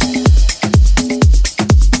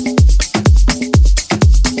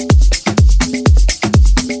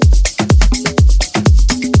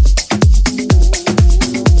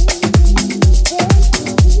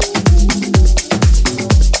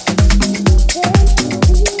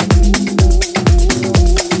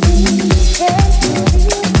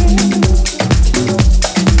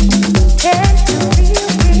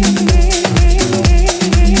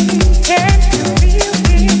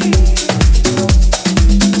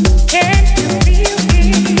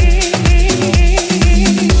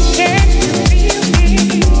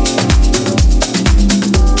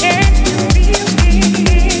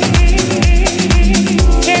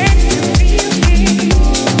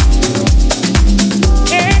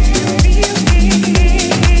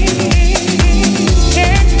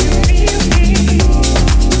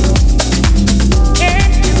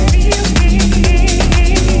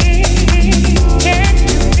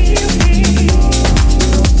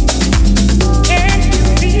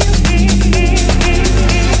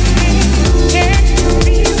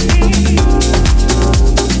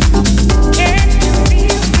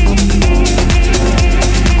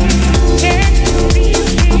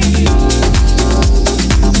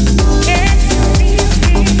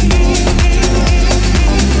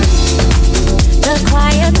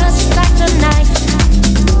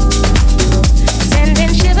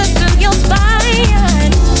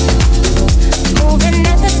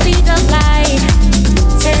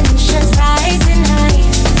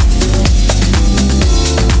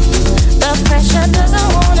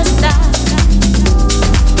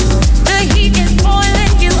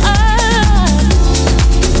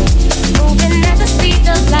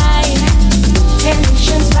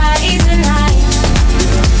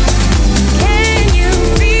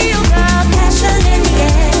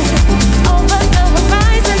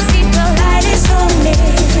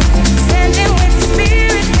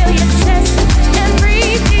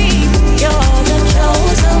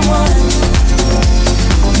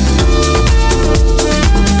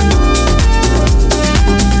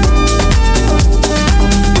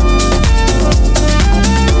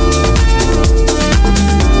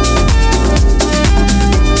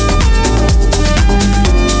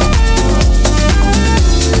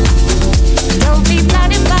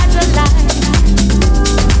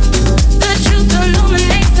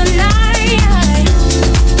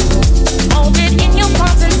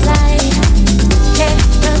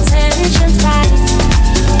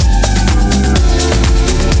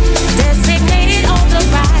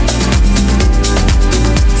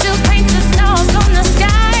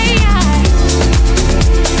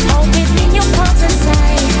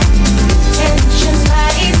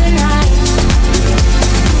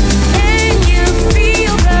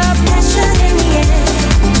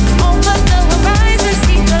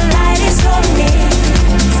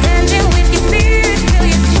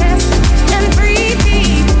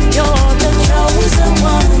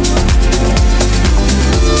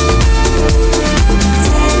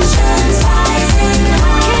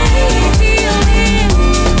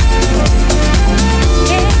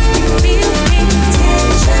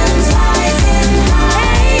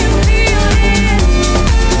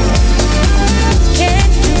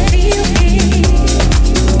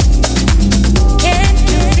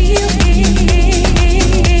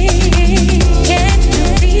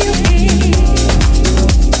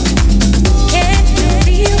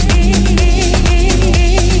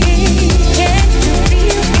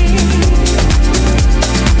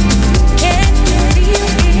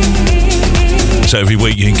 So every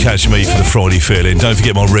week you can catch me for the Friday Feelin. Don't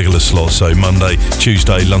forget my regular slot, so Monday,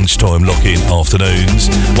 Tuesday, lunchtime, lock-in, afternoons,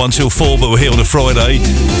 1 till 4, but we're here on a Friday,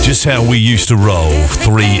 just how we used to roll,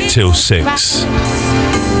 3 till 6.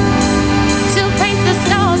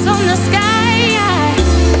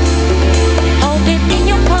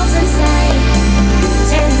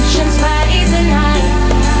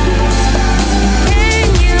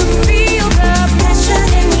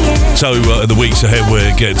 So in the weeks ahead,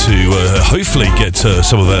 we'll get to hopefully get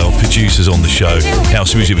some of our producers on the show,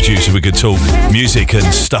 house music producers. We could talk music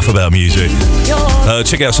and stuff about music.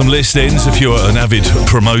 Check out some listings. If you're an avid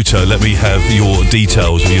promoter, let me have your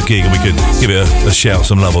details of your gig and we could give it a shout,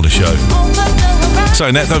 some love on the show. So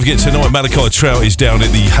now, don't forget tonight, Malachi Trout is down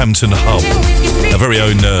at the Hampton Hub. Our very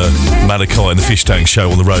own Malachi and the Fish Tank show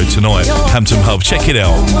on the road tonight. Hampton Hub, check it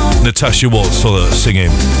out. Natasha Watts singing.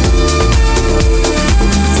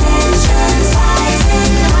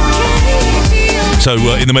 So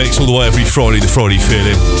in the mix all the way every Friday, the Friday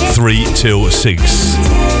Feeling, 3 till 6.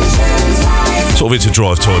 Sort of into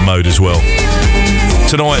drive time mode as well.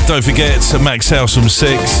 Tonight, don't forget, Max House from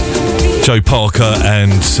 6, Joe Parker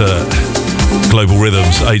and Global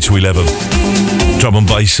Rhythms, 8 to 11. Drum and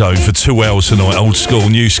bass zone for 2 hours tonight, old school,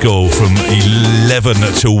 new school, from 11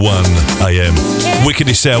 till 1 a.m.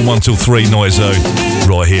 Wickedest sound, 1 till 3, night zone,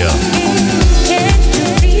 right here.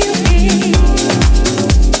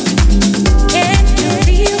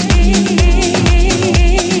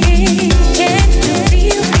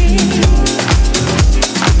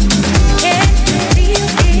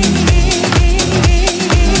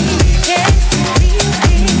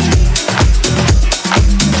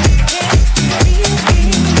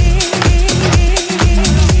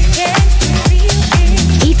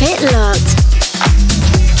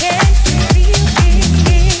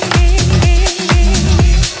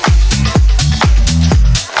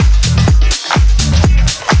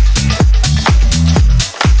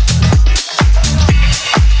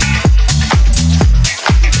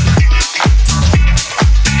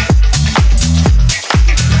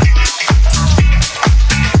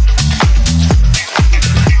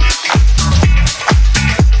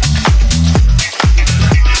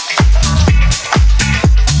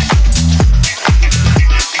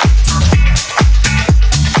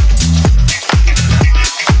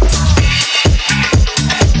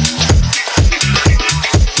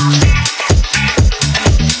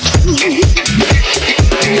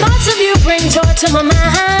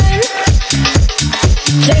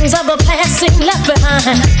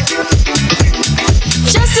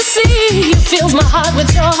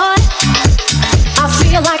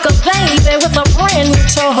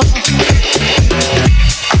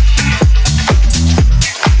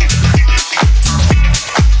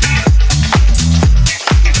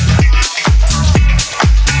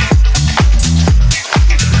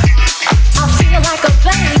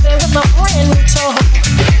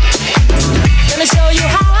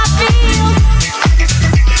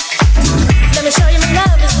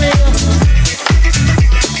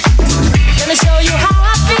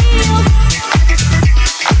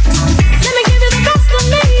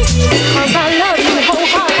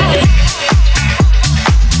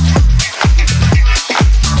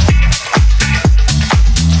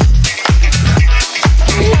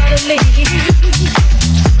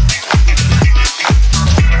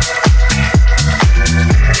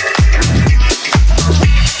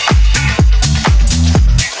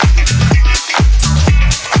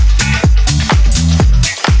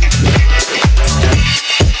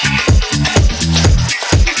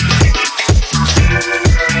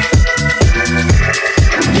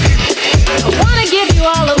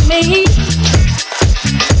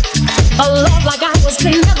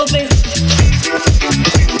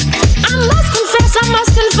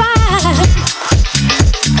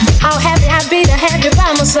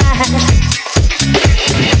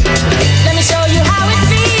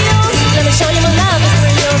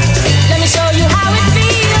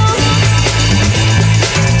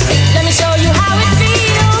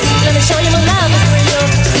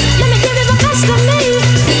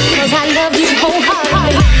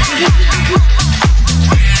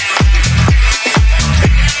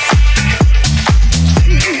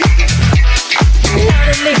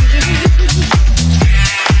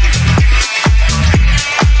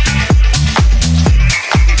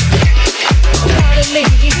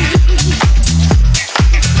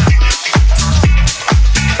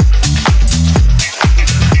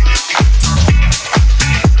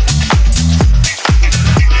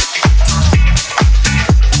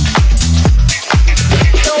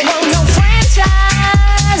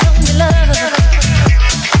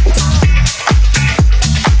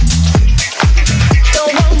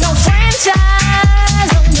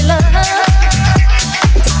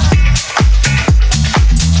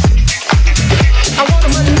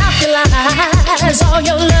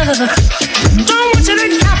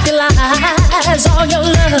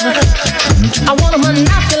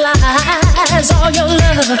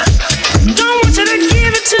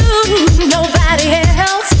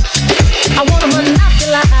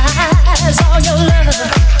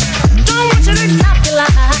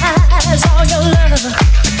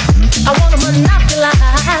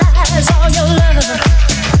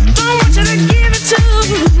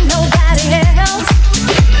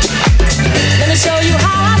 Let me show you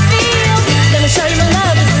how I feel. Let me show you my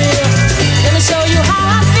love is real. Let me show you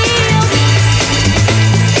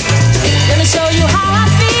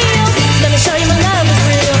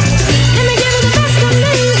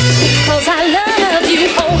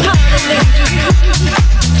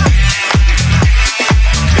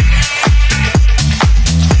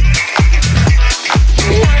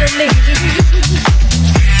Start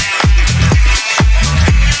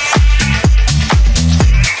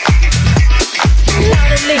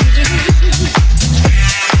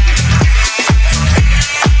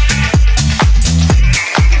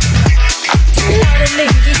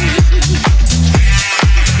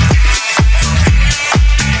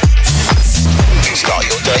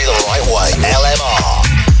your day the right way. LMR.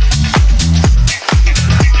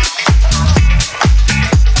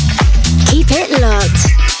 Keep it locked.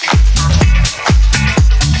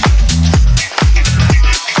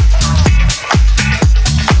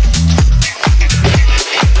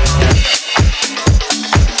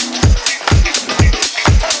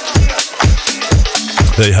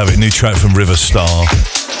 There you have it, new track from River Star.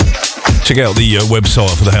 Check out the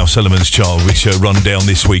website for the House Elements chart, which run down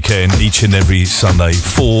this weekend, each and every Sunday,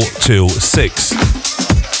 4 till 6.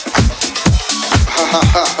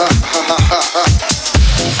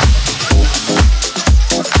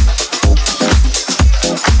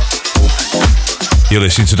 You're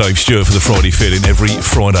listening to Dave Stewart for the Friday Feeling every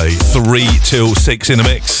Friday, 3 till 6 in the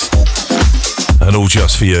mix. And all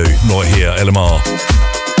just for you, right here, LMR.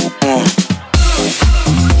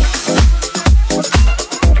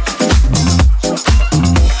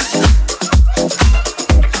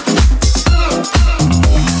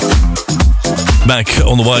 Mac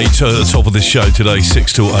on the way to the top of this show today,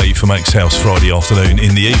 6 till 8 for Mac's House Friday afternoon.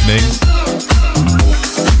 In the evening,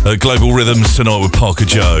 Global Rhythms tonight with Parker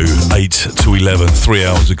Joe, 8 to 11, 3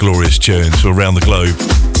 hours of glorious tunes from around the globe.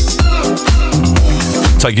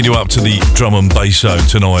 Taking you up to the drum and bass zone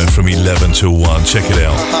tonight from 11 till 1. Check it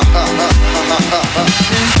out.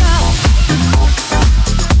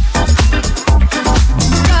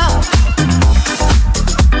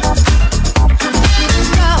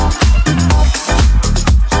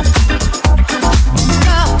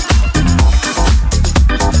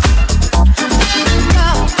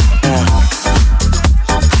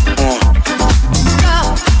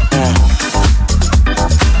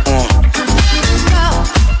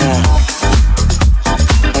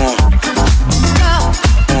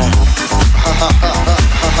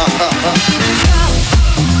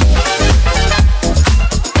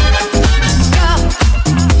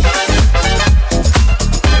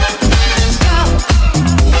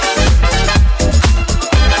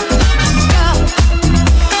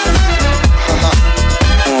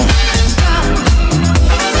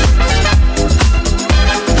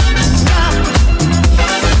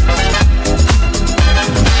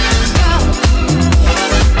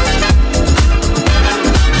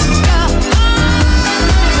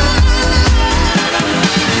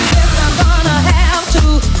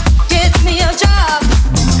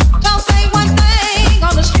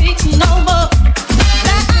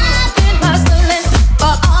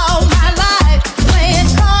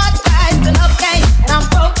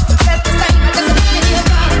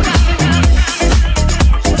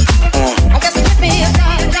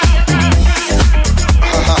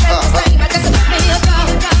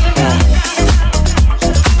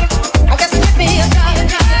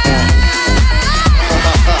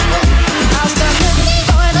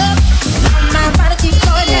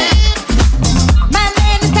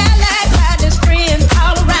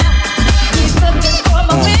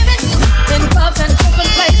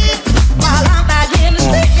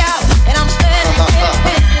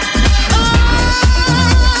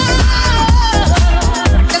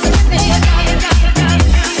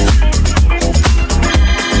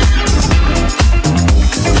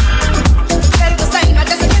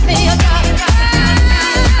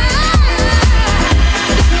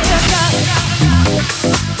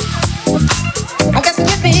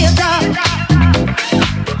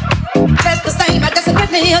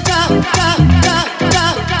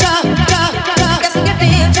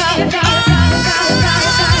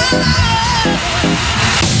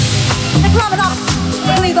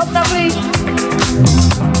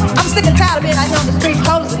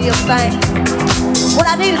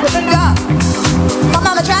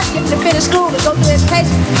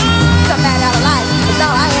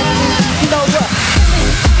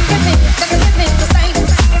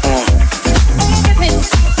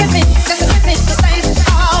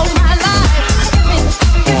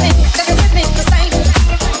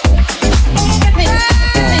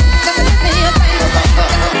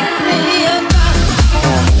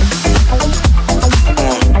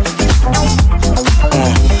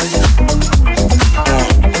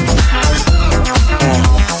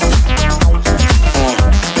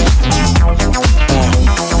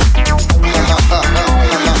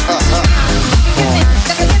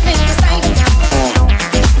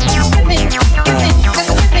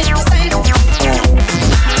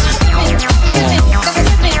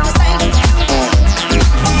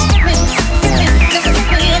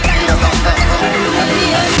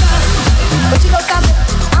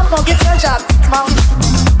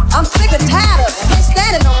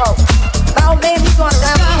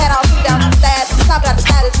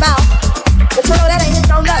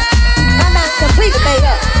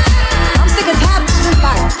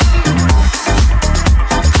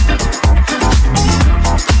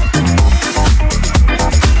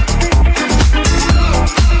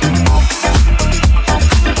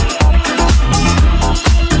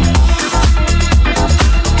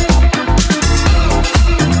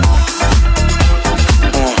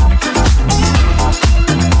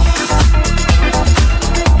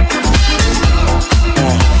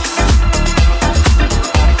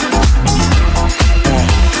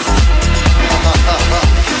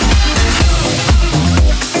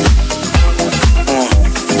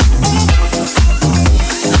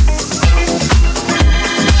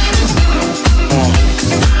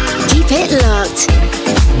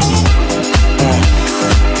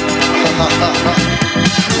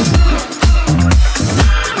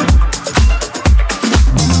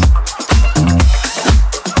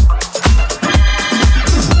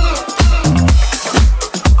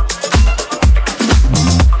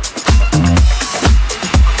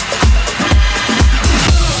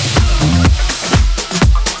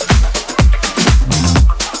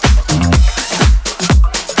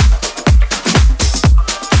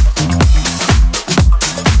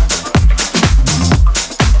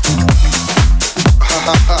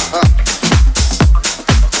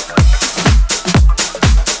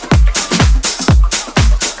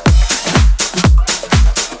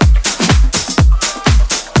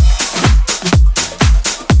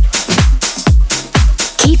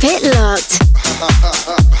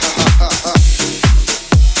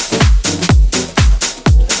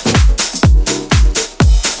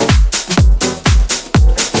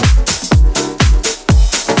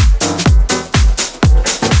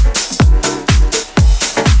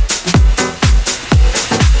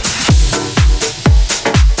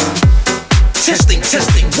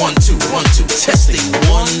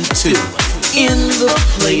 2 in the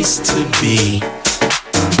place to be.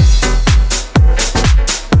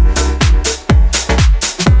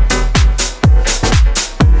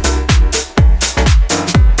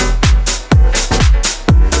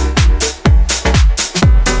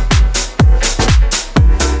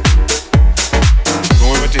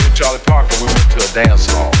 Dance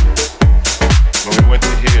hall. When we went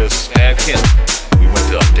to hear Stan Kent, we went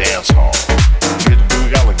to a dance hall. We had to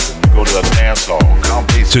do Ellington, we go to a dance hall.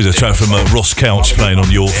 To the track from Ross Couch playing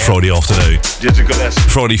on your Friday afternoon.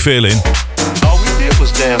 Friday Feelin. All we did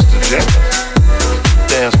was dance to checkers.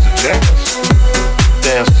 Dance to checkers.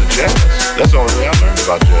 Dance to checkers. That's the only way I learned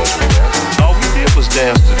about jazz was dance. All we did was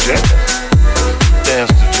dance to checkers.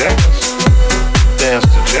 Dance to checkers. Dance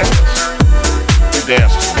to checkers. We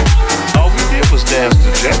danced to music. Was dance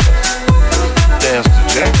to checkers, dance to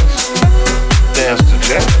checkers, dance to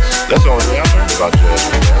checkers. That's the only way I learned about jazz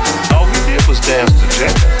was dance. All we did was dance to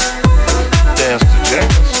checkers, dance to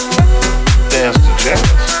checkers, dance to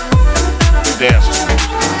checkers. We danced to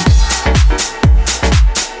music.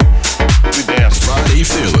 We danced. Friday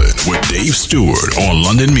Feelin' with Dave Stewart on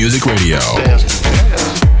London Music Radio. Dance to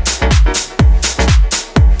jazz.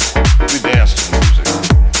 We danced to music.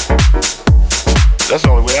 That's the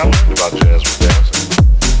only way I learned about jazz was dancing.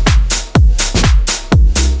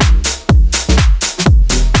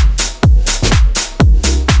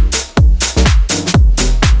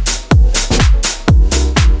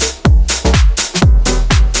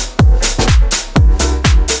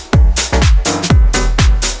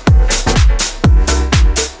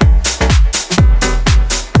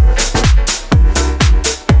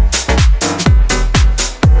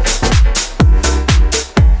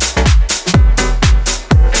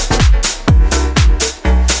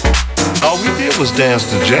 Was dance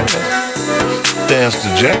to checkers, dance to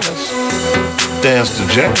checkers, dance to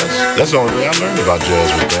checkers. That's the only way I learned about jazz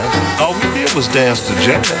was dancing. All we did was dance to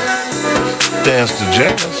checkers, dance to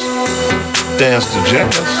checkers, dance to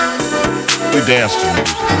checkers. We danced to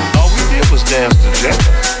music. All we did was dance to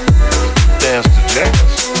checkers, dance to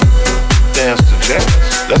checkers, dance to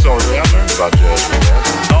checkers. That's the only way I learned about jazz was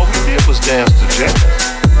dancing. All we did was dance to checkers,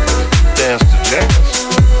 dance to checkers,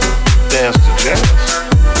 dance to checkers.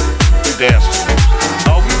 We danced to music.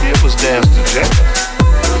 All we did was dance to checkers,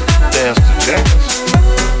 dance to checkers,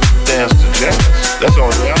 dance to checkers. That's the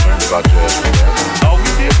only way I learned about jazz was dancing. All we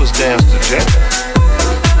did was dance to checkers,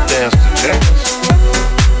 dance to checkers,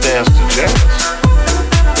 dance to checkers.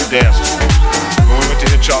 We danced to music. When we went to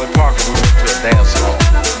hear Charlie Parker, we went to a dance hall.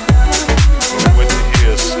 When we went to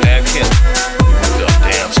hear Stan Kent, we went to a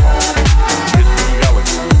dance hall. We had to do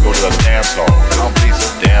Ellington, we go to a dance hall. Company's a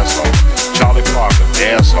dance hall. Charlie Parker,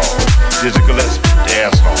 dance hall. Dizzy Gillespie,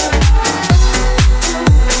 dance hall.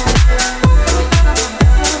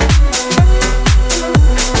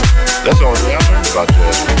 That's the only way I learned about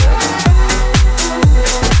jazz was dancing.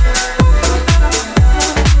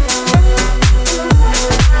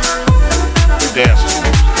 We danced to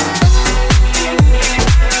music.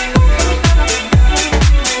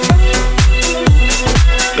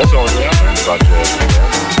 That's the only way I learned about jazz was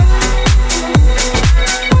dancing.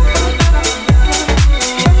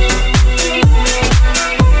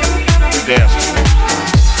 We danced to music.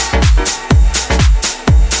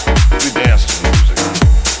 We danced to music.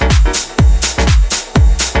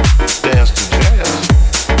 Danced to jazz.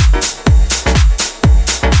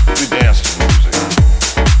 We danced to music.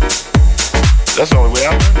 That's the only way I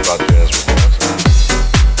learned about jazz was dancing.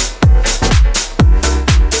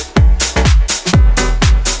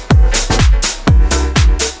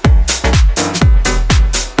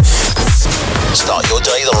 Start your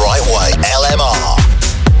day the right way. LMR.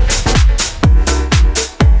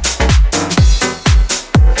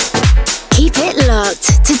 Keep it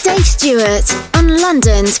locked to Dave Stewart on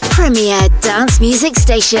London's premier dance music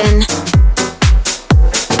station.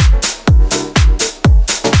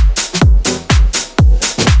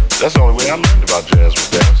 That's the only way I learned about jazz was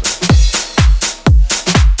dancing.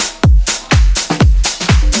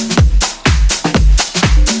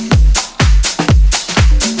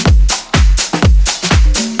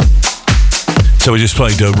 So we just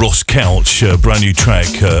played Ross Couch, brand new track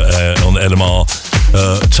on LMR.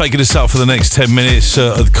 Taking us up for the next 10 minutes.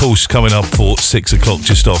 Of course, coming up for 6 o'clock,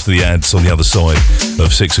 just after the ads on the other side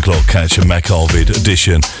of 6 o'clock, catch a Mac Arvid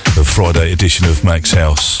edition of Friday edition of Mac's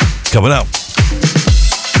House. Coming up.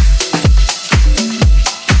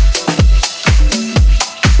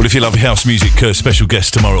 Well, if you love house music, special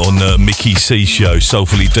guest tomorrow on Mickey C Show,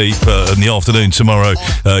 Soulfully Deep. In the afternoon tomorrow,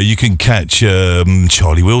 you can catch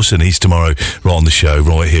Charlie Wilson. He's tomorrow right on the show,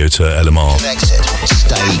 right here at LMR. Connected.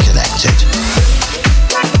 Stay connected.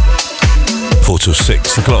 4 till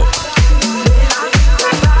 6 o'clock.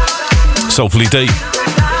 Soulfully deep.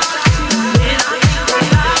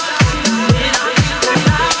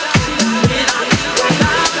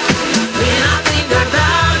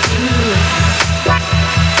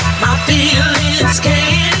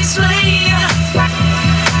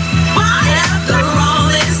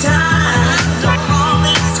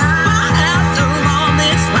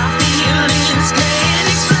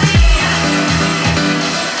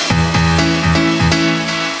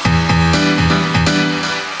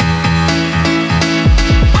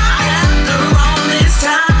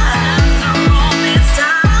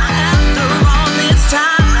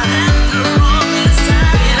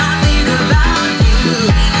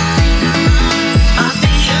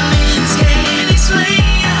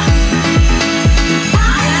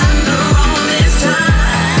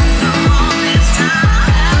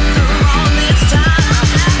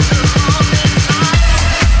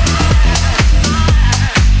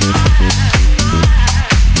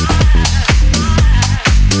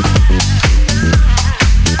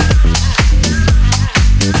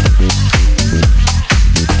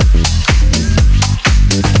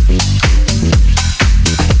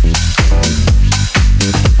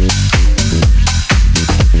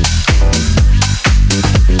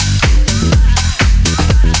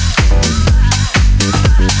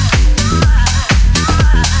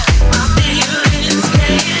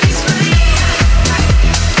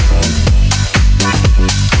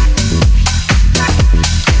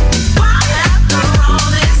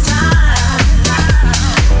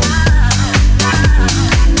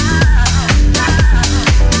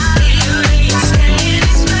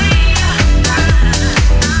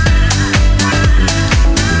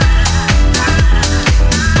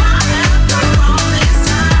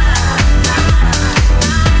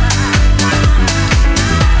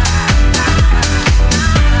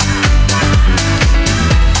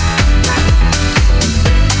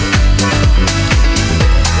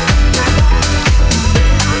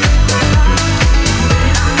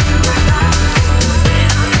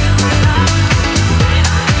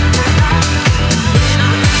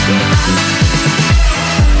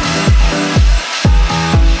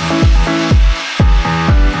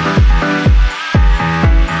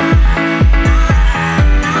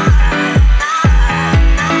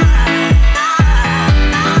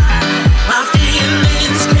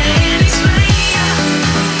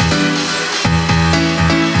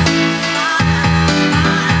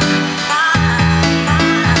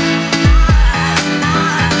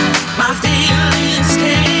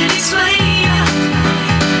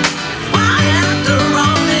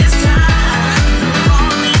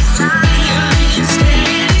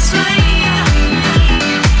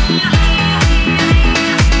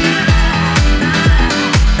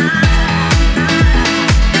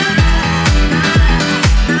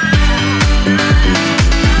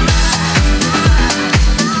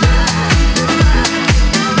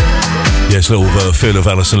 Little feel of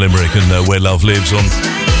Alison Limerick and Where Love Lives on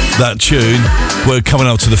that tune. We're coming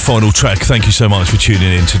up to the final track. Thank you so much for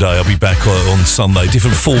tuning in today. I'll be back on Sunday.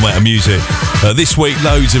 Different format of music. This week,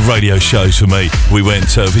 loads of radio shows for me. We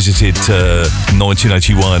went, visited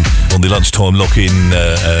 1981 on the lunchtime lock-in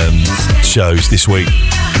shows this week.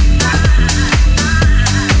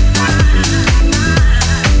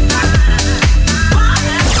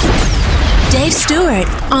 Dave Stewart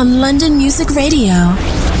on London Music Radio.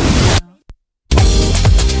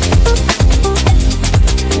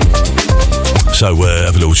 So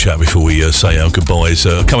have a little chat before we say our goodbyes.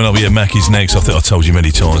 Coming up, Mackie's next. I think I told you many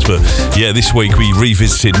times, but this week we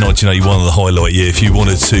revisited 1981, the highlight year. If you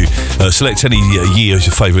wanted to select any year as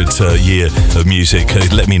your favourite year of music,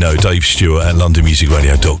 let me know. Dave Stewart at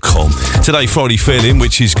londonmusicradio.com. Today, Friday Feelin,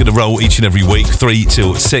 which is going to roll each and every week, 3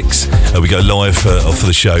 till 6. We go live for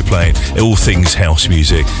the show, playing all things house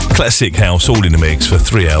music, classic house, all in the mix for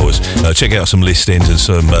 3 hours. Check out some listings and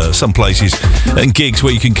some places and gigs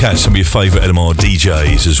where you can catch some of your favourite LMR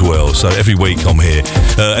DJs as well. So every week I'm here.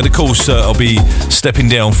 And of course, I'll be stepping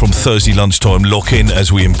down from Thursday lunchtime lock-in as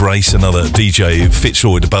we embrace another DJ,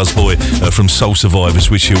 Fitzroy the Buzzboy from Soul Survivors,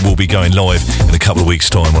 which will be going live in a couple of weeks'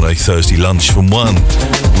 time on a Thursday lunch from 1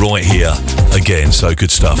 right here again. So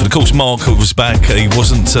good stuff. And of course, Mark was back. He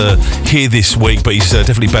wasn't here this week, but he's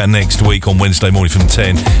definitely back next week on Wednesday morning from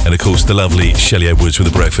 10. And of course, the lovely Shelley Edwards with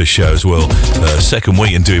the breakfast show as well. Second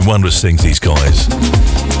week and doing wondrous things, these guys.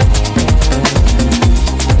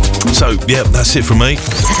 So, that's it from me.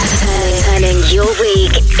 Turning your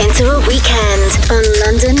week into a weekend on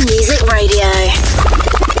London Music Radio.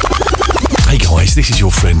 Hey guys, this is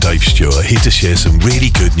your friend Dave Stewart, here to share some really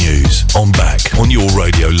good news. I'm back on your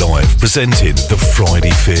radio live, presenting the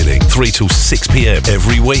Friday Feeling, 3 till 6 p.m.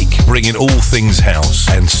 every week, bringing all things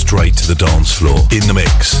house and straight to the dance floor, in the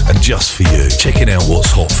mix, and just for you. Checking out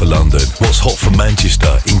what's hot for London, what's hot for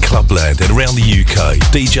Manchester, in Clubland and around the UK.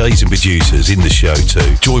 DJs and producers in the show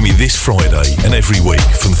too. Join me this Friday and every week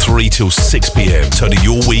from 3 till 6 p.m, turning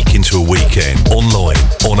your week into a weekend, online,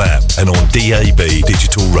 on app and on DAB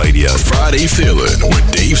Digital Radio. Friday Feelin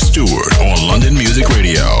with Dave Stewart on London Music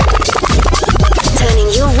Radio. Turning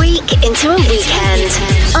your week into a weekend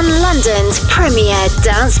on London's premier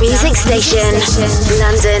dance music station,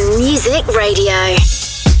 London Music Radio.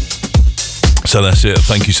 So that's it.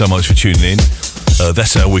 Thank you so much for tuning in.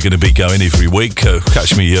 That's how we're going to be going every week.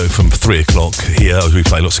 Catch me from 3 o'clock here as we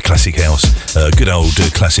play lots of classic house, good old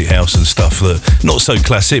classic house and stuff. Not so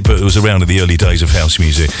classic, but it was around in the early days of house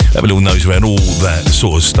music. Have a little nose around all that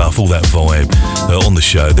sort of stuff, all that vibe on the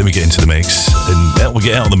show. Then we get into the mix, and we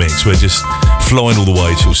get out of the mix. We're just flying all the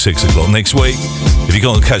way till 6 o'clock next week. If you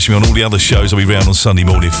can't catch me on all the other shows, I'll be around on Sunday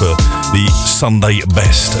morning for the Sunday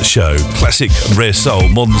Best show. Classic and rare soul,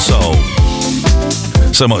 modern soul.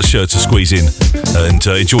 So much to squeeze in, and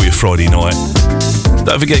enjoy your Friday night.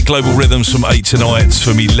 Don't forget Global Rhythms from 8 tonight.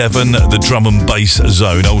 From 11, the drum and bass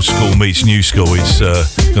zone. Old school meets new school. It's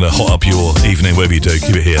going to hot up your evening, wherever you do.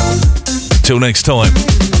 Keep it here. Till next time.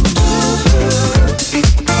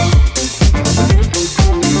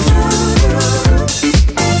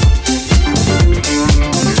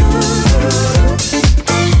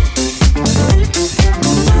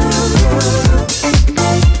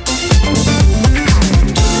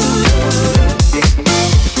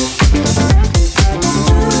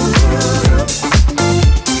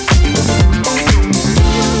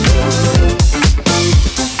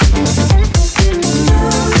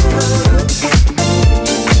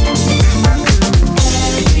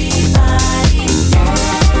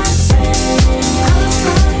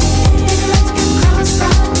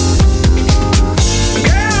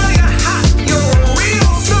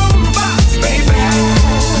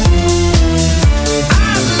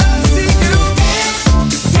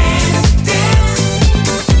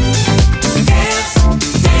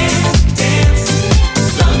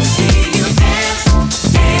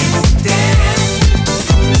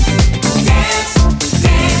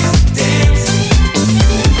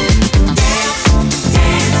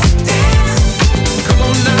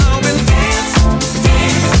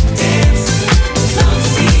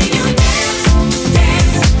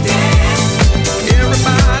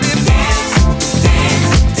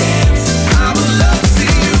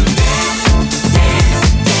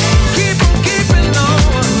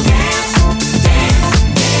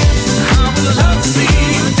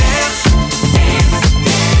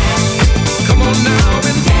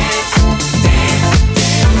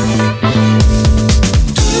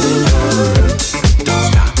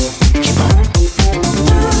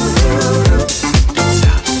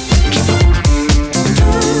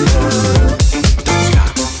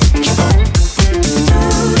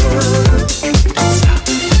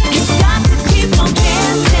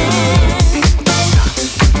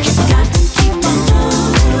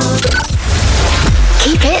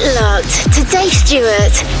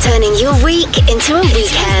 Stewart, turning your week into a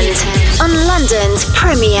weekend on London's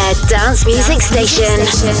premier dance music station,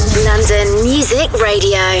 London Music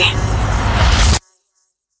Radio.